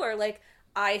X. Or, like,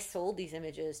 I sold these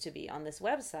images to be on this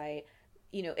website,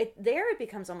 it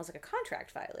becomes almost like a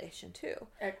contract violation too.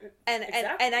 And Exactly.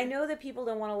 and I know that people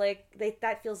don't want to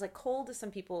that feels like cold to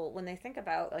some people when they think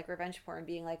about like revenge porn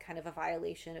being like kind of a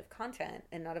violation of content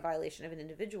and not a violation of an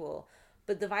individual.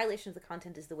 But the violation of the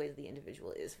content is the way that the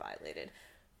individual is violated.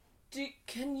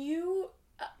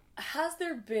 Has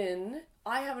there been,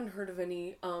 I haven't heard of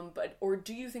any, or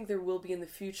do you think there will be in the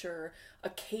future a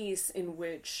case in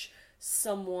which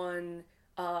someone,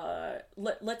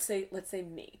 let's say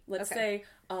me, say,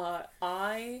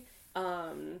 I,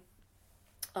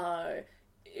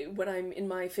 when I'm in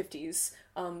my 50s,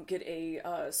 get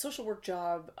a social work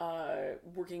job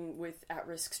working with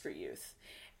at-risk street youth,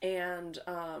 and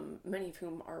many of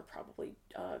whom are probably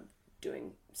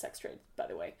doing sex trade, by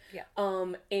the way. Yeah.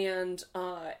 And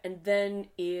then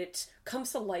it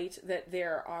comes to light that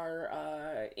there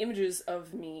are images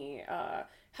of me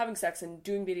having sex and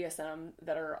doing BDSM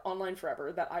that are online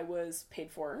forever that I was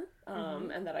paid for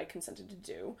and that I consented to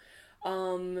do.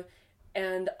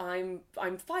 And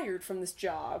I'm fired from this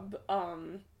job.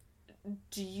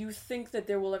 Do you think that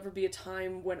there will ever be a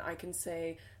time when I can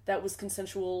say that was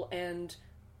consensual and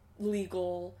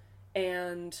legal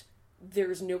and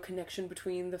there's no connection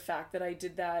between the fact that I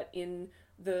did that in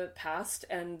the past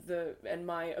and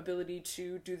my ability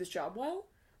to do this job well?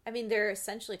 I mean, they're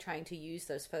essentially trying to use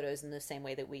those photos in the same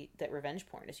way that revenge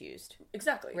porn is used.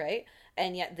 Exactly. Right?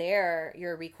 And yet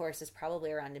your recourse is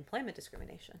probably around employment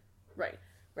discrimination. Right.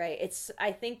 Right.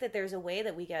 I think that there's a way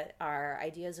that we get our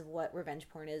ideas of what revenge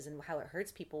porn is and how it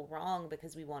hurts people wrong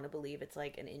because we want to believe it's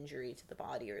like an injury to the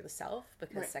body or the self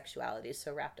because sexuality is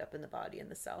so wrapped up in the body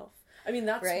and the self. I mean,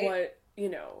 that's what,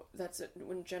 that's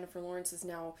when Jennifer Lawrence is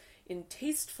now in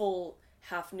tasteful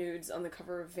half nudes on the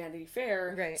cover of Vanity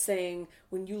Fair saying,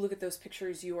 when you look at those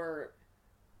pictures, you are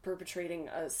perpetrating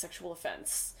a sexual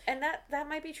offense. And that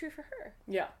might be true for her.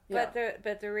 Yeah. But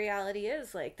the reality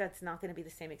is like that's not going to be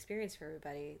the same experience for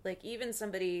everybody. Like even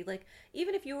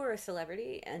if you were a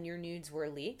celebrity and your nudes were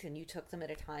leaked and you took them at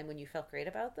a time when you felt great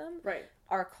about them. Right.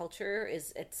 Our culture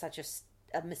is at such a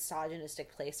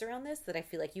misogynistic place around this that I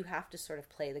feel like you have to sort of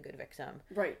play the good victim.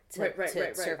 Right.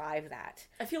 To survive that.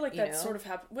 I feel like that sort of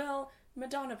happened. Well,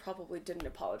 Madonna probably didn't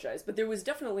apologize, but there was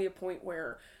definitely a point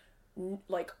where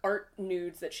like art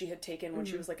nudes that she had taken when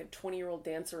she was like a 20-year-old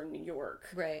dancer in New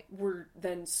York were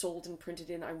then sold and printed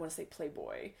in, I want to say,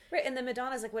 Playboy. Right, and then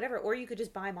Madonna's like, whatever, or you could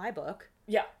just buy my book.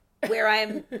 Yeah. Where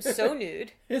I'm so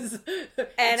nude.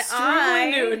 And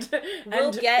I nude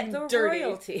will get the dirty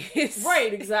royalties.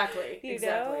 Right, exactly. You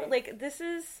exactly. know? Like, this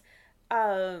is...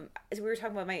 we were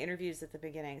talking about my interviews at the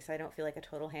beginning, so I don't feel like a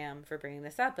total ham for bringing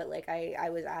this up, but like I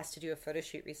was asked to do a photo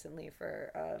shoot recently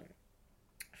for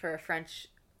a French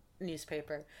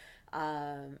newspaper,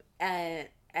 and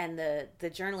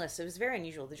the journalist, it was very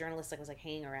unusual, the journalist was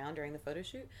hanging around during the photo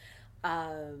shoot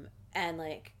and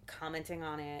like commenting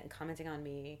on it and commenting on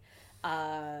me,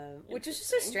 which is just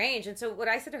so strange. And so what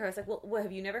I said to her, I was like, well,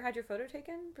 have you never had your photo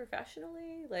taken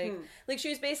professionally? Like she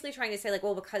was basically trying to say like,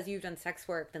 well, because you've done sex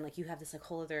work, then like you have this like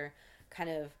whole other kind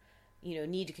of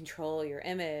need to control your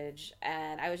image.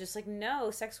 And I was just like,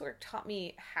 no, sex work taught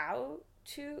me how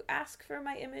to ask for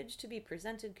my image to be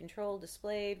presented, controlled,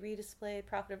 displayed, redisplayed,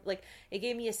 profitable. Like, it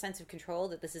gave me a sense of control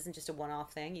that this isn't just a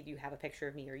one-off thing. You have a picture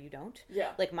of me or you don't.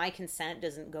 Yeah. Like, my consent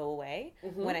doesn't go away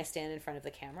when I stand in front of the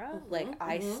camera.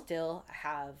 I still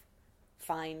have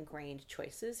fine-grained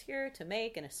choices here to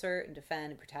make and assert and defend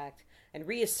and protect and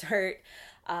reassert,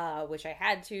 which I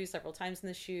had to several times in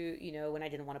the shoot, when I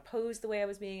didn't want to pose the way I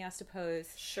was being asked to pose.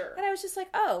 Sure. And I was just like,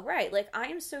 oh, right. Like, I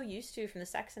am so used to, from the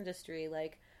sex industry,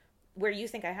 like, where you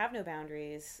think I have no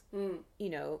boundaries,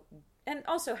 and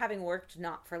also having worked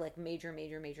not for like major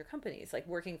companies, like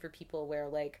working for people where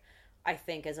like, I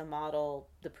think as a model,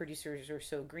 the producers were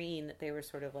so green that they were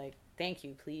sort of like, thank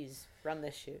you, please run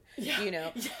this shoot,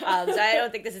 So I don't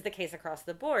think this is the case across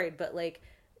the board, but like,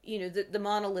 the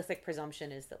monolithic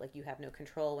presumption is that like you have no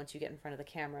control once you get in front of the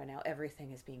camera. Now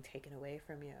everything is being taken away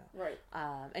from you. Right.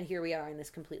 And here we are in this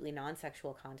completely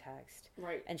non-sexual context.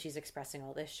 Right. And she's expressing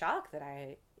all this shock that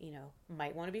I,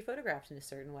 might want to be photographed in a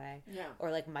certain way. Yeah.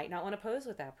 Or like might not want to pose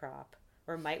with that prop.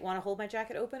 Or might want to hold my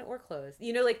jacket open or closed.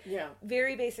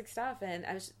 Very basic stuff. And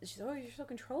she's like, oh, you're so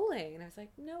controlling. And I was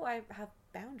like, no, I have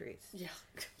boundaries. Yeah.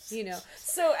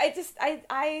 So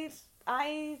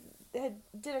I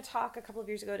did a talk a couple of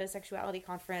years ago at a sexuality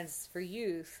conference for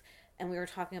youth, and we were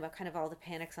talking about kind of all the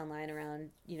panics online around,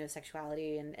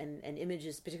 sexuality and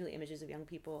images, particularly images of young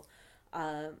people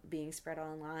being spread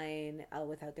online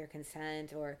without their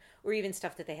consent, or even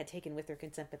stuff that they had taken with their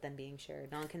consent but then being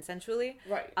shared non-consensually.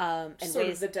 Right. And sort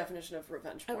of the definition of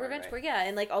revenge porn. Revenge porn, yeah.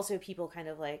 And like also people kind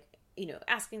of like,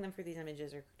 asking them for these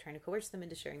images or trying to coerce them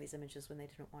into sharing these images when they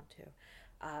didn't want to.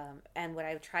 And what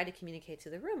I tried to communicate to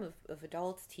the room of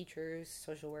adults, teachers,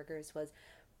 social workers was,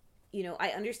 I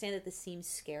understand that this seems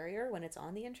scarier when it's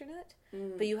on the internet,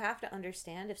 but you have to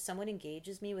understand if someone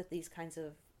engages me with these kinds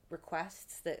of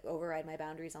requests that override my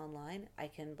boundaries online, I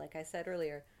can, like I said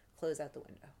earlier, close out the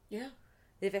window. Yeah.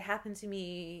 If it happened to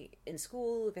me in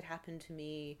school, if it happened to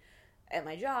me at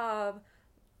my job,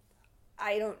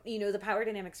 I don't, the power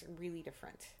dynamics are really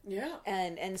different. Yeah.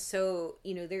 And so,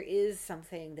 there is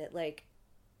something that, like,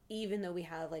 even though we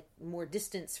have, like, more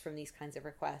distance from these kinds of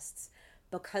requests,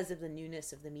 because of the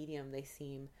newness of the medium, they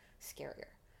seem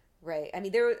scarier, right? I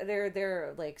mean, there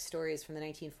are like stories from the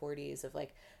 1940s of,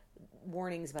 like,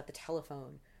 warnings about the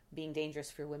telephone being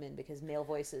dangerous for women because male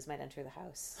voices might enter the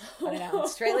house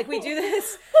unannounced, right? Like, we do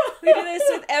this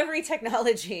with every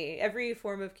technology, every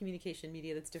form of communication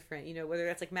media that's different, whether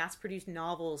that's like mass-produced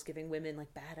novels giving women,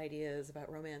 like, bad ideas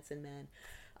about romance in men,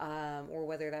 or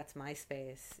whether that's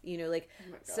MySpace,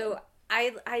 so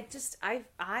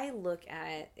I look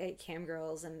at cam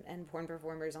girls and porn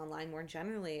performers online more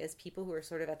generally as people who are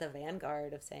sort of at the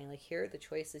vanguard of saying, like, here are the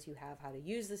choices you have, how to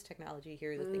use this technology,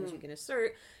 here are the things you can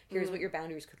assert, here's what your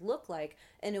boundaries could look like,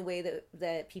 in a way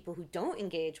that people who don't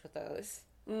engage with those,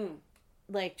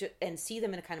 like, and see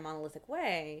them in a kind of monolithic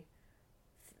way,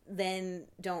 then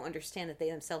don't understand that they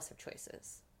themselves have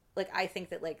choices. Like, I think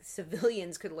that, like,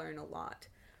 civilians could learn a lot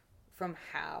from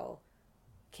how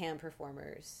cam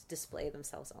performers display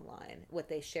themselves online, what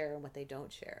they share and what they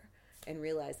don't share, and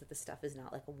realize that the stuff is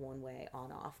not like a one-way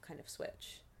on-off kind of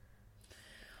switch.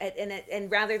 And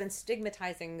rather than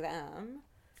stigmatizing them,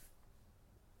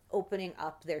 opening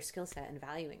up their skill set and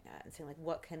valuing that and saying, like,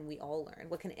 what can we all learn?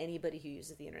 What can anybody who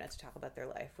uses the internet to talk about their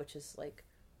life, which is, like,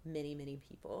 many, many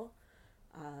people,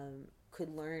 could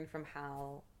learn from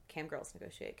how cam girls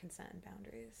negotiate consent and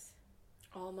boundaries.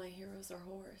 All my heroes are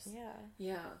whores. Yeah.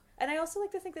 Yeah. And I also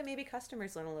like to think that maybe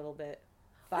customers learn a little bit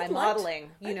by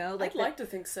modeling, I'd like to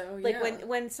think so. Like, yeah.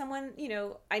 when someone,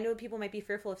 I know people might be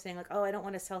fearful of saying, like, oh, I don't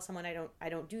want to sell someone, I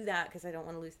don't do that because I don't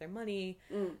want to lose their money.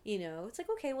 It's like,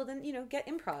 okay, well then, get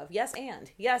improv. Yes,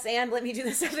 and let me do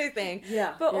this other thing.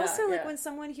 Yeah. But also, like, when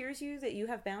someone hears you that you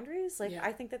have boundaries, like, Yeah.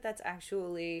 I think that that's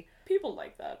actually... People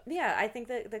like that. Yeah, I think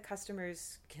that the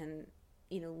customers can,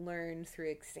 learn through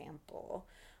example.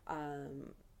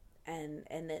 And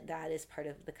that is part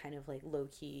of the kind of, like,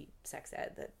 low-key sex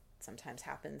ed that sometimes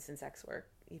happens in sex work,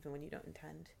 even when you don't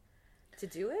intend to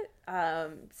do it.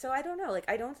 So I don't know. Like,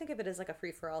 I don't think of it as, like, a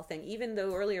free-for-all thing, even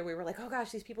though earlier we were like, oh gosh,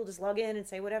 these people just log in and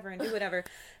say whatever and do whatever.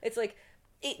 It's like,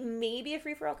 it may be a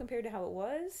free-for-all compared to how it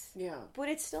was. Yeah. But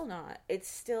it's still not. It's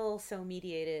still so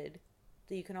mediated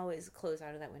that you can always close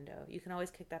out of that window. You can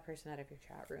always kick that person out of your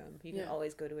chat room. You can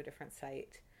always go to a different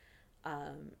site.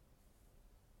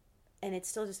 And it's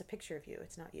still just a picture of you.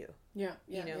 It's not you. Yeah.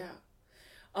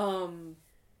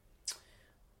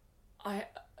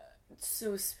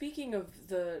 So speaking of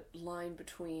the line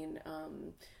between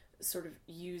sort of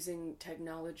using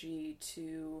technology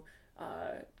to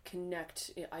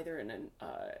connect either in an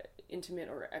intimate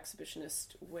or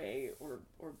exhibitionist way or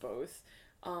both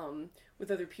with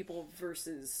other people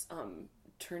versus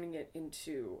turning it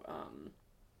into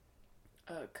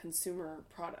a consumer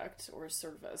product or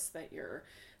service that you're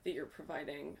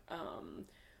providing.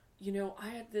 I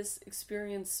had this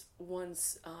experience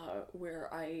once where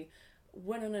I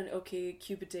went on an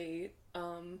OkCupid date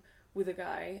with a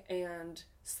guy and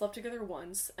slept together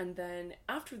once, and then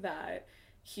after that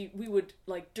we would,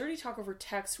 like, dirty talk over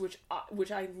text, which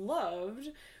I loved,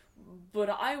 but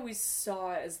I always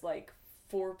saw as, like,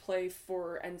 foreplay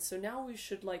and so now we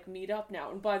should, like, meet up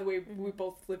now. And by the way, we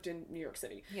both lived in New York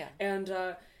City. Yeah.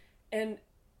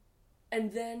 And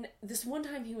then this one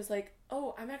time he was like,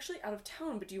 oh, I'm actually out of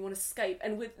town, but do you want to Skype?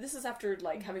 And this is after,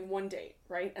 like, having one date,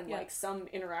 right? And like some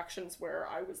interactions where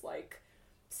I was like,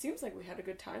 seems like we had a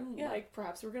good time. Yeah. Like,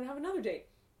 perhaps we're going to have another date.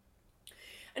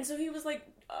 And so he was like,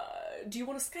 do you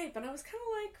want to Skype? And I was kind of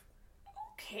like,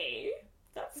 okay,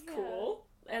 that's cool.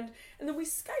 And then we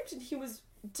Skyped, and he was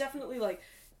definitely, like,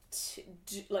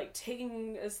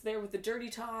 taking us there with the dirty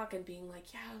talk and being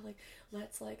like, yeah, like,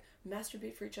 let's, like,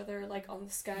 masturbate for each other, like, on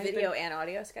the Skype. Video and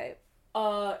audio Skype?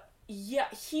 Yeah,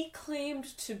 he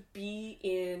claimed to be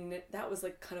in, that was,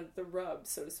 like, kind of the rub,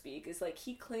 so to speak, is, like,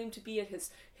 he claimed to be at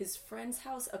his friend's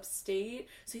house upstate,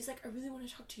 so he's like, I really want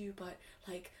to talk to you, but,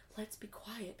 like, let's be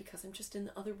quiet, because I'm just in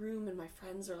the other room, and my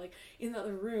friends are, like, in the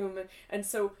other room, and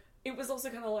so it was also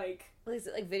kind of like... Well, is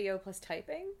it, like, video plus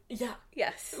typing? Yeah.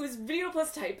 Yes. It was video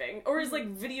plus typing, or is like,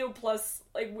 video plus,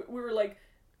 like, we were, like,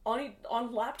 on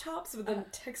laptops, but then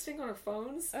texting on our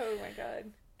phones. Oh, my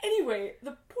God. Anyway,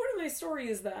 the point of my story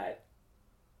is that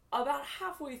about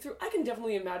halfway through, I can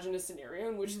definitely imagine a scenario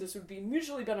in which this would be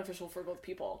mutually beneficial for both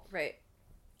people. Right.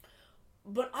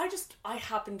 But I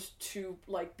happened to,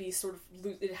 like, be sort of,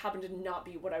 it happened to not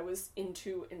be what I was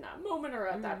into in that moment or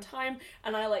at that time,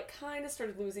 and I, like, kind of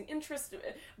started losing interest,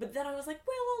 but then I was like,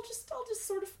 well, I'll just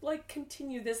sort of, like,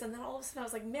 continue this, and then all of a sudden I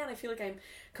was like, man, I feel like I'm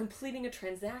completing a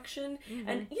transaction,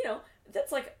 and, you know,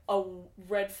 that's, like, a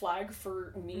red flag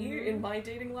for me in my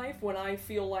dating life, when I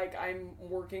feel like I'm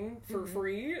working for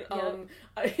free,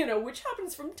 you know, which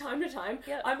happens from time to time.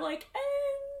 I'm like,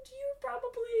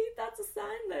 probably that's a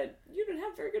sign that you don't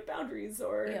have very good boundaries,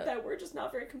 or that we're just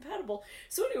not very compatible.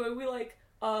 So anyway, we like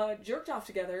jerked off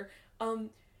together,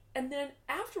 and then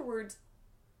afterwards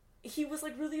he was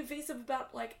like really evasive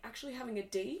about like actually having a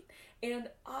date, and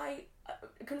I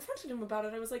confronted him about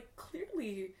it. I was like,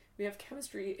 clearly we have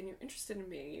chemistry and you're interested in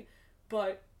me,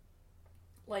 but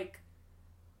like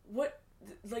what,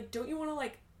 like, don't you want to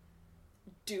like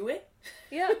do it?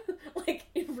 Like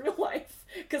in real life,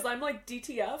 because I'm like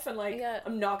DTF, and like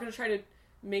I'm not gonna try to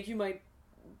make you my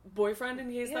boyfriend in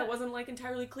case that wasn't like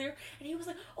entirely clear. And he was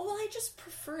like, oh well, I just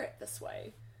prefer it this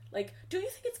way. Like, don't you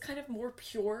think it's kind of more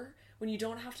pure when you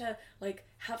don't have to like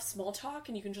have small talk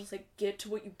and you can just like get to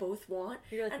what you both want?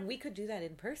 You're like, and we could do that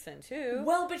in person too.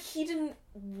 Well, but he didn't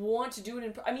want to do it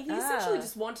in I mean, he essentially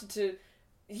just wanted to,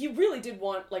 he really did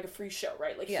want like a free show,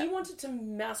 right? Like he wanted to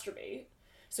masturbate.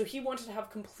 So he wanted to have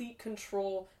complete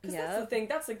control, because that's the thing,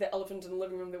 that's like the elephant in the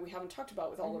living room that we haven't talked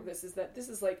about with all of this, is that this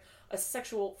is like a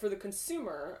sexual, for the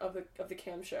consumer of the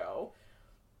cam show,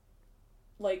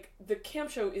 like the cam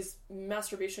show is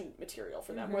masturbation material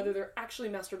for them, whether they're actually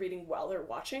masturbating while they're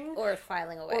watching. Or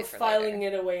filing away. Or filing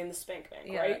it away in the spank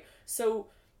bank, right? So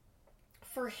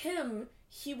for him,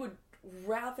 he would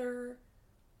rather,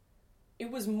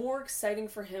 it was more exciting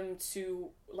for him to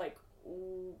like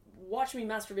watch me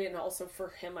masturbate, and also for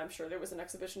him, I'm sure there was an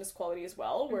exhibitionist quality as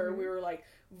well, where we were like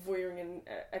voyeuring and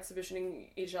exhibitioning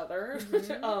each other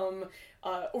over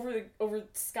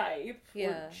Skype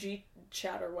or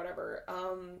G-chat or whatever.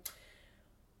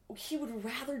 He would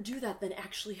rather do that than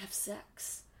actually have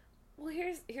sex. Well,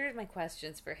 here's my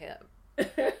questions for him.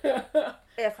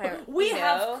 We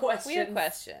have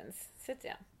questions. Sit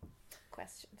down.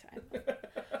 Question time.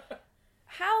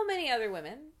 How many other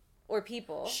women or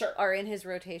people are in his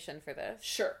rotation for this?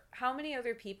 Sure. How many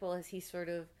other people has he sort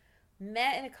of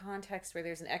met in a context where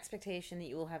there's an expectation that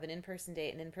you will have an in-person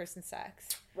date and in-person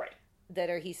sex? Right.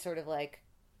 He's sort of like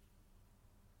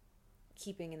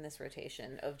keeping in this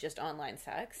rotation of just online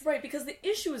sex. Right, because the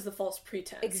issue is the false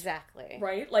pretense. Exactly.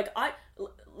 Right?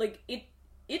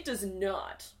 It does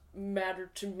not matter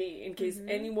to me, in case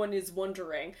anyone is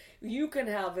wondering. You can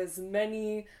have as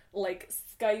many like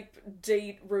Skype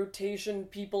date rotation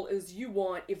people as you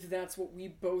want if that's what we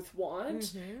both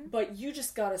want, but you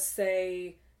just gotta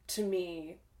say to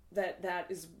me that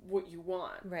is what you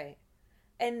want. Right.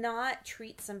 And not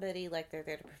treat somebody like they're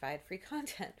there to provide free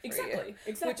content for you.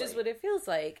 Exactly. Which is what it feels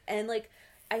like. And like,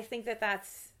 I think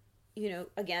that's, you know,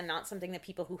 again, not something that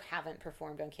people who haven't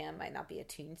performed on cam might not be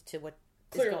attuned to what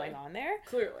is going on there.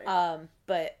 Clearly.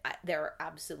 But there are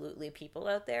absolutely people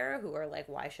out there who are like,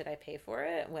 why should I pay for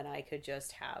it when I could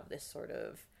just have this sort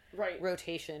of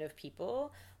rotation of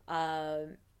people?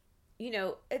 You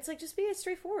know, it's like, just be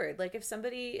straightforward. Like,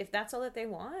 if that's all that they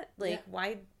want, like,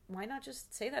 why not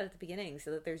just say that at the beginning,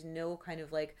 so that there's no kind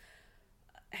of like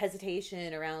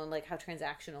hesitation around like how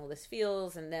transactional this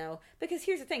feels. And now, because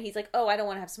here's the thing, he's like, oh, I don't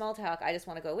want to have small talk, I just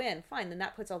want to go in. Fine, then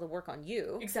that puts all the work on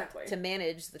you to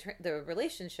manage the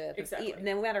relationship,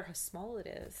 no matter how small it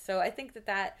is. So I think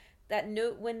that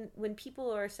note, when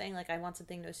people are saying like, I want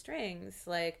something no strings,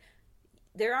 like,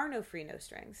 there are no free no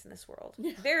strings in this world.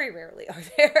 Very rarely are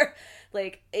there.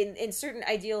 Like in certain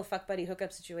ideal fuck buddy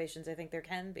hookup situations, I think there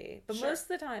can be, but most of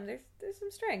the time there's some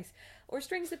strings, or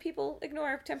strings that people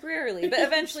ignore temporarily, but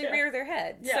eventually rear their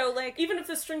head. So like, even if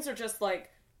the strings are just like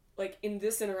in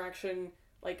this interaction,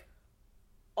 like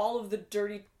all of the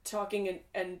dirty talking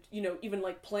and you know, even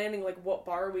like planning like what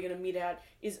bar are we going to meet at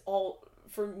is all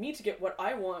for me to get what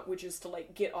I want, which is to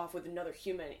like get off with another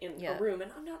human in a room.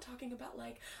 And I'm not talking about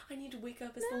like, I need to wake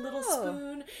up as the little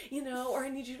spoon, you know, or I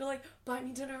need you to like buy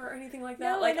me dinner or anything like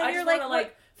that. Like, I just want to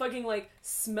like fucking like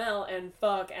smell and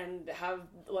fuck and have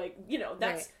like, you know,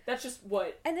 that's just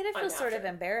what. And then it feels sort of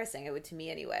embarrassing, it would, to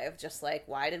me anyway, of just like,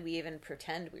 why did we even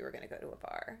pretend we were going to go to a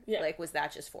bar? Like, was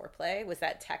that just foreplay? Was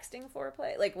that texting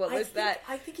foreplay? Like, what was that?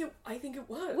 I think it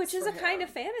was. Which is a kind of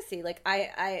fantasy. Like,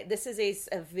 this is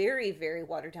a very, very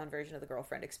watered down version of the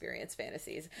girlfriend experience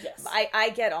fantasies. Yes.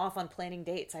 I get off on planning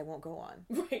dates I won't go on.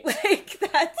 Right. Like,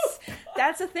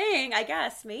 that's a thing, I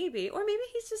guess, maybe. Or maybe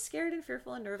he's just scared and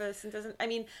fearful and nervous and doesn't, I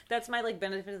mean, that's my, like,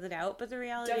 benefit of the doubt, but the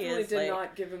reality Definitely is, did like,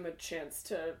 not give him a chance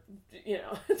to, you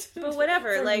know, but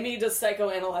whatever, for like, me to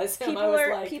psychoanalyze him. I was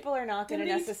like, people are not going to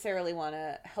delete. necessarily want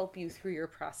to help you through your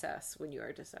process when you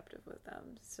are deceptive with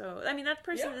them. So, I mean, that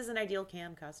person is an ideal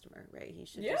cam customer, right? He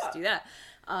should just do that.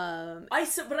 But I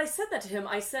said that to him.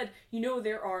 I said, you know,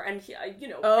 there are, and he, you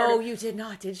know. Oh, you did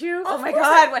not, did you? Oh my course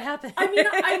God, what happened?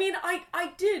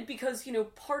 I did, because, you know,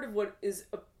 part of what is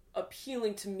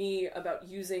appealing to me about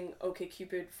using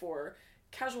OkCupid for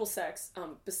casual sex,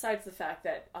 besides the fact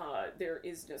that there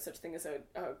is no such thing as a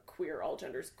queer all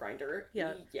genders grinder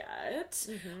yet,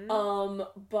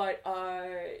 but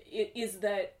it is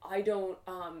that I don't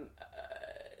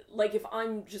like, if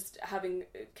I'm just having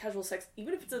casual sex,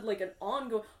 even if it's like an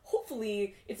ongoing,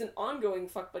 hopefully it's an ongoing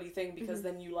fuck buddy thing, because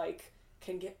then you like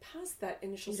can get past that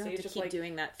initial stage have to of keep like,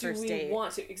 doing that do first we date.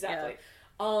 want to exactly.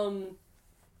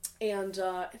 And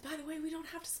by the way, we don't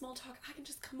have to small talk. I can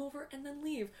just come over and then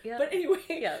leave. Yep. But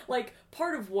anyway, like,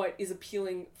 part of what is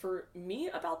appealing for me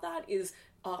about that is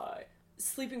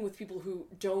sleeping with people who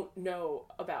don't know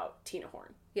about Tina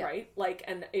Horn, right? Like,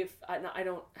 and if I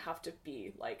don't have to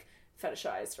be like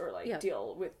fetishized or like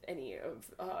deal with any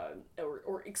of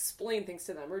or explain things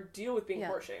to them, or deal with being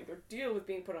horse shamed, or deal with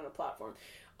being put on a platform,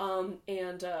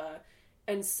 and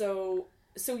so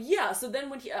then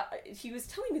when he was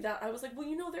telling me that, I was like, well,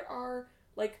 you know, there are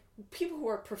like people who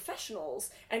are professionals,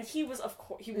 and he was, of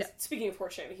course, speaking of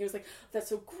horse shaming, he was like, that's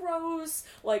so gross,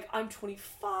 like, I'm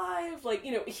 25, like,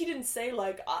 you know, he didn't say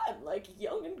like, I'm like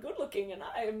young and good looking and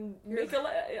I'm in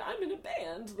a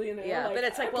band, you know, like, but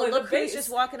it's like, well, look who's just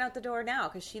walking out the door now,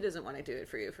 because she doesn't want to do it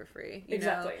for you for free, you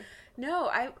know? No,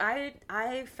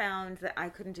 I found that I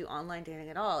couldn't do online dating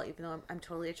at all, even though I'm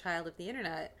totally a child of the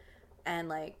internet, and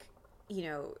like, you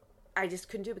know, I just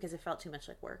couldn't do it because it felt too much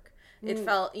like work. It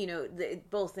felt, you know,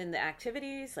 both in the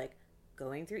activities, like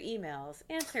going through emails,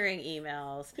 answering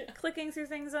emails, clicking through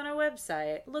things on a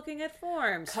website, looking at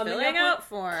forms, filling out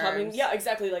forms.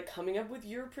 Like coming up with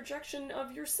your projection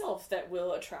of yourself that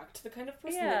will attract the kind of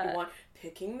person that you want,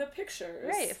 picking the pictures.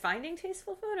 Right, finding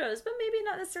tasteful photos, but maybe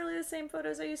not necessarily the same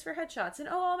photos I use for headshots. And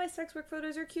all my sex work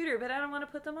photos are cuter, but I don't want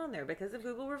to put them on there because of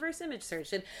Google reverse image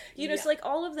search. And, you know, it's like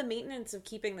all of the maintenance of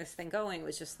keeping this thing going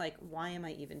was just like, why am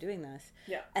I even doing this?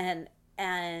 Yeah.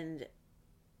 And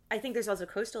I think there's also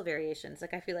coastal variations.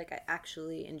 Like, I feel like I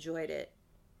actually enjoyed it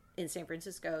in San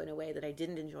Francisco in a way that I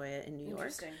didn't enjoy it in New York.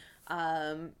 Interesting.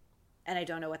 And I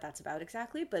don't know what that's about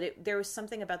exactly, but there was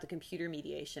something about the computer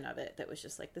mediation of it that was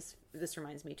just like, this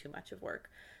reminds me too much of work.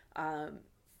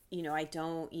 You know, I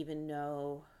don't even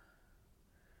know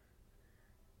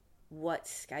what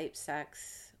Skype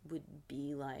sex would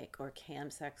be like, or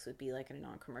cam sex would be like in a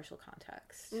non-commercial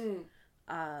context.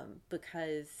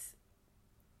 Because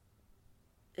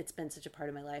it's been such a part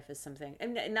of my life as something,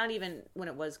 and not even when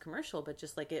it was commercial, but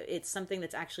just like it's something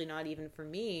that's actually not even for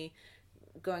me.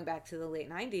 Going back to the late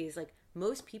 90s, like,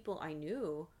 most people I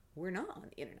knew were not on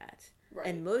the internet. Right.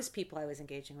 And most people I was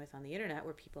engaging with on the internet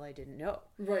were people I didn't know.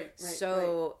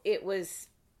 So it was,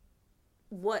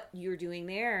 what you're doing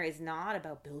there is not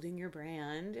about building your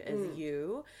brand as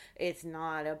you. It's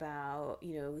not about,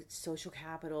 you know, social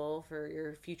capital for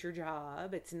your future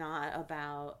job. It's not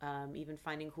about even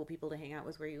finding cool people to hang out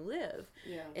with where you live.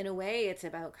 Yeah. In a way, it's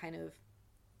about kind of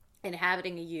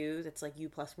inhabiting a you that's like you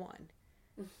plus one.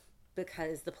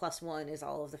 Because the plus one is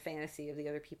all of the fantasy of the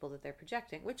other people that they're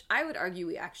projecting, which I would argue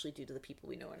we actually do to the people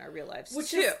we know in our real lives,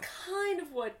 which too. Is kind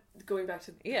of what, going back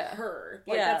to Her,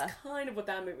 like, that's kind of what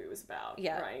that movie was about,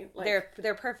 right? Like,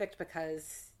 they're perfect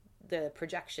because the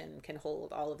projection can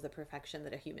hold all of the perfection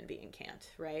that a human being can't,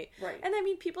 right? And I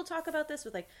mean, people talk about this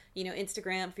with, like, you know,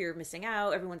 Instagram, fear of missing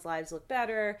out, everyone's lives look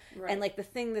better, and like the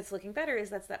thing that's looking better is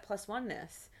that's that plus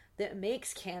oneness that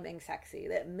makes camming sexy,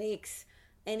 that makes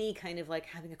any kind of like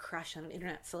having a crush on an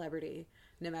internet celebrity,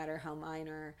 no matter how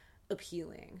minor,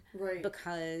 appealing. Right.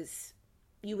 Because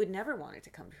you would never want it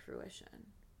to come to fruition.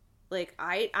 Like,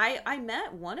 I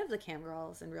met one of the cam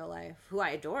girls in real life who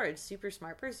I adored, super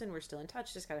smart person. We're still in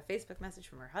touch. Just got a Facebook message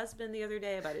from her husband the other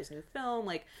day about his new film.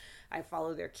 Like, I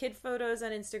follow their kid photos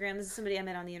on Instagram. This is somebody I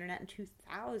met on the internet in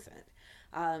 2000.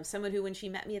 Someone who, when she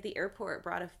met me at the airport,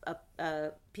 brought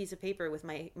a piece of paper with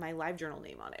my LiveJournal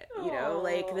name on it. You know,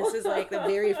 like, this is like the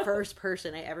very first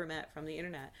person I ever met from the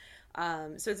internet.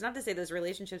 So it's not to say those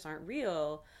relationships aren't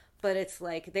real, but it's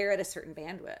like they're at a certain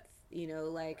bandwidth. You know,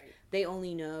 like they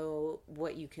only know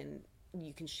what you can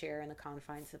share in the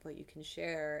confines of what you can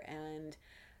share. And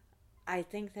I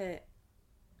think that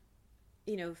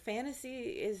fantasy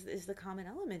is the common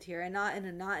element here, and not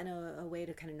in a way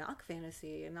to kind of knock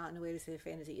fantasy, and not in a way to say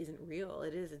fantasy isn't real.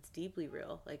 It's deeply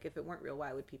real. Like, if it weren't real,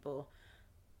 why would people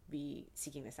be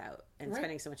seeking this out and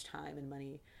spending so much time and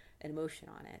money and emotion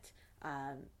on it?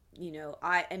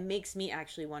 It makes me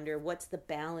actually wonder, what's the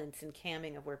balance and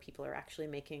camming of where people are actually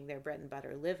making their bread and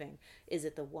butter living? Is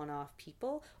it the one-off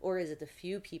people, or is it the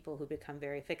few people who become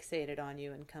very fixated on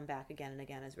you and come back again and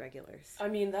again as regulars? I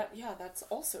mean, that's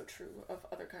also true of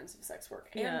other kinds of sex work,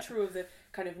 and true of the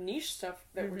kind of niche stuff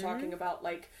that we're talking about.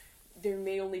 Like, there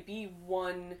may only be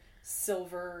one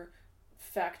silver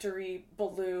factory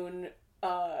balloon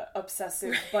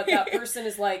obsessive, but that person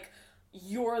is like,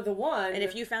 you're the one. And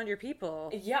if you found your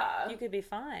people, you could be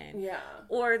fine. Yeah.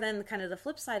 Or then kind of the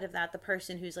flip side of that, the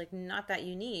person who's like not that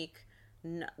unique,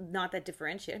 not that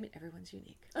differentiated. I mean, everyone's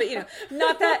unique, but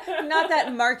not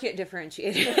that market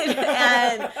differentiated,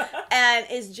 and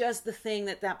is just the thing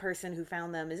that person who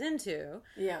found them is into.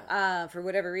 Yeah. For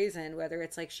whatever reason, whether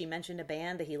it's like she mentioned a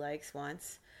band that he likes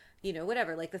once.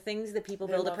 Whatever, like the things that people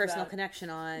build a personal connection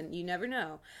on, you never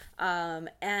know.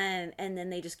 And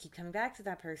then they just keep coming back to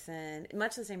that person.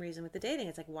 Much the same reason with the dating.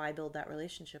 It's like, why build that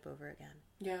relationship over again?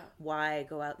 Yeah. Why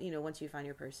go out, once you find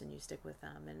your person, you stick with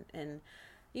them. And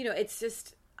it's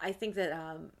just, I think that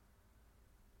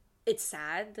it's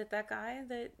sad that guy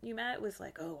that you met was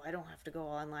like, oh, I don't have to go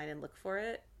online and look for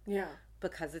it. Yeah.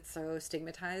 Because it's so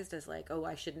stigmatized as like, oh,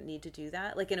 I shouldn't need to do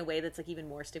that. Like, in a way that's like even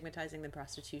more stigmatizing than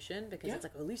prostitution, because it's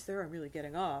like, well, at least there I'm really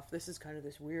getting off. This is kind of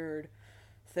this weird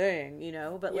thing,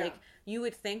 But like, you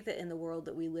would think that in the world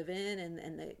that we live in,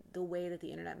 and the way that the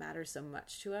internet matters so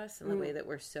much to us, and the way that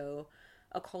we're so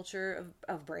a culture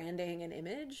of branding and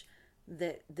image,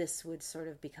 that this would sort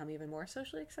of become even more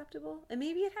socially acceptable. And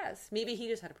maybe it has. Maybe he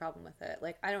just had a problem with it.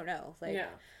 Like, I don't know. Like,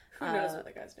 who knows what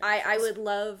the guy's doing? I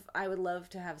would love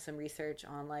to have some research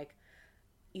on, like,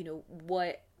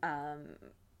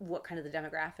 what kind of the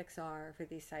demographics are for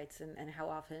these sites, and how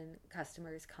often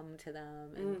customers come to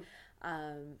them,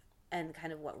 and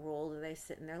kind of what role do they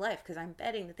sit in their life? Because I'm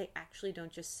betting that they actually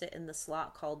don't just sit in the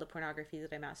slot called the pornography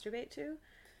that I masturbate to.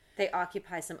 They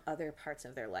occupy some other parts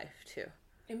of their life too.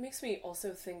 It makes me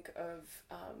also think of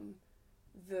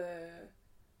the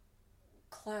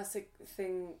classic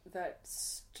thing that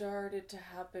started to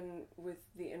happen with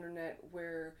the internet,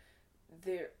 where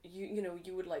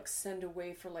you would like send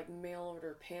away for like mail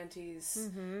order panties.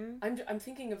 Mm-hmm. I'm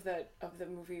thinking of the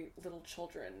movie Little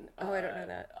Children. Oh, I don't know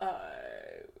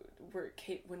that. Where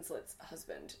Kate Winslet's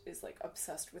husband is like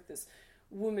obsessed with this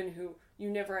woman who you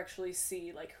never actually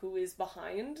see like who is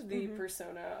behind the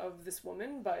persona of this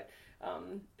woman, but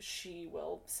she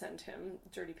will send him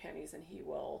dirty panties, and he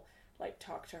will like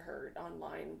talk to her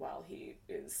online while he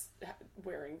is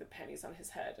wearing the panties on his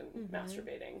head and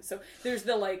masturbating. So there's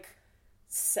the like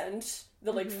scent,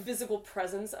 the like physical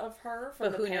presence of her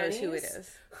from but the who panties. knows who it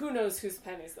is? Who knows whose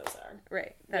panties those are?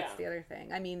 Right. That's the other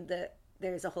thing. I mean,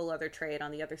 there's a whole other trade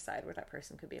on the other side where that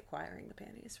person could be acquiring the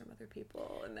panties from other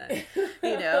people, and then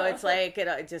it's like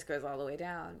it just goes all the way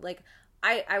down. Like,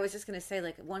 I was just gonna say,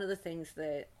 like, one of the things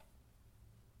that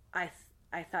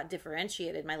I thought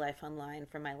differentiated my life online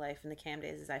from my life in the cam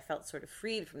days is I felt sort of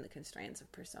freed from the constraints of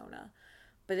persona.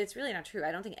 But it's really not true.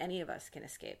 I don't think any of us can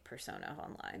escape persona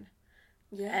online.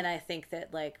 Yeah. And I think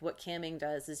that, like, what camming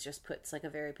does is just puts, like, a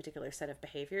very particular set of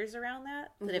behaviors around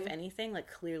that, that if anything,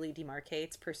 like, clearly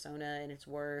demarcates persona and its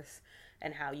worth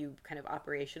and how you kind of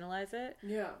operationalize it.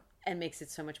 Yeah. And makes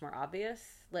it so much more obvious.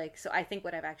 Like, so I think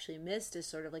what I've actually missed is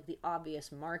sort of, like, the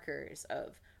obvious markers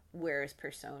of where is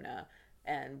persona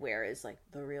and where is, like,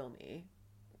 the real me,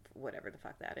 whatever the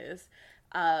fuck that is.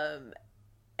 And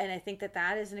I think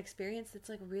that is an experience that's,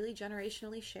 like, really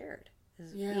generationally shared.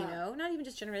 Yeah. Not even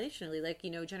just generationally, like,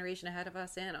 generation ahead of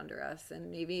us and under us,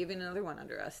 and maybe even another one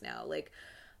under us now, like,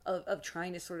 of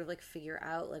trying to sort of, like, figure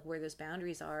out, like, where those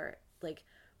boundaries are, like,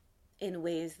 in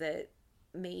ways that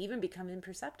may even become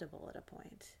imperceptible at a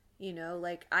point.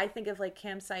 Like, I think of, like,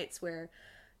 campsites where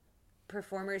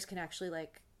performers can actually,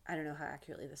 like, I don't know how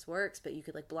accurately this works, but you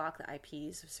could, like, block the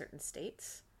IPs of certain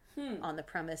states on the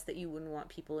premise that you wouldn't want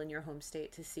people in your home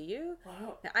state to see you.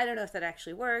 Wow. Now, I don't know if that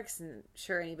actually works, and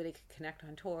sure, anybody could connect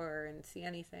on tour and see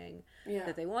anything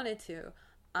that they wanted to.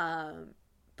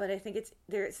 But I think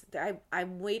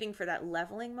I'm waiting for that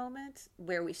leveling moment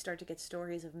where we start to get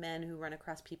stories of men who run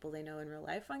across people they know in real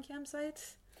life on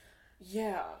campsites.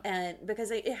 Yeah. And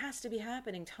because it has to be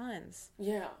happening tons.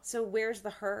 Yeah. So where's the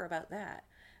her about that?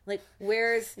 Like,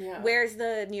 where's Yeah.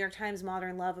 the New York Times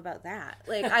Modern Love about that?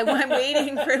 Like, I'm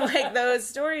waiting for, like, those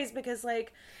stories because,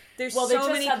 like, there's Well, they so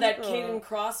just many had people. that Caden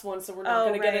Cross one, so we're not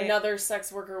going to right. get another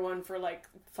sex worker one for like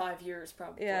 5 years,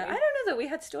 probably. Yeah, I don't know that we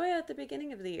had Stoya at the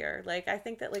beginning of the year. Like, I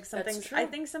think that, like, something. true. I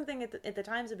think something at the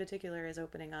Times in particular is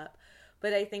opening up,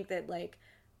 but I think that, like,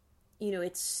 you know,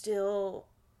 it's still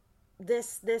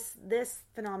this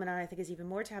phenomenon. I think is even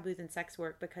more taboo than sex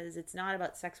work because it's not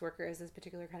about sex worker as this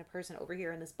particular kind of person over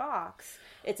here in this box.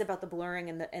 It's about the blurring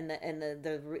and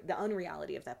the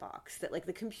unreality of that box. That, like,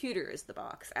 the computer is the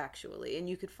box actually, and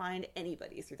you could find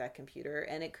anybody through that computer,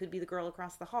 and it could be the girl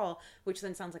across the hall, which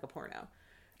then sounds like a porno.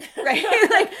 Right?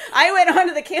 Like, I went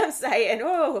onto the campsite and,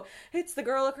 oh, it's the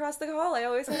girl across the hall I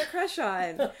always had a crush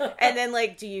on. And then,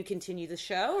 like, do you continue the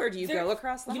show or do you go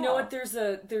across the hall? You know what?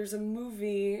 There's a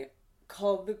movie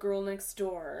called The Girl Next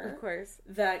Door. Of course.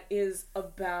 That is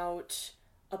about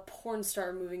a porn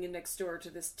star moving in next door to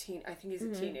this teen. I think he's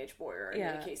a teenage boy, or in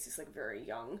any case, he's like a very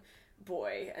young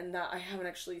boy. And that I haven't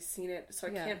actually seen it, so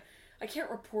I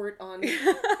can't report on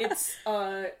its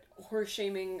horror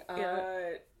shaming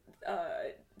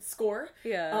score.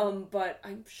 Yeah. But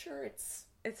I'm sure it's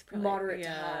probably moderate to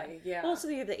high. Yeah. Also,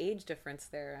 you have the age difference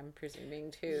there, I'm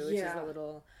presuming, too, which is a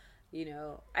little, you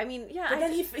know, I mean, yeah. But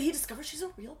then he discovers she's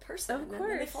a real person. Of and course.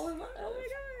 then they fall in love. Oh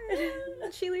my god.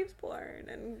 And she leaves porn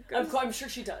and goes, I'm sure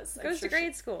she does. Goes to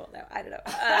grade school. No, I don't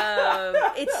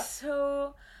know. It's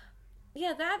so...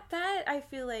 Yeah, that I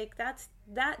feel like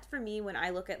that for me, when I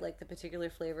look at, like, the particular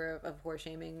flavor of whore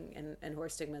shaming and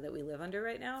whore stigma that we live under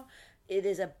right now, it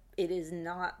is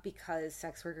not because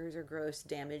sex workers are gross,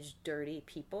 damaged, dirty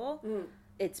people.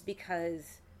 It's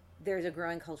because there's a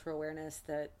growing cultural awareness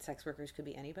that sex workers could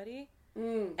be anybody,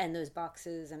 and those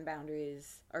boxes and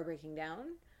boundaries are breaking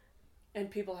down. And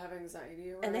people have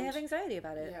anxiety around. And they have anxiety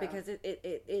about it because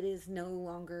it is no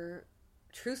longer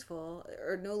truthful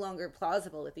or no longer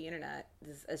plausible with the internet,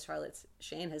 as Charlotte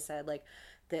Shane has said, like,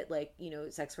 that, like, you know,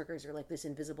 sex workers are like this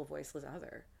invisible voiceless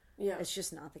other. Yeah, it's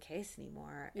just not the case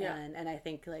anymore. Yeah. And I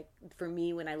think, like, for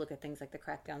me, when I look at things like the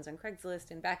crackdowns on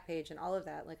Craigslist and Backpage and all of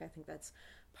that, like, I think that's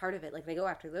part of it. Like, they go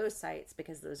after those sites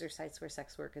because those are sites where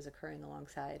sex work is occurring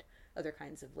alongside other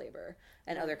kinds of labor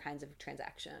and other kinds of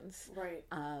transactions. Right.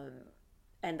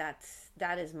 And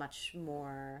that is much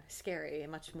more scary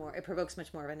and much more, it provokes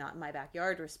much more of a not in my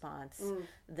backyard response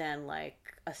than,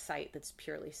 like, a site that's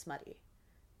purely smutty.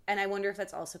 And I wonder if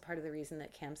that's also part of the reason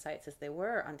that campsites as they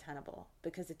were untenable,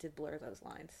 because it did blur those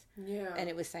lines. Yeah. And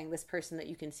it was saying this person that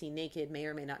you can see naked may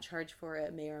or may not charge for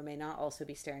it, may or may not also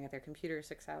be staring at their computer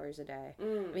 6 hours a day.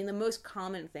 I mean, the most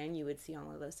common thing you would see on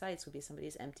one of those sites would be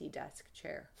somebody's empty desk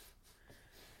chair.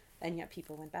 And yet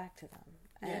people went back to them.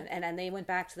 And they went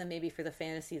back to them maybe for the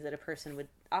fantasy that a person would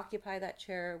occupy that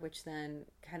chair, which then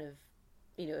kind of,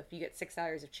 you know, if you get 6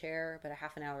 hours of chair, but a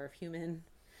half an hour of human,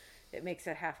 it makes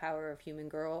a half hour of human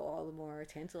girl all the more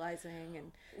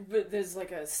tantalizing. But there's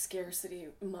like a scarcity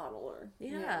model, or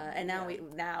and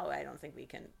now I don't think we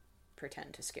can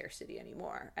pretend to scarcity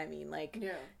anymore. I mean, like,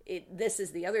 this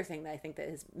is the other thing that I think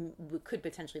that could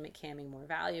potentially make camming more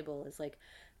valuable is, like,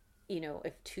 you know,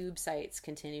 if tube sites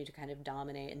continue to kind of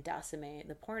dominate and decimate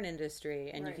the porn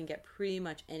industry, and you can get pretty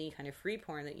much any kind of free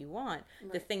porn that you want,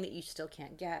 the thing that you still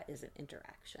can't get is an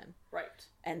interaction. Right.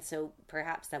 And so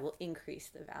perhaps that will increase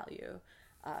the value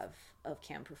of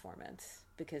cam performance,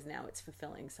 because now it's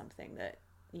fulfilling something that,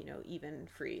 you know, even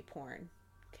free porn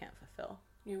can't fulfill.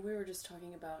 You know, we were just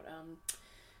talking about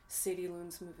Sadie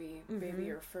Loon's movie, Baby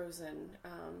or Frozen,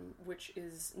 which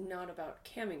is not about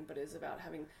camming, but is about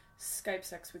having Skype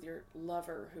sex with your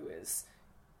lover who is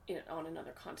on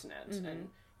another continent. And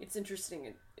it's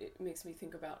interesting. It makes me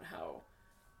think about how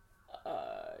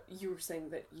you were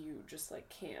saying that you just, like,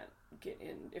 can't get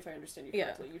in, if I understand you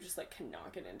correctly, you just, like,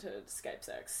 cannot get into Skype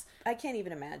sex. I can't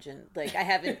even imagine. Like,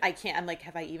 I'm like,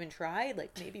 have I even tried?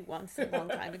 Like, maybe once a long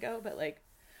time ago, but, like,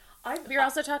 you're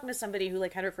also talking to somebody who,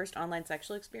 like, had her first online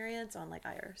sexual experience on, like,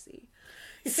 IRC.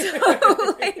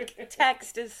 So, like,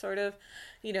 text is sort of,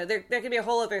 you know, there can be a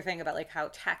whole other thing about, like,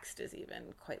 how text is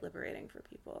even quite liberating for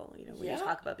people, you know, when you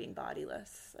talk about being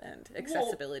bodiless and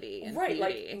accessibility and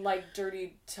beauty. Like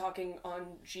dirty talking on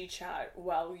GChat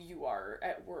while you are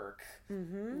at work,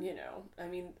 you know. I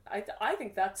mean, I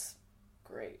think that's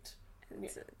great.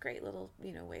 It's a great little,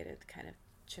 you know, way to kind of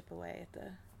chip away at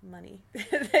the money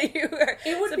that you are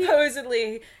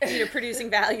supposedly you know, producing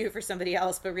value for somebody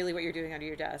else, but really what you're doing under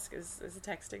your desk is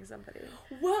texting somebody.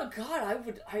 Well, God,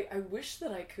 I wish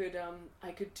that I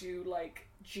could do, like,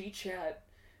 GChat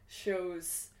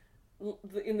shows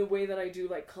in the way that I do,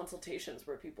 like, consultations,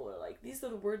 where people are like, these are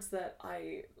the words that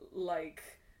I like,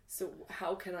 so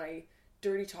how can I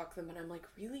dirty talk them, and I'm like,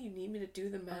 really? You need me to do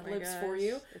the Mad my Libs for gosh,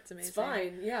 you? it's amazing. It's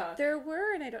fine, yeah. There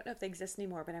were, and I don't know if they exist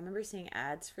anymore, but I remember seeing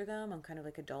ads for them on kind of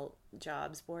like adult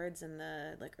jobs boards in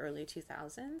the like early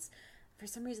 2000s. For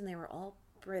some reason, they were all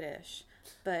British,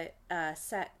 but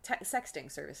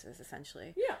sexting services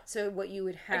essentially. Yeah. So what you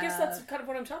would have, I guess that's kind of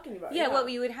what I'm talking about. yeah, what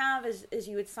you would have is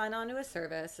you would sign on to a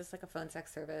service, it's like a phone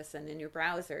sex service, and in your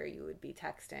browser you would be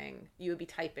texting, you would be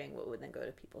typing what would then go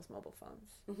to people's mobile phones,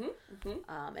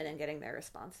 and then getting their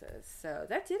responses. So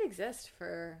that did exist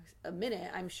for a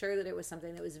minute. I'm sure that it was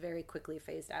something that was very quickly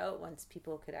phased out once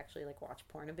people could actually like watch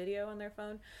porn video on their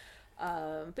phone.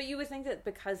 But you would think that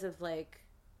because of like,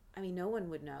 I mean, no one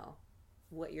would know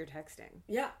what you're texting.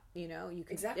 Yeah. You know, you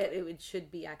could, exactly. It should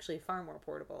be actually far more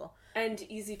portable. And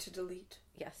easy to delete.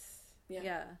 Yes. Yeah.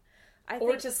 Yeah. Or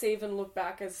think, to save and look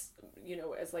back as, you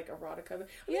know, as like erotica.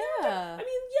 Yeah.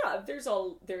 There's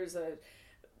the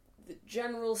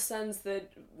general sense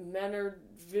that men are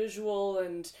visual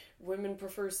and women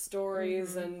prefer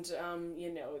stories, and,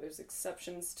 you know, there's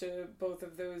exceptions to both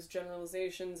of those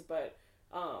generalizations, but,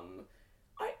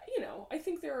 I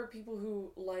think there are people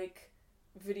who like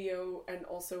video and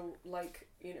also like,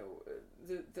 you know,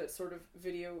 the sort of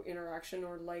video interaction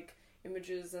or like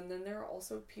images, and then there are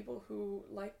also people who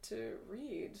like to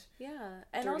read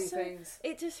and dirty also things.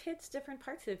 It just hits different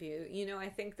parts of you. You know, I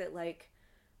think that like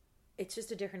it's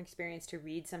just a different experience to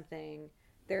read something.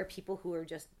 There are people who are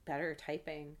just better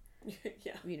typing,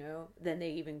 yeah, you know, than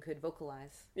they even could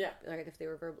vocalize. Yeah, like if they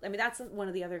were verbal. I mean, that's one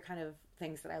of the other kind of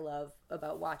things that I love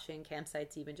about watching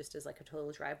campsites, even just as like a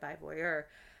total drive-by voyeur,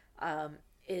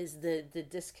 is the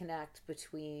disconnect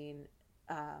between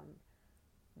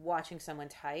watching someone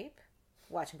type,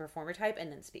 watching performer type,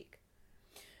 and then speak.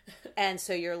 And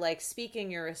so you're like speaking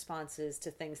your responses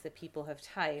to things that people have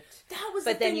typed. That was,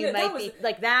 but then you might be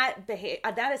like that.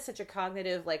 That is such a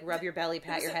cognitive like rub your belly,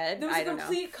 pat your head. There was a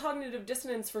complete cognitive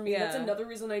dissonance for me. Yeah. That's another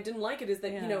reason I didn't like it. Is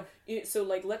that you know, so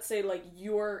like let's say like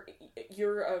you're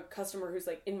a customer who's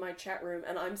like in my chat room,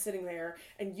 and I'm sitting there,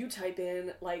 and you type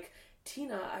in like,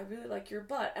 Tina, I really like your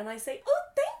butt, and I say, oh,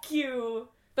 thank you.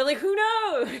 But like, who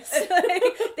knows?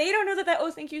 Like, they don't know that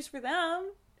oh, thank you's for them.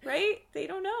 Right? They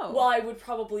don't know. Well, I would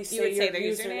probably say, you would say your their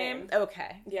username.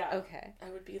 Okay. Yeah. Okay.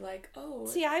 I would be like, oh.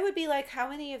 See, I would be like, how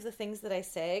many of the things that I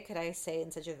say could I say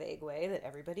in such a vague way that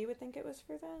everybody would think it was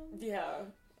for them? Yeah.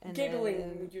 And giggling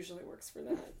then... usually works for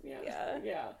that. Yeah. Yeah.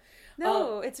 Yeah.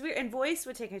 No, it's weird. And voice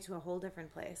would take it to a whole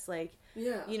different place. Like,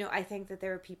 yeah. You know, I think that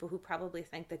there are people who probably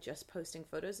think that just posting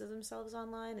photos of themselves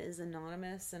online is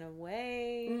anonymous in a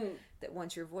way, that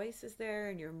once your voice is there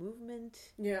and your movement.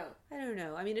 Yeah. I don't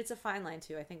know. I mean, it's a fine line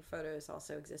too. I think photos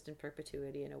also exist in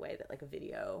perpetuity in a way that like a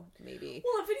video maybe.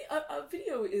 Well, a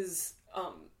video is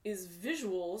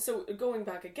visual. So going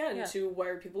back again to why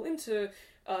are people into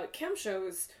cam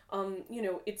shows, you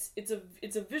know, it's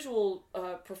a visual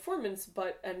performance,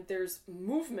 and there's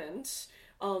movement,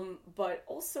 but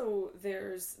also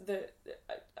there's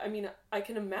I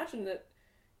can imagine that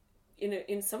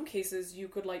in some cases you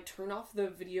could like turn off the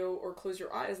video or close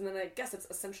your eyes, and then I guess it's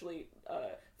essentially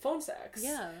phone sex.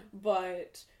 Yeah.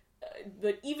 But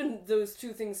even those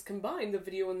two things combined, the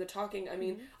video and the talking, I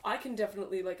mean, I can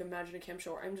definitely like imagine a cam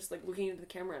show where I'm just like looking into the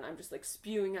camera and I'm just like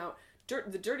spewing out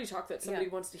the dirty talk that somebody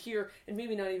wants to hear, and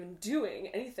maybe not even doing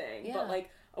anything, but like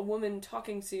a woman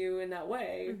talking to you in that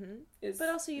way is. But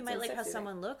also, you might like how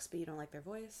someone looks, but you don't like their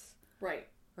voice, right?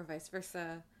 Or vice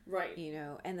versa, right? You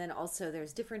know, and then also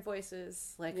there's different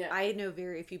voices. Like I know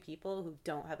very few people who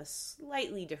don't have a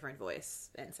slightly different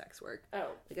voice in sex work. Oh,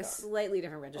 like a slightly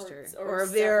different register, or a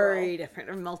very different,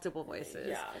 or multiple voices.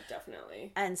 Yeah,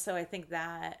 definitely. And so I think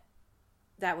that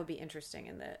would be interesting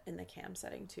in the cam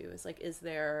setting too. Is like, is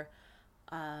there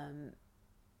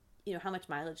you know, how much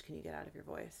mileage can you get out of your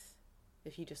voice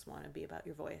if you just want to be about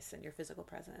your voice and your physical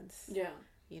presence? Yeah.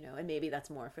 You know, and maybe that's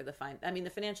more for the the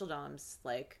financial doms,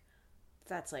 like,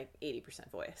 that's like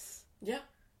 80% voice. Yeah.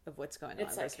 Of what's going on in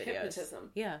those videos. It's like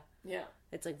hypnotism. Yeah. Yeah.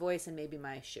 It's like voice and maybe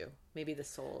my shoe. Maybe the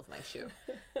sole of my shoe.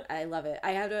 I love it.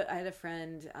 I had a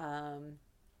friend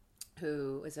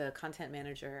who was a content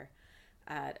manager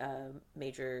at a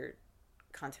major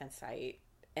content site,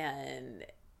 and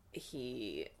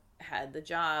he had the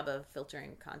job of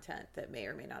filtering content that may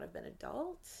or may not have been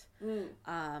adult.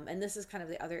 And this is kind of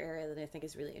the other area that I think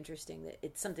is really interesting, that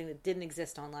it's something that didn't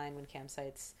exist online when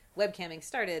campsites webcamming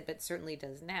started, but certainly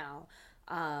does now.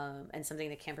 And something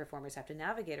that cam performers have to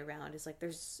navigate around is like,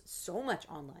 there's so much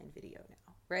online video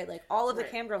now, right? Like all of the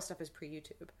cam girl stuff is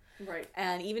pre-YouTube. Right.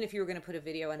 And even if you were going to put a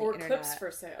video on the internet, clips for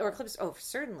sale, or clips,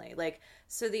 certainly. Like,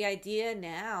 so the idea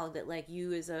now that like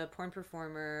you as a porn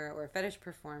performer or a fetish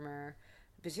performer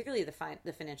particularly the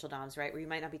financial doms, right, where you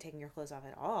might not be taking your clothes off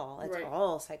at all. It's Right.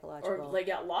 all psychological. Or, like,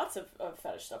 yeah, lots of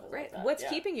fetish stuff is right. like that. What's yeah.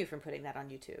 keeping you from putting that on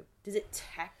YouTube? Does it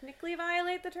technically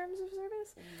violate the terms of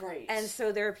service? Right. And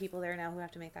so there are people there now who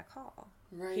have to make that call.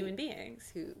 Right. Human beings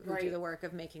who Right. do the work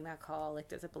of making that call. Like,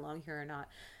 does it belong here or not?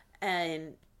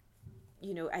 And,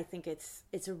 you know, I think it's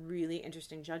a really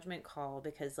interesting judgment call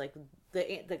because, like,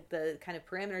 the kind of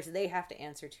parameters they have to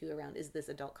answer to around is this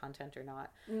adult content or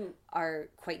not are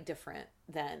quite different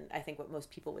than I think what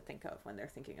most people would think of when they're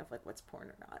thinking of, like, what's porn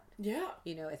or not. Yeah.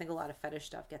 You know, I think a lot of fetish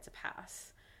stuff gets a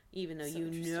pass, even though So you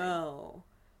interesting. know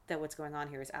that what's going on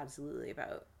here is absolutely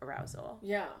about arousal.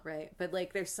 Yeah. Right? But,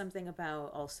 like, there's something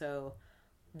about also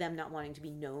them not wanting to be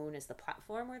known as the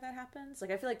platform where that happens.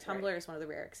 Like, I feel like Tumblr Right. is one of the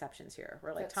rare exceptions here,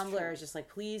 where, like, That's Tumblr true. is just like,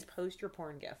 please post your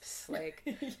porn gifs. Like,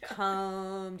 Yeah.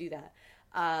 come do that.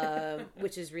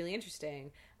 Which is really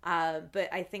interesting. But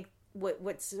I think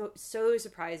what so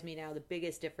surprised me now, the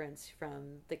biggest difference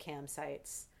from the cam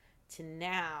sites to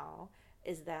now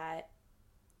is that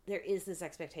there is this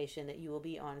expectation that you will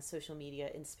be on social media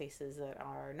in spaces that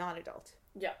are non-adult.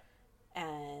 Yeah.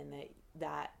 And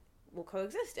that will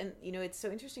coexist. And, you know, it's so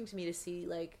interesting to me to see,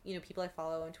 like, you know, people I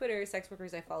follow on Twitter, sex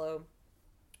workers I follow,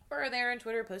 are there on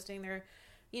Twitter posting their,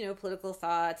 you know, political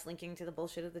thoughts, linking to the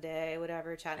bullshit of the day,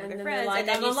 whatever, chatting with And their then they're friends. like, And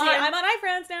then "I'm you see, online." I'm on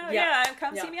iFriends now. Yeah. Yeah,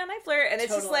 come Yeah. see me on iFlirt. And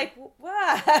it's just Totally. like,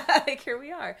 wow, like, here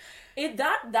we are.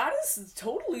 That is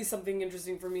totally something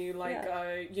interesting for me. Like,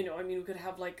 Yeah. you know, I mean, we could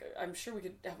have, like, I'm sure we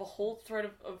could have a whole thread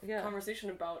of Yeah. conversation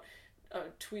about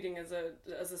tweeting as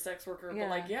a sex worker. Yeah. But,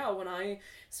 like, yeah, when I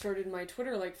started my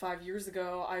Twitter, like, 5 years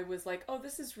ago, I was like, oh,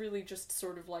 this is really just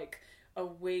sort of, like, a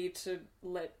way to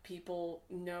let people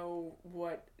know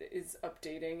what is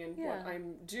updating and what Yeah.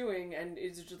 I'm doing, and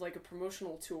it's just, like, a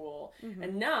promotional tool. Mm-hmm.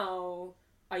 And now,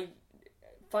 I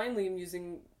finally am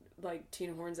using, like,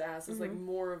 Tina Horn's ass as, like,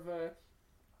 more of a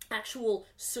actual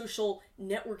social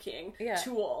networking Yeah.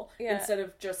 tool Yeah. instead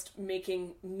of just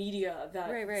making media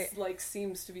that Right. like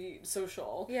seems to be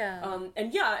social. Yeah.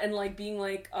 And like being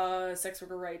like sex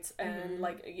worker rights and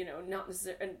like, you know, not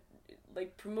necessarily, and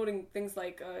like promoting things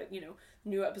like you know,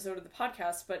 new episode of the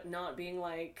podcast, but not being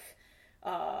like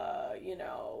you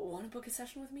know, want to book a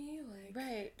session with me? Like,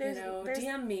 Right. you know,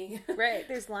 DM me. Right.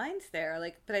 There's lines there.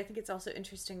 Like, but I think it's also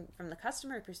interesting from the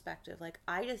customer perspective. Like,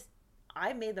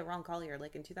 I made the wrong call here.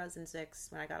 Like, in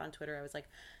 2006, when I got on Twitter, I was like,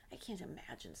 I can't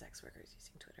imagine sex workers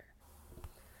using Twitter.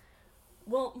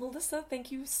 Well, Melissa, thank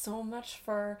you so much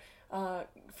for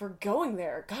going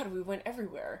there. God, we went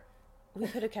everywhere. We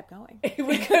could have kept going.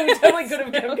 We totally could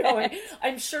have kept going.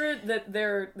 I'm sure that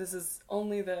this is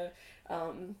only the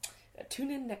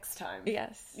tune in next time.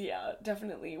 Yes. Yeah,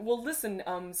 definitely. Well, listen,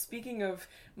 speaking of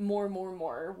more,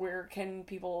 where can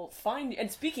people find you?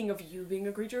 And speaking of you being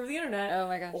a creature of the internet, Oh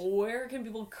my gosh. where can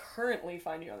people currently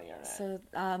find you on the internet? So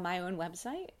my own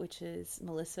website, which is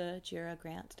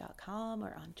melissajiragrant.com,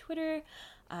 or on Twitter,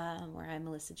 where I'm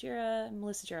Melissa Jira.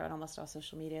 Melissa Jira on almost all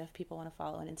social media. If people want to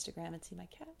follow on Instagram and see my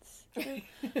cats.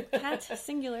 Cat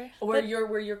singular. Where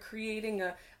you're creating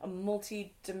a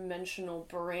multi-dimensional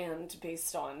brand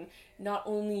based on not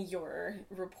only your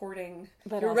reporting,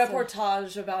 But your also-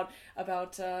 reportage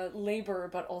about labor,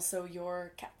 but also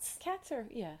your cats. Cats are,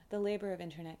 yeah, the labor of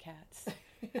internet cats.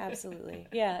 Absolutely.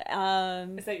 Yeah.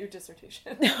 Is that your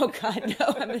dissertation? Oh God, no!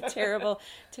 I'm a terrible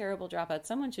dropout.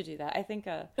 Someone should do that. I think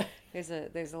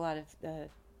there's a lot of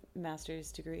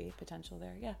master's degree potential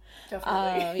there. Yeah,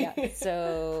 Definitely. yeah.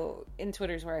 So in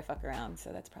Twitter's where I fuck around.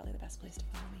 So that's probably the best place to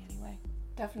follow me anyway.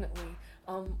 Definitely.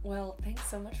 Well, thanks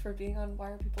so much for being on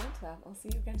Why Are People Into That? I'll see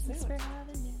you again soon. Thanks for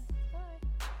having me. Bye.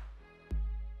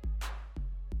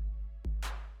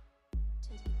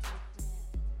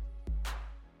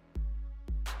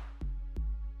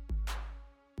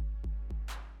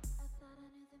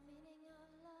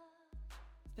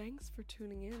 Thanks for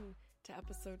tuning in to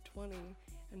episode 20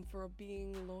 and for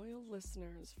being loyal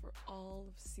listeners for all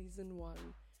of season 1.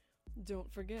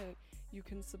 Don't forget, you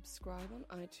can subscribe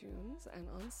on iTunes and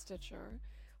on Stitcher,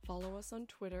 follow us on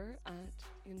Twitter at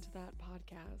Into That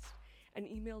Podcast, and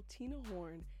email Tina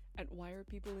Horn at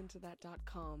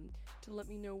whyarepeopleintothat.com to let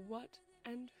me know what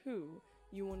and who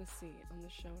you want to see on the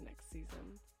show next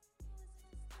season.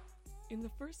 In the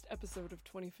first episode of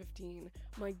 2015,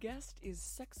 my guest is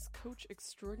sex coach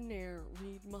extraordinaire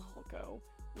Reed Mahalko.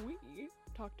 We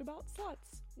talked about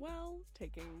sluts while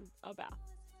taking a bath.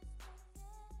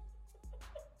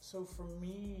 So for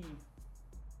me,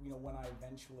 you know, when I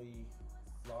eventually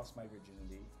lost my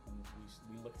virginity, and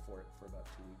we looked for it for about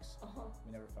 2 weeks.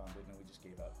 We never found it, and we just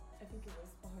gave up. I think it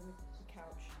was behind the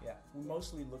couch. Yeah, we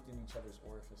mostly looked in each other's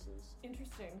orifices.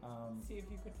 Interesting. See if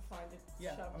you could find it.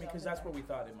 Yeah, I mean, because that's what we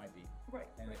thought it might be. Right.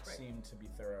 And it seemed to be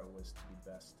thorough, was to be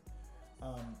best.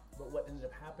 But what ended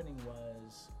up happening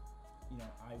was,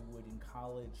 I would in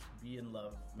college be in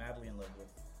love, madly in love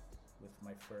with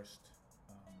my first.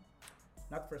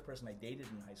 Not the first person I dated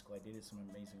in high school. I dated some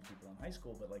amazing people in high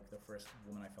school, but like the first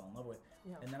woman I fell in love with.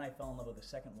 Yeah. And then I fell in love with the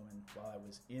second woman while I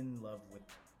was in love with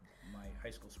my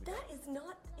high school sweetheart. Is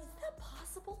that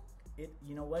possible?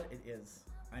 You know what? It is.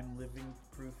 I'm living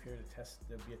proof here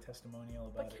to be a testimonial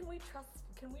about it. But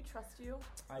can we trust you?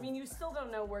 I mean, you still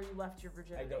don't know where you left your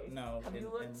virginity. I don't know. Have you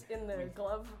looked in the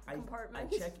glove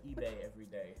compartment? I check eBay every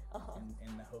day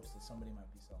in the hopes that somebody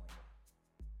might be selling it.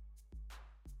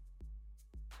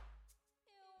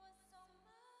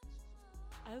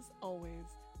 As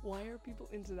always, Why Are People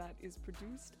Into That is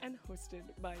produced and hosted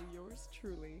by yours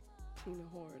truly, Tina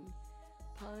Horn.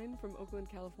 Pine from Oakland,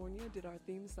 California did our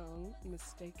theme song,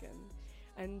 Mistaken.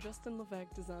 And Justin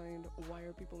Levesque designed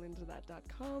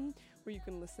whyarepleintothat.com, where you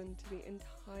can listen to the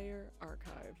entire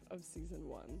archive of Season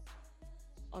 1.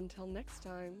 Until next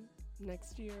time,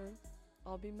 next year,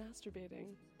 I'll be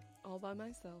masturbating all by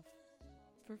myself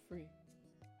for free.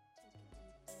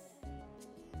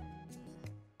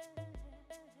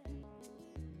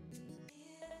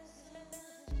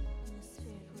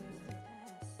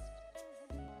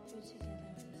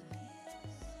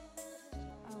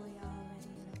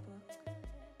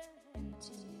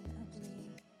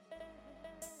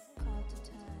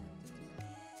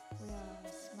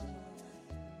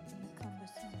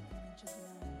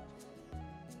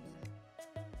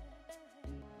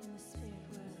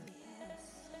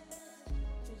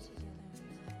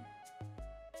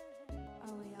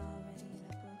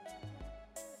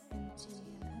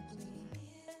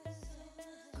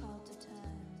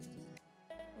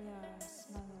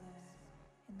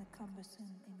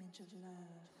 Cumbersome image of love.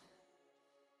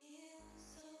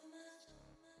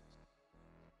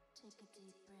 Take a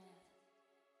deep breath.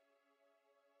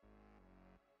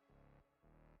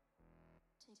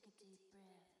 Take a deep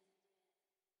breath.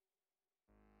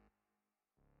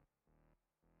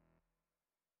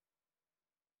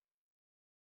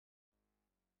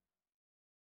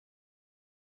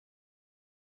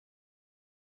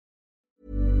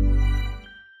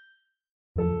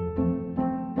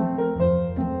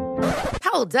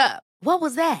 Hold up. What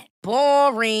was that?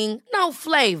 Boring. No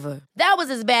flavor. That was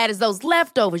as bad as those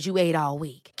leftovers you ate all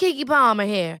week. Keke Palmer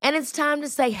here, and it's time to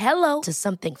say hello to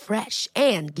something fresh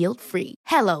and guilt-free.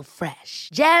 Hello Fresh.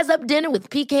 Jazz up dinner with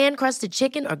pecan-crusted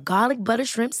chicken or garlic butter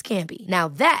shrimp scampi. Now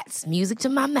that's music to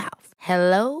my mouth.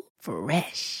 Hello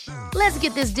Fresh. Let's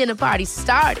get this dinner party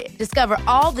started. Discover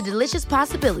all the delicious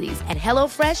possibilities at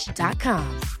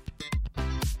HelloFresh.com.